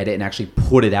know how to edit and actually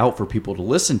put it out for people to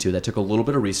listen to. That took a little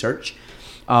bit of research.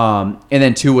 And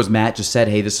then 2 was Matt just said,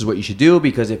 hey, this is what you should do,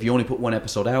 because if you only put 1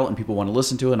 episode out and people want to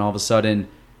listen to it, and all of a sudden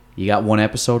you got 1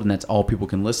 episode and that's all people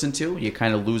can listen to, you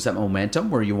kind of lose that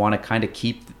momentum where you want to kind of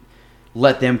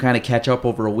let them kind of catch up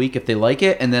over a week if they like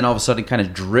it, and then all of a sudden kind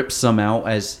of drip some out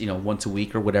as, once a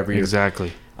week or whatever.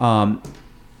 Exactly.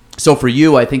 So for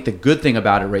you, I think the good thing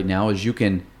about it right now is you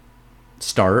can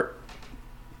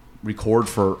record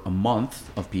for a month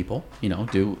of people,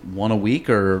 do 1 a week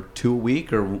or 2 a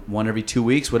week or 1 every 2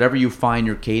 weeks, whatever you find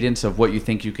your cadence of what you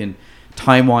think you can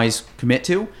time-wise commit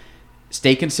to.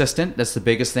 Stay consistent. That's the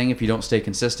biggest thing. If you don't stay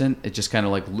consistent, it just kind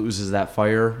of like loses that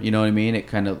fire. You know what I mean? It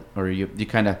kind of, or you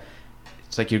kind of,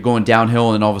 it's like you're going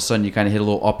downhill and all of a sudden you kind of hit a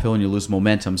little uphill and you lose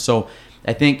momentum. So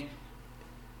I think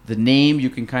the name you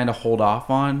can kind of hold off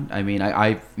on. I mean,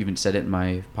 I've even said it in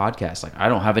my podcast. Like, I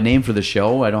don't have a name for the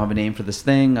show. I don't have a name for this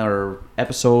thing or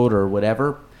episode or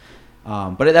whatever.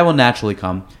 But that will naturally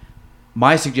come.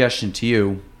 My suggestion to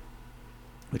you,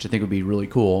 which I think would be really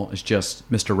cool, is just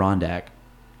Mr. Rondak.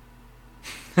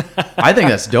 I think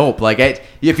that's dope. Like,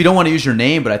 if you don't want to use your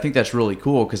name, but I think that's really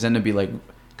cool, because then it'd be like,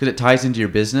 because it ties into your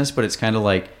business, but it's kind of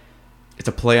like, it's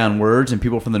a play on words, and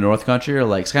people from the North Country are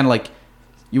like, it's kind of like,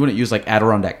 you wouldn't use like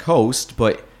Adirondack Coast,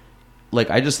 but like,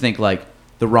 I just think like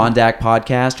the Rondak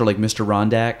podcast or like Mr.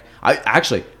 Rondak.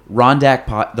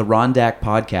 The Rondak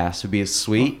podcast would be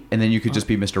sweet, and then you could just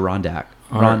be Mr. Rondak.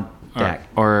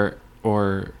 Rondak.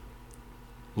 Or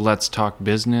Let's Talk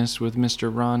Business with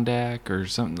Mr. Rondak or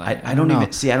something. I don't even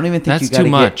think that's you gotta too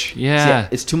much. Yeah,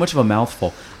 it's too much of a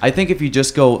mouthful. I think if you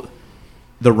just go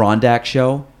the Rondak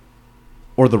Show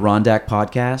or the Rondak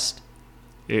podcast,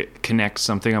 it connects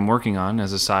something I'm working on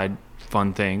as a side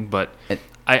fun thing. But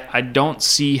I don't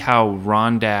see how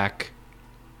Rondak.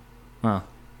 Well,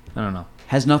 I don't know.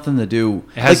 Has nothing to do.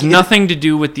 It has nothing to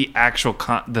do with the actual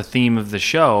the theme of the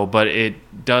show, but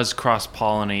it does cross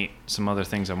pollinate some other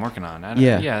things I'm working on.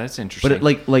 Yeah, that's interesting.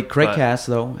 But like Craig Cass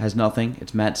though has nothing.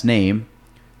 It's Matt's name.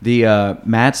 The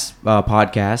Matt's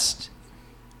podcast.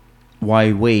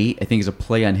 Why Wait? I think is a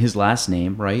play on his last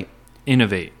name, right?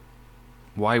 Innovate.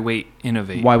 Why Wait?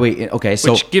 Innovate. Why Wait? Okay,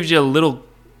 so which gives you a little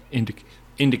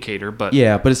indicator, but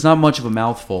yeah, but it's not much of a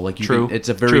mouthful. Like True. It's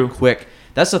a very quick.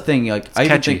 That's the thing. Like I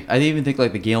catchy. even think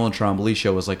like the Galen Trombley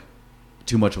show was like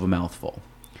too much of a mouthful.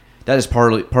 That is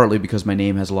partly because my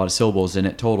name has a lot of syllables in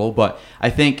it total. But I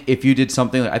think if you did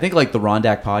something, I think like the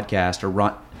Rondak podcast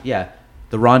or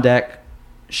the Rondak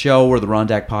show or the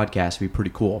Rondak podcast would be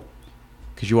pretty cool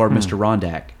because you are Mr.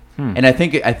 Rondak, and I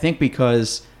think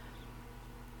because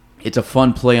it's a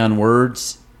fun play on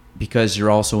words because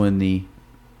you're also in the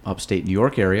upstate New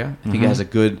York area. I think it has a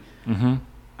good.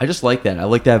 I just like that. I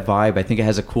like that vibe. I think it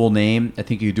has a cool name. I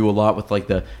think you do a lot with like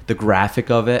the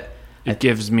graphic of it. It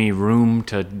gives me room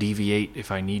to deviate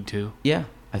if I need to. Yeah,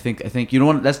 I think you don't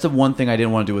want. That's the one thing I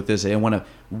didn't want to do with this. I didn't want to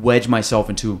wedge myself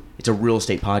into it's a real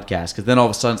estate podcast because then all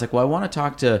of a sudden it's like, well, I want to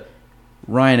talk to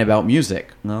Ryan about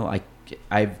music. No,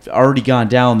 I've already gone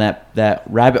down that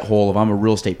rabbit hole of I'm a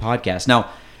real estate podcast.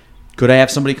 Now, could I have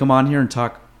somebody come on here and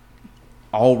talk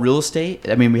all real estate?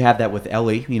 I mean, we have that with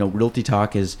Ellie. Realty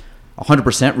Talk is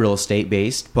 100% real estate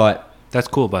based, but that's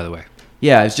cool, by the way.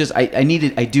 Yeah, it's just I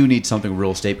do need something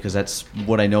real estate because that's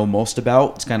what I know most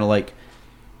about. It's kind of like,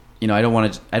 I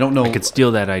don't know. I could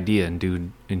steal that idea and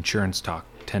do insurance talk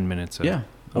 10 minutes.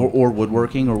 Or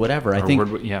woodworking or whatever. I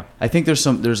think there's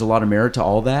a lot of merit to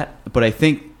all that, but I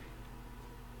think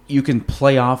you can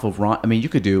play off of Ron. I mean, you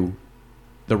could do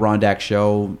the Rondak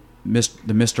show, the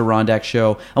Mr. Rondak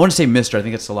show. I want to say Mr. I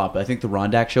think it's a lot, but I think the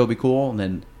Rondak show would be cool, and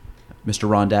then Mr.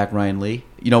 Rondak, Ryan Lee,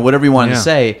 whatever you wanted to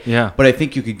say. Yeah. But I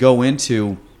think you could go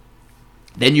into,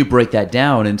 then you break that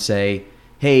down and say,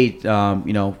 hey,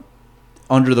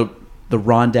 under the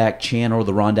Rondak channel or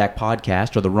the Rondak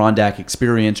podcast or the Rondak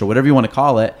experience or whatever you want to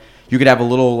call it, you could have a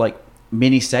little like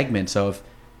mini segments of,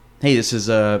 hey, this is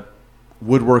a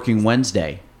Woodworking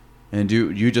Wednesday. And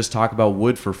you just talk about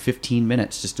wood for 15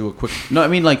 minutes. Just do a quick, no, I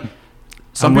mean like,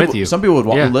 some people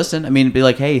would listen. I mean, it'd be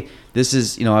like, hey, this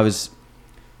is, I was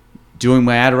doing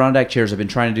my Adirondack chairs. I've been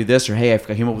trying to do this, or hey, I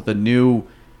came up with a new,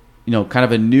 kind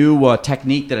of a new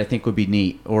technique that I think would be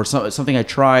neat, or something I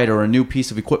tried, or a new piece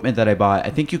of equipment that I bought. I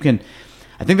think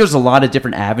there's a lot of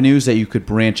different avenues that you could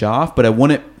branch off, but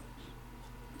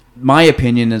my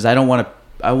opinion is I want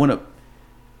to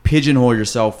pigeonhole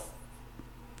yourself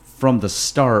from the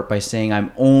start by saying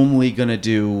I'm only going to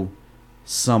do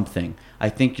something. I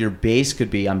think your base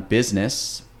could be on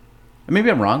business.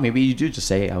 Maybe I'm wrong. Maybe you do just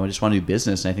say, I just want to do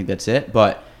business, and I think that's it.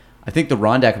 But I think the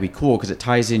Rondak would be cool because it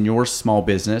ties in your small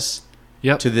business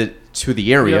to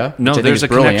the area. Yep. No, there's a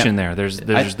connection there. There's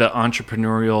the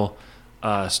entrepreneurial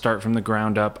start from the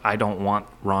ground up. I don't want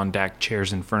Rondak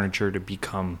chairs and furniture to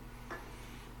become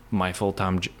my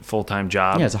full-time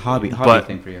job. Yeah, it's a hobby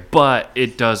thing for you. But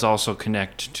it does also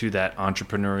connect to that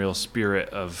entrepreneurial spirit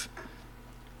of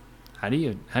how do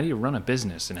you run a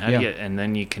business, and and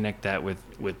then you connect that with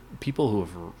people who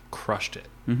have crushed it.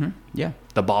 Mm-hmm. Yeah,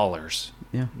 the ballers.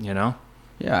 Yeah,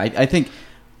 Yeah, I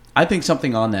think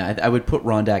something on that. I would put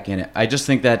Rondak in it. I just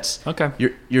think that's okay.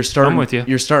 You're starting. I'm with you.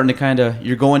 You're starting to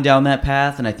you're going down that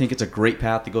path, and I think it's a great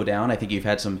path to go down. I think you've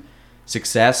had some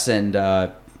success, and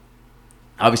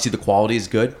obviously the quality is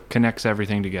good. Connects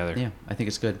everything together. Yeah, I think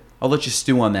it's good. I'll let you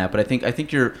stew on that, but I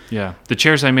think you're. Yeah, the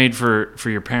chairs I made for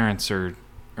your parents are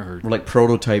like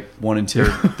prototype 1 and 2.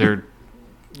 They're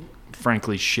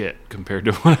frankly shit compared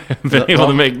to what I've been able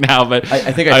to make now. But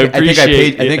I think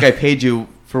I paid you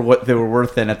for what they were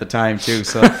worth then at the time too.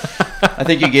 So I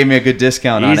think you gave me a good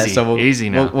discount on it. So easy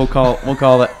now. We'll call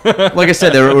it. Like I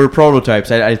said, they were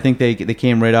prototypes. I think they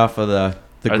came right off of the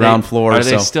ground floor. Are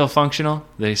they still functional?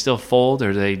 Do they still fold,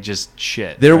 or are they just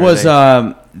shit? There was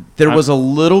a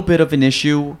little bit of an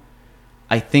issue,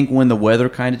 I think, when the weather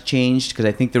kind of changed, because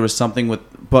I think there was something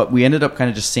but we ended up kind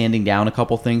of just sanding down a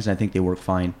couple things, and I think they work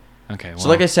fine. Okay. Well, so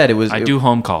like I said, I do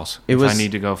home calls if I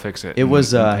need to go fix it. It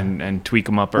was and tweak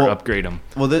them up or upgrade them.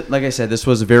 Well, like I said, this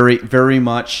was very, very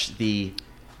much the.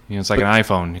 It's like an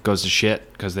iPhone. It goes to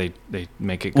shit because they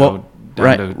make it go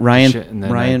down to Ryan, shit, and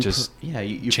then Ryan just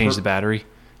change the battery.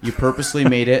 You purposely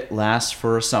made it last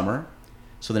for a summer,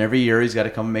 so then every year he's got to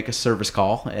come and make a service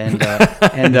call and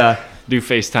do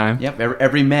FaceTime. Yep,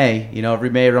 every May, every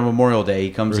May around Memorial Day,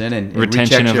 he comes in and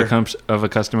retention of a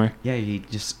customer. Yeah, he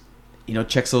just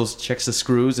checks the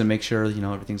screws and make sure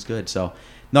everything's good. So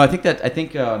no, I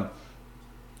think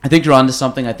you're onto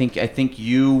something.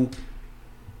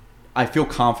 I feel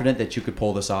confident that you could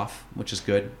pull this off, which is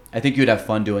good. I think you'd have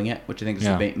fun doing it, which I think is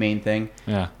the main thing.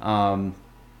 Yeah.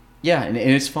 Yeah, and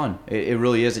it's fun. It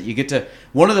really is.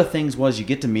 One of the things was you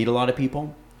get to meet a lot of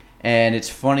people, and it's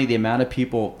funny the amount of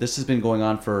people. This has been going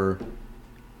on for,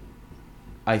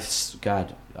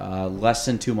 less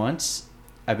than 2 months.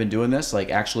 I've been doing this.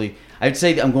 Like, actually, I'd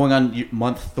say I'm going on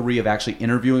month 3 of actually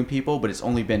interviewing people, but it's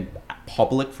only been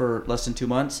public for less than 2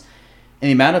 months. And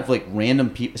the amount of like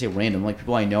random people, like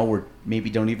people I know or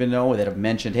maybe don't even know that have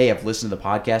mentioned, hey, I've listened to the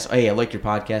podcast. Hey, I like your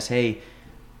podcast. Hey,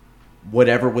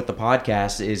 whatever with the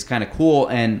podcast is kind of cool.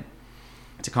 And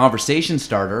it's a conversation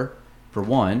starter for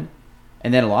one.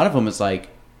 And then a lot of them is like,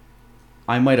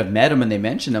 I might have met them and they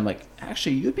mentioned, I'm like,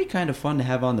 actually, you'd be kind of fun to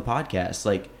have on the podcast.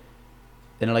 Like,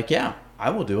 and they're like, yeah, I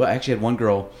will do it. I actually had one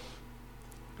girl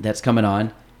that's coming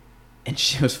on, and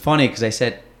she was funny because I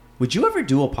said, would you ever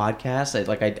do a podcast?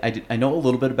 I know a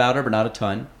little bit about her, but not a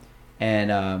ton.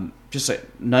 And just a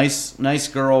nice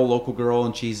girl, local girl,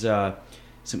 and she's I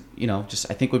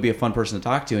think would be a fun person to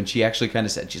talk to. And she actually kind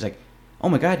of said, she's like, oh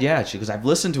my God, yeah. She goes, I've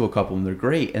listened to a couple and they're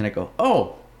great. And I go,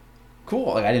 oh,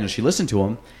 cool. Like, I didn't know she listened to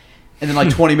them. And then like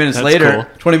 20 minutes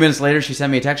later, she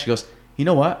sent me a text. She goes, you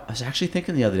know what? I was actually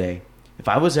thinking the other day, if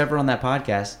I was ever on that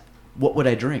podcast, what would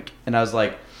I drink? And I was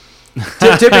like,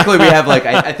 typically we have like,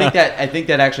 I think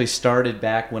that actually started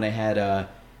back when I had,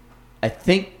 I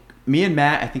think me and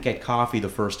Matt, had coffee the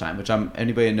first time, which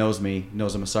anybody that knows me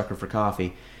knows I'm a sucker for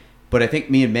coffee. But I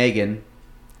think me and Megan,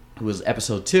 who was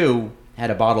episode 2, had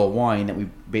a bottle of wine that we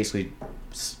basically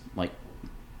like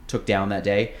took down that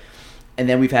day. And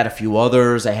then we've had a few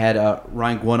others. I had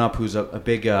Ryan Gwinup, who's a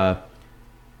big,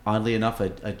 oddly enough,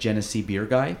 a Genesee beer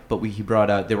guy. But he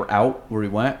brought they were out where we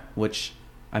went, which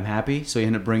I'm happy. So he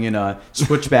ended up bringing a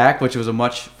Switchback, which was a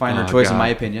much finer choice in my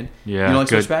opinion. Yeah, you know, like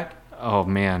Switchback? Oh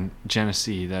man,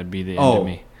 Genesee, that'd be the end of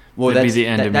me. Well, that's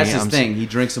his thing. He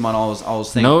drinks them on all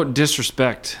his things. No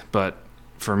disrespect, but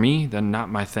for me, then not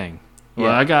my thing. Well,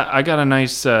 I got a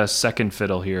nice second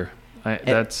fiddle here.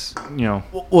 That's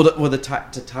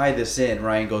to tie this in,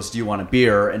 Ryan goes, do you want a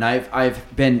beer? And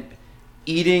I've been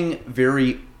eating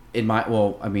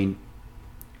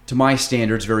to my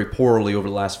standards, very poorly over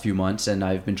the last few months, and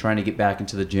I've been trying to get back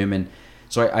into the gym, and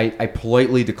so I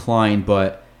politely declined,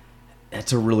 but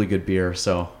it's a really good beer.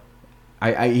 So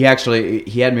he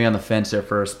had me on the fence there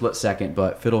for a split second,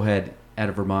 but Fiddlehead out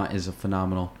of Vermont is a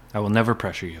phenomenal. I will never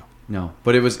pressure you. No,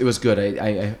 but it was good.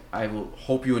 I will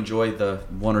hope you enjoy the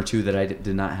one or two that I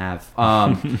did not have.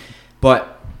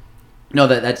 But no,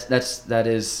 that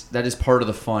is part of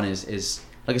the fun. Is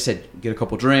like I said, get a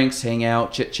couple drinks, hang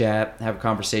out, chit chat, have a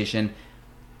conversation.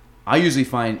 I usually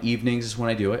find evenings is when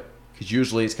I do it because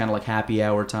usually it's kind of like happy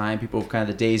hour time. People have kind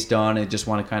of the day's done and just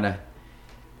want to kind of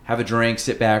have a drink,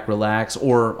 sit back, relax.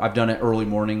 Or I've done it early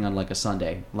morning on like a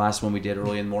Sunday. Last one we did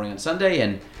early in the morning on Sunday,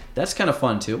 and that's kind of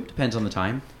fun too. Depends on the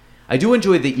time. I do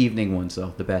enjoy the evening ones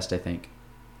though, the best I think.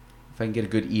 If I can get a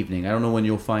good evening. I don't know when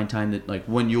you'll find time that like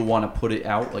when you'll want to put it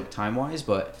out like time wise,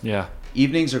 but yeah,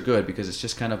 evenings are good because it's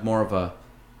just kind of more of a.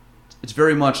 It's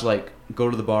very much like go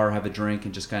to the bar, have a drink,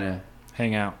 and just kind of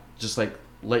hang out. Just like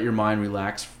let your mind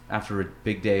relax after a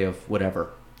big day of whatever.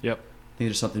 Yep. I think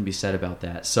there's something to be said about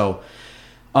that. So,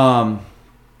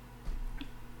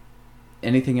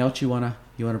 anything else you wanna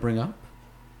bring up?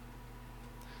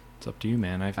 It's up to you,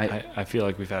 man. I feel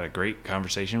like we've had a great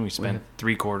conversation. We spent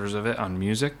 3/4 of it on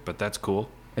music, but that's cool.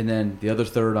 And then the other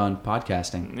third on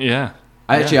podcasting. Yeah.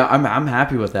 I'm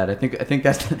happy with that. I think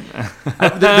that's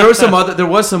there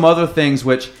was some other things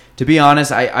which, to be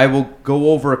honest, I will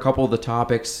go over a couple of the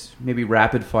topics, maybe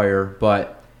rapid fire,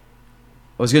 but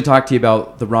I was going to talk to you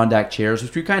about the Rondac chairs,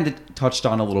 which we kind of touched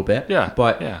on a little bit. Yeah.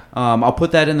 But I'll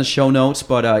put that in the show notes.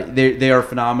 But they are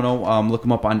phenomenal. Look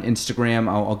them up on Instagram.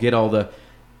 I'll get all the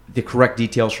correct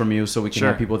details from you so we can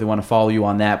have people if they want to follow you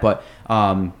on that. But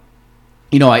I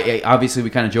obviously we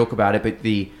kind of joke about it, but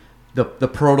the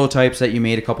prototypes that you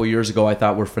made a couple years ago I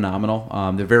thought were phenomenal.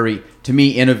 They're very, to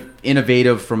me,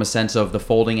 innovative from a sense of the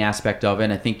folding aspect of it.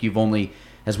 And I think you've only,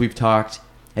 as we've talked,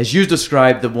 as you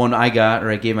described the one I got or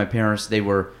I gave my parents, they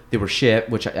were shit,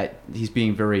 which he's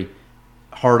being very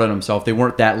hard on himself. They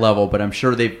weren't that level, but I'm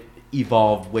sure they've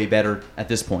evolved way better at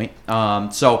this point.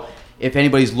 So if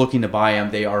anybody's looking to buy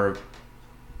them, they are,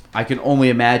 I can only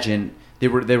imagine they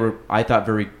were I thought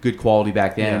very good quality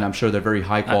back then, and I'm sure they're very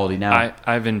high quality now.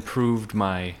 I've improved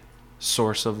my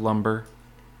source of lumber.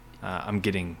 I'm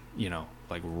getting,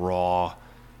 like raw,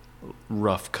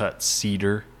 rough cut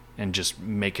cedar and just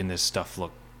making this stuff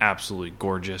look absolutely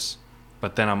gorgeous.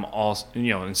 but then I'm also,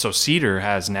 and so cedar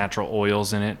has natural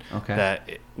oils in it that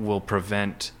will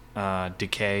prevent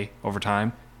decay over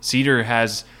time. Cedar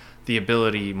has the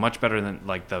ability, much better than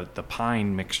like the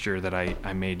pine mixture that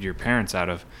I made your parents out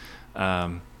of,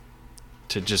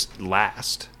 to just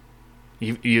last.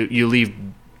 You leave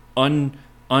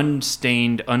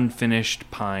unstained, unfinished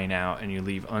pine out, and you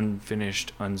leave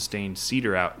unfinished, unstained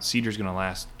cedar out. Cedar's going to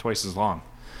last twice as long.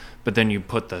 But then you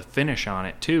put the finish on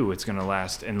it too, it's going to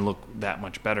last and look that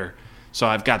much better. So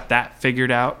I've got that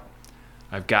figured out.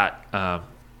 I've got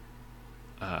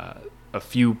a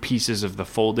few pieces of the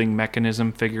folding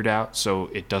mechanism figured out so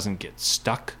it doesn't get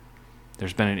stuck.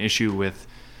 There's been an issue with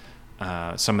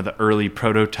some of the early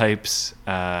prototypes.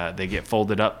 They get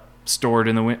folded up, stored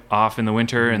off in the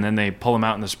winter, and then they pull them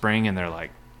out in the spring, and they're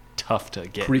like tough to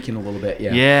get. Creaking a little bit,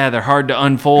 yeah. Yeah, they're hard to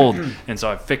unfold. And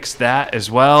so I fixed that as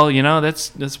well.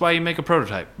 That's why you make a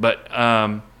prototype. But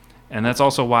and that's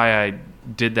also why I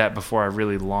did that before I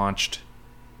really launched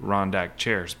Rondac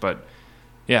chairs. But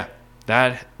yeah,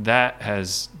 that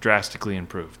has drastically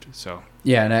improved. So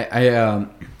yeah, and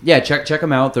I check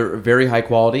them out. They're very high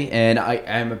quality, and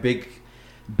I'm a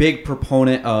big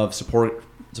proponent of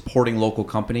supporting local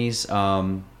companies.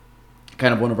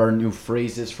 Kind of one of our new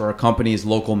phrases for our company is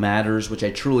 "local matters," which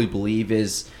I truly believe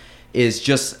is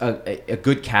just a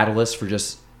good catalyst for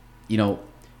just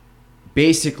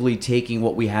basically taking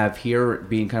what we have here,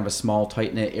 being kind of a small,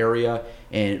 tight-knit area,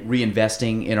 and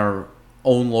reinvesting in our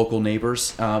own local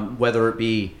neighbors, whether it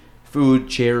be food,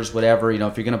 chairs, whatever. If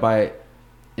you're going to buy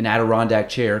an Adirondack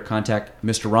chair, contact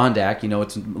Mr. Rondac.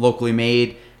 It's locally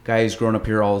made. Guy who's grown up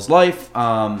here all his life.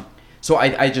 So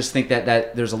I just think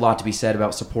that there's a lot to be said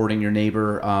about supporting your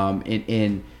neighbor,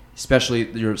 in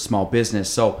especially your small business.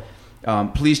 So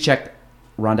please check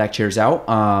Rondac Chairs out.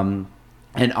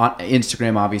 And on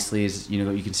Instagram, obviously, is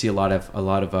you can see a lot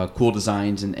of cool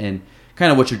designs and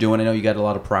kind of what you're doing. I know you got a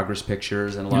lot of progress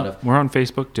pictures and a lot of. We're on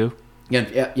Facebook too.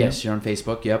 Yes, you're on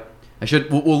Facebook. Yep.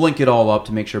 We'll link it all up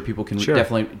to make sure people can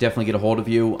definitely get a hold of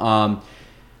you.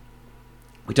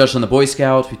 We touched on the Boy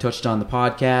Scouts. We touched on the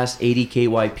podcast,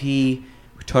 ADKYP.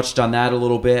 We touched on that a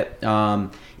little bit.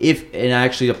 And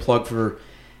actually a plug for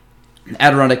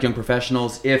Adirondack Young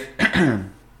Professionals. If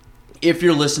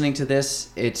you're listening to this,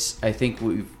 I think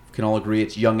we can all agree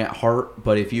it's young at heart.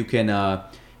 But if you can,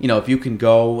 if you can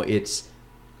go,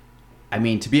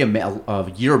 to be a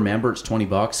year member, it's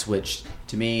 $20, which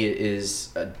to me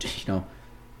is,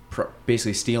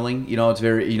 basically stealing. It's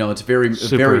very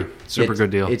super good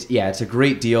deal. It's a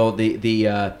great deal.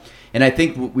 And I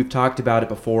think we've talked about it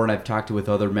before, and I've talked with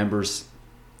other members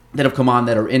that have come on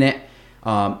that are in it.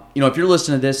 If you're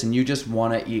listening to this and you just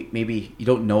want to, maybe you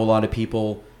don't know a lot of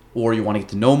people, or you want to get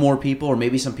to know more people, or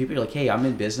maybe some people you're like, hey, I'm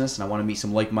in business and I want to meet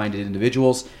some like-minded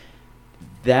individuals.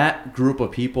 That group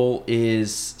of people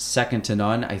is second to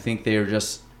none. I think they're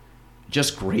just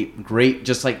great,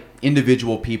 just like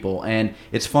individual people. And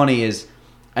it's funny is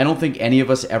I don't think any of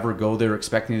us ever go there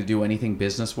expecting to do anything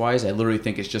business-wise. I literally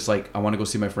think it's just like, I want to go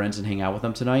see my friends and hang out with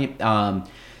them tonight.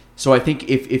 So I think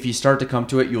if you start to come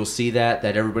to it, you'll see that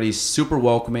everybody's super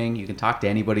welcoming. You can talk to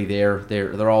anybody there.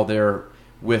 They're all there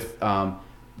with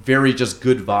very just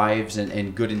good vibes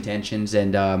and good intentions.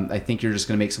 And I think you're just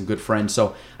going to make some good friends.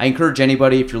 So I encourage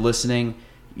anybody, if you're listening,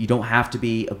 you don't have to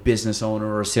be a business owner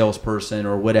or a salesperson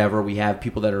or whatever. We have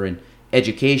people that are in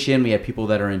education. We have people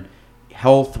that are in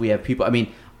health. We have people,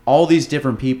 all these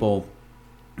different people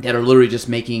that are literally just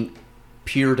making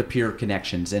peer-to-peer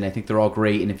connections. And I think they're all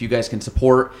great. And if you guys can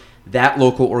support that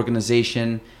local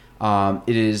organization,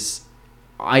 it is,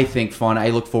 I think, fun.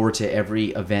 I look forward to every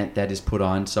event that is put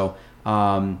on. So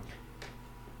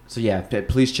yeah,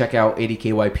 please check out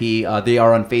ADKYP. They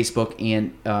are on Facebook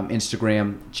and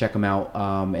Instagram. Check them out.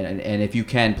 And if you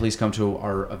can, please come to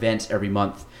our events every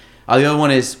month. The other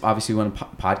one is obviously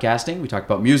podcasting. We talked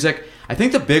about music. I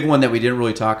think the big one that we didn't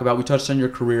really talk about, we touched on your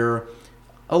career,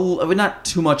 not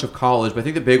too much of college, but I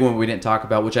think the big one we didn't talk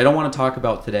about, which I don't want to talk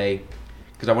about today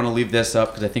because I want to leave this up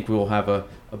because I think we will have a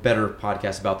better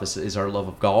podcast about this, is our love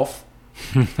of golf.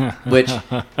 Which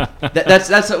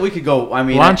that's what we could go.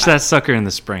 Launch that sucker in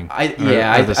the spring. I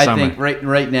think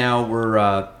right now we're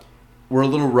a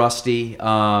little rusty.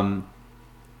 I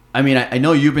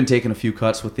know you've been taking a few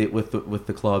cuts with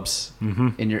the clubs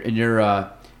in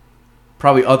your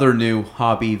probably other new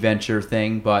hobby venture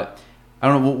thing, but I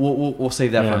don't know. We'll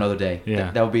save that for another day.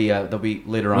 Yeah, that'll be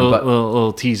later on. A but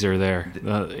little teaser there,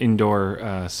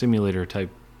 indoor simulator type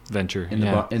venture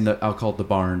I'll call it the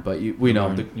barn, but we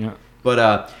know.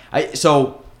 But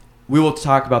so we will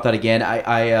talk about that again.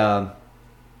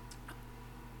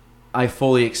 I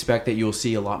fully expect that you'll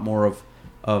see a lot more of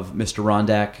Mr.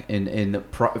 Rondak in the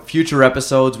future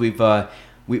episodes. We've got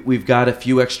a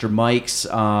few extra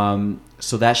mics,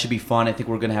 so that should be fun. I think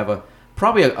we're going to have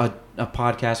probably a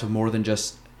podcast with more than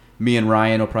just me and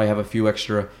Ryan. We'll probably have a few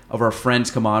extra of our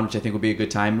friends come on, which I think will be a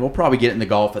good time. And we'll probably get into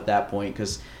golf at that point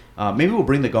because maybe we'll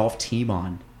bring the golf team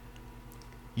on.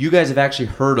 You guys have actually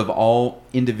heard of all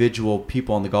individual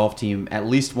people on the golf team at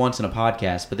least once in a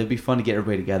podcast, but it'd be fun to get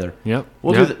everybody together. Yep.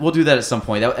 We'll do that at some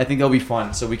point. I think that'll be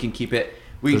fun, so we can keep it.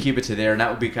 We can keep it to there, and that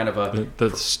would be kind of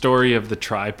the story of the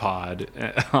tripod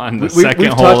on the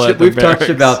second hole at the We've touched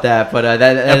about that, but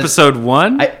that episode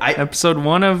one, episode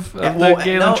one of the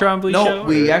Galen Trombley show. No,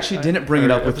 we actually didn't bring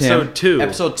it up with him.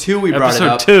 Episode 2, we brought it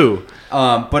up. Episode 2.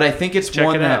 But I think it's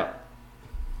one that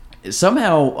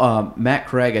somehow Matt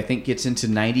Craig, I think, gets into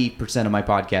 90% of my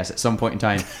podcast at some point in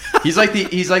time. He's like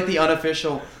the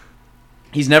unofficial.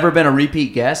 He's never been a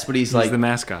repeat guest, but he's like the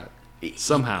mascot.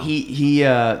 Somehow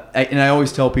and I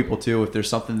always tell people too, if there's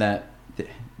something that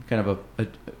kind of a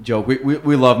joke,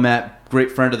 we love Matt,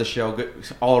 great friend of the show, good,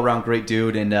 all around great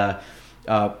dude, and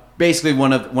basically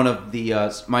one of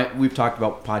the we've talked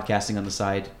about podcasting on the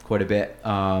side quite a bit,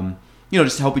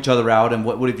 just to help each other out, and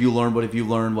what have you learned,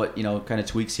 what kind of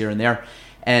tweaks here and there.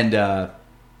 And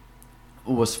what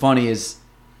was funny is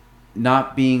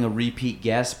not being a repeat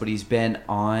guest, but he's been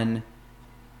on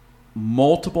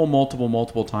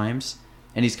multiple times,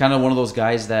 and he's kind of one of those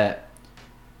guys that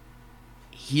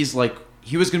he's like,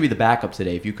 he was going to be the backup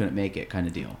today if you couldn't make it kind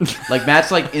of deal. Like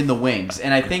Matt's like in the wings,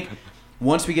 and I think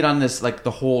once we get on this, like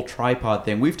the whole tripod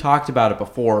thing, we've talked about it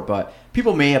before, but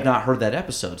people may have not heard that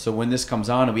episode. So when this comes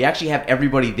on and we actually have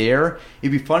everybody there,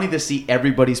 it'd be funny to see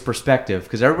everybody's perspective,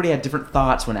 because everybody had different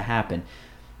thoughts when it happened.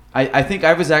 I think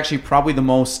I was actually probably the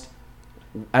most,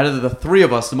 out of the three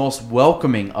of us, the most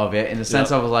welcoming of it, in the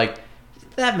sense I was like,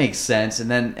 that makes sense. And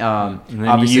then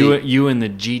obviously you and the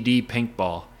GD pink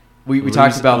ball. We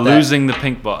talked about that. Losing the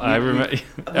pink ball. I remember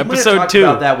episode 2.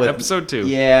 Episode 2.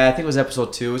 Yeah, I think it was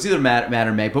episode 2. It was either Matt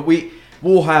or Meg, but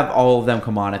we'll have all of them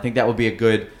come on. I think that would be a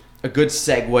good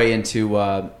segue into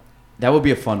that would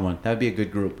be a fun one. That would be a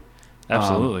good group.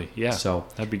 Absolutely. Yeah. So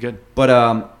that'd be good. But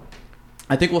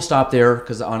I think we'll stop there,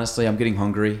 because honestly I'm getting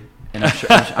hungry, and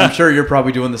I'm sure you're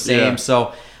probably doing the same. Yeah.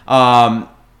 So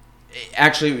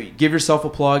actually, give yourself a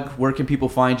plug. Where can people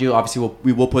find you? Obviously,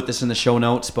 we will put this in the show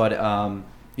notes, but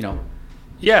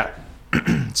Yeah.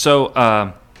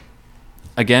 So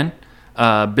again,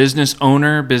 business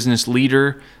owner, business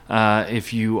leader.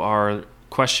 If you are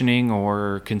questioning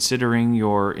or considering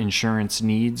your insurance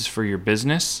needs for your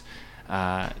business,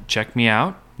 check me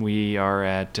out. We are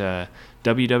at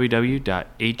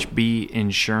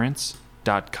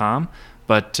www.hbinsurance.com.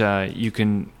 But you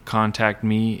can contact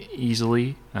me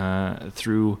easily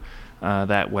through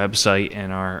that website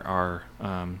and our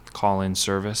call-in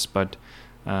service. But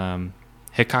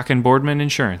Hickok and Boardman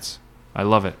Insurance, I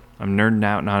love it. I'm nerding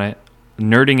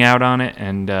out on it,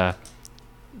 and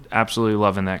absolutely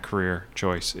loving that career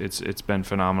choice. It's been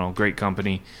phenomenal, great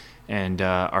company, and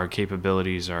our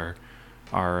capabilities are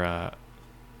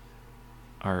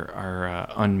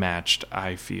unmatched,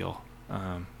 I feel.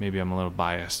 Maybe I'm a little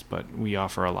biased, but we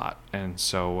offer a lot. And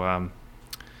so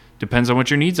depends on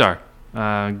what your needs are.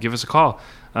 Give us a call.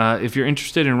 If you're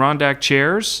interested in Rondak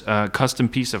chairs, custom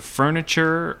piece of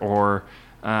furniture, or,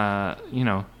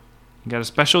 you got a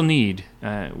special need,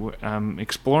 I'm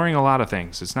exploring a lot of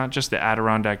things. It's not just the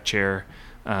Adirondack chair.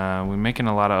 We're making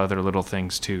a lot of other little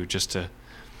things too, just to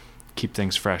keep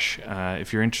things fresh.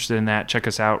 If you're interested in that, check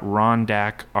us out.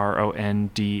 Rondak,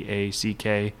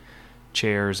 RONDACK,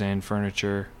 chairs and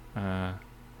furniture, on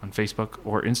Facebook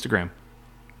or Instagram.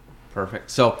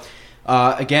 Perfect. So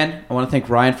again, I want to thank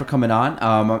Ryan for coming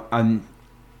on.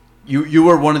 You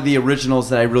were one of the originals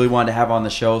that I really wanted to have on the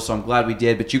show, so I'm glad we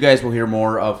did. But you guys will hear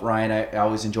more of Ryan. I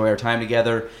always enjoy our time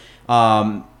together,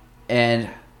 and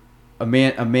a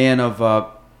man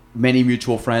of many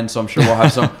mutual friends. So I'm sure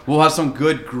we'll have some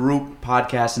good group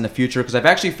podcasts in the future, because I've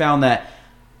actually found that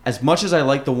as much as I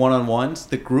like the one-on-ones,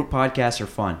 the group podcasts are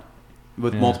fun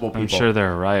with multiple people. I'm sure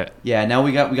they're a riot. Yeah. Now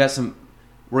we got some.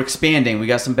 We're expanding. We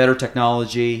got some better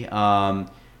technology.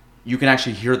 You can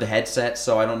actually hear the headset.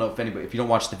 So I don't know if you don't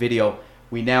watch the video,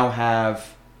 we now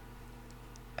have,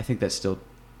 I think that's still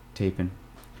taping.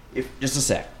 Just a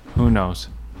sec. Who knows?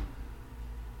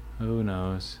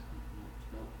 No.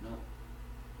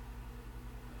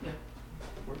 Yeah.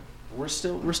 We're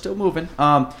still moving.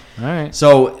 All right.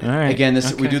 So again,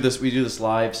 we do this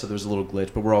live, so there's a little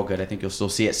glitch, but we're all good. I think you'll still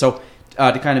see it. So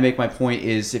to kind of make my point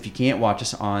is, if you can't watch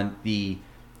us on the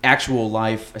actual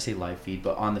live, I say live feed,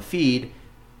 but on the feed,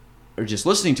 are just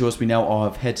listening to us, we now all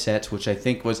have headsets, which I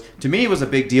think was, to me, was a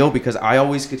big deal because I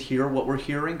always could hear what we're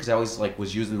hearing because I always like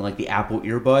was using like the Apple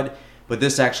earbud, but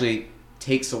this actually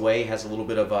takes away, has a little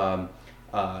bit of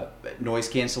noise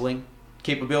canceling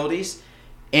capabilities,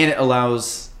 and it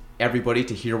allows everybody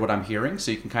to hear what I'm hearing,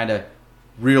 so you can kind of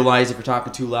realize if you're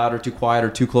talking too loud or too quiet or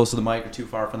too close to the mic or too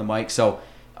far from the mic. So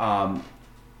I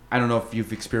don't know if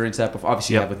you've experienced that before.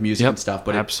 Obviously, you have with music and stuff,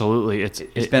 but absolutely, it's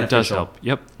beneficial. It does help.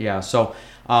 Yep. Yeah. So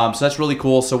that's really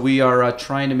cool. So we are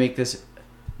trying to make this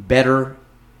better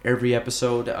every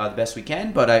episode the best we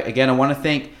can. But again, I want to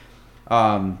thank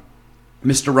Mr.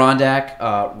 Rondak,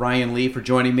 Ryan Lee, for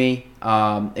joining me.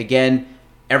 Again,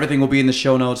 everything will be in the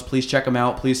show notes. Please check him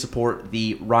out. Please support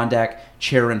the Rondak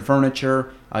Chair and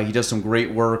Furniture. He does some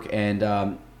great work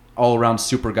and all around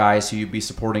super guy. So you'd be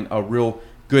supporting a real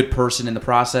good person in the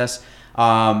process.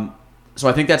 So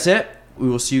I think that's it. We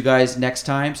will see you guys next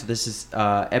time. So this is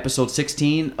episode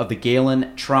 16 of the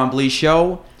Galen Trombley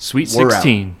Show. Sweet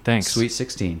 16. Thanks. Sweet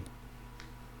 16.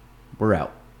 We're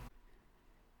out.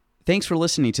 Thanks for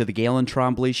listening to the Galen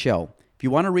Trombley Show. If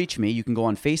you want to reach me, you can go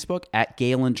on Facebook at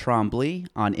Galen Trombley,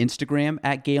 on Instagram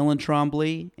at Galen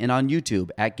Trombley, and on YouTube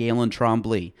at Galen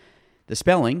Trombley. The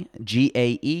spelling,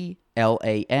 GaelanTrombley.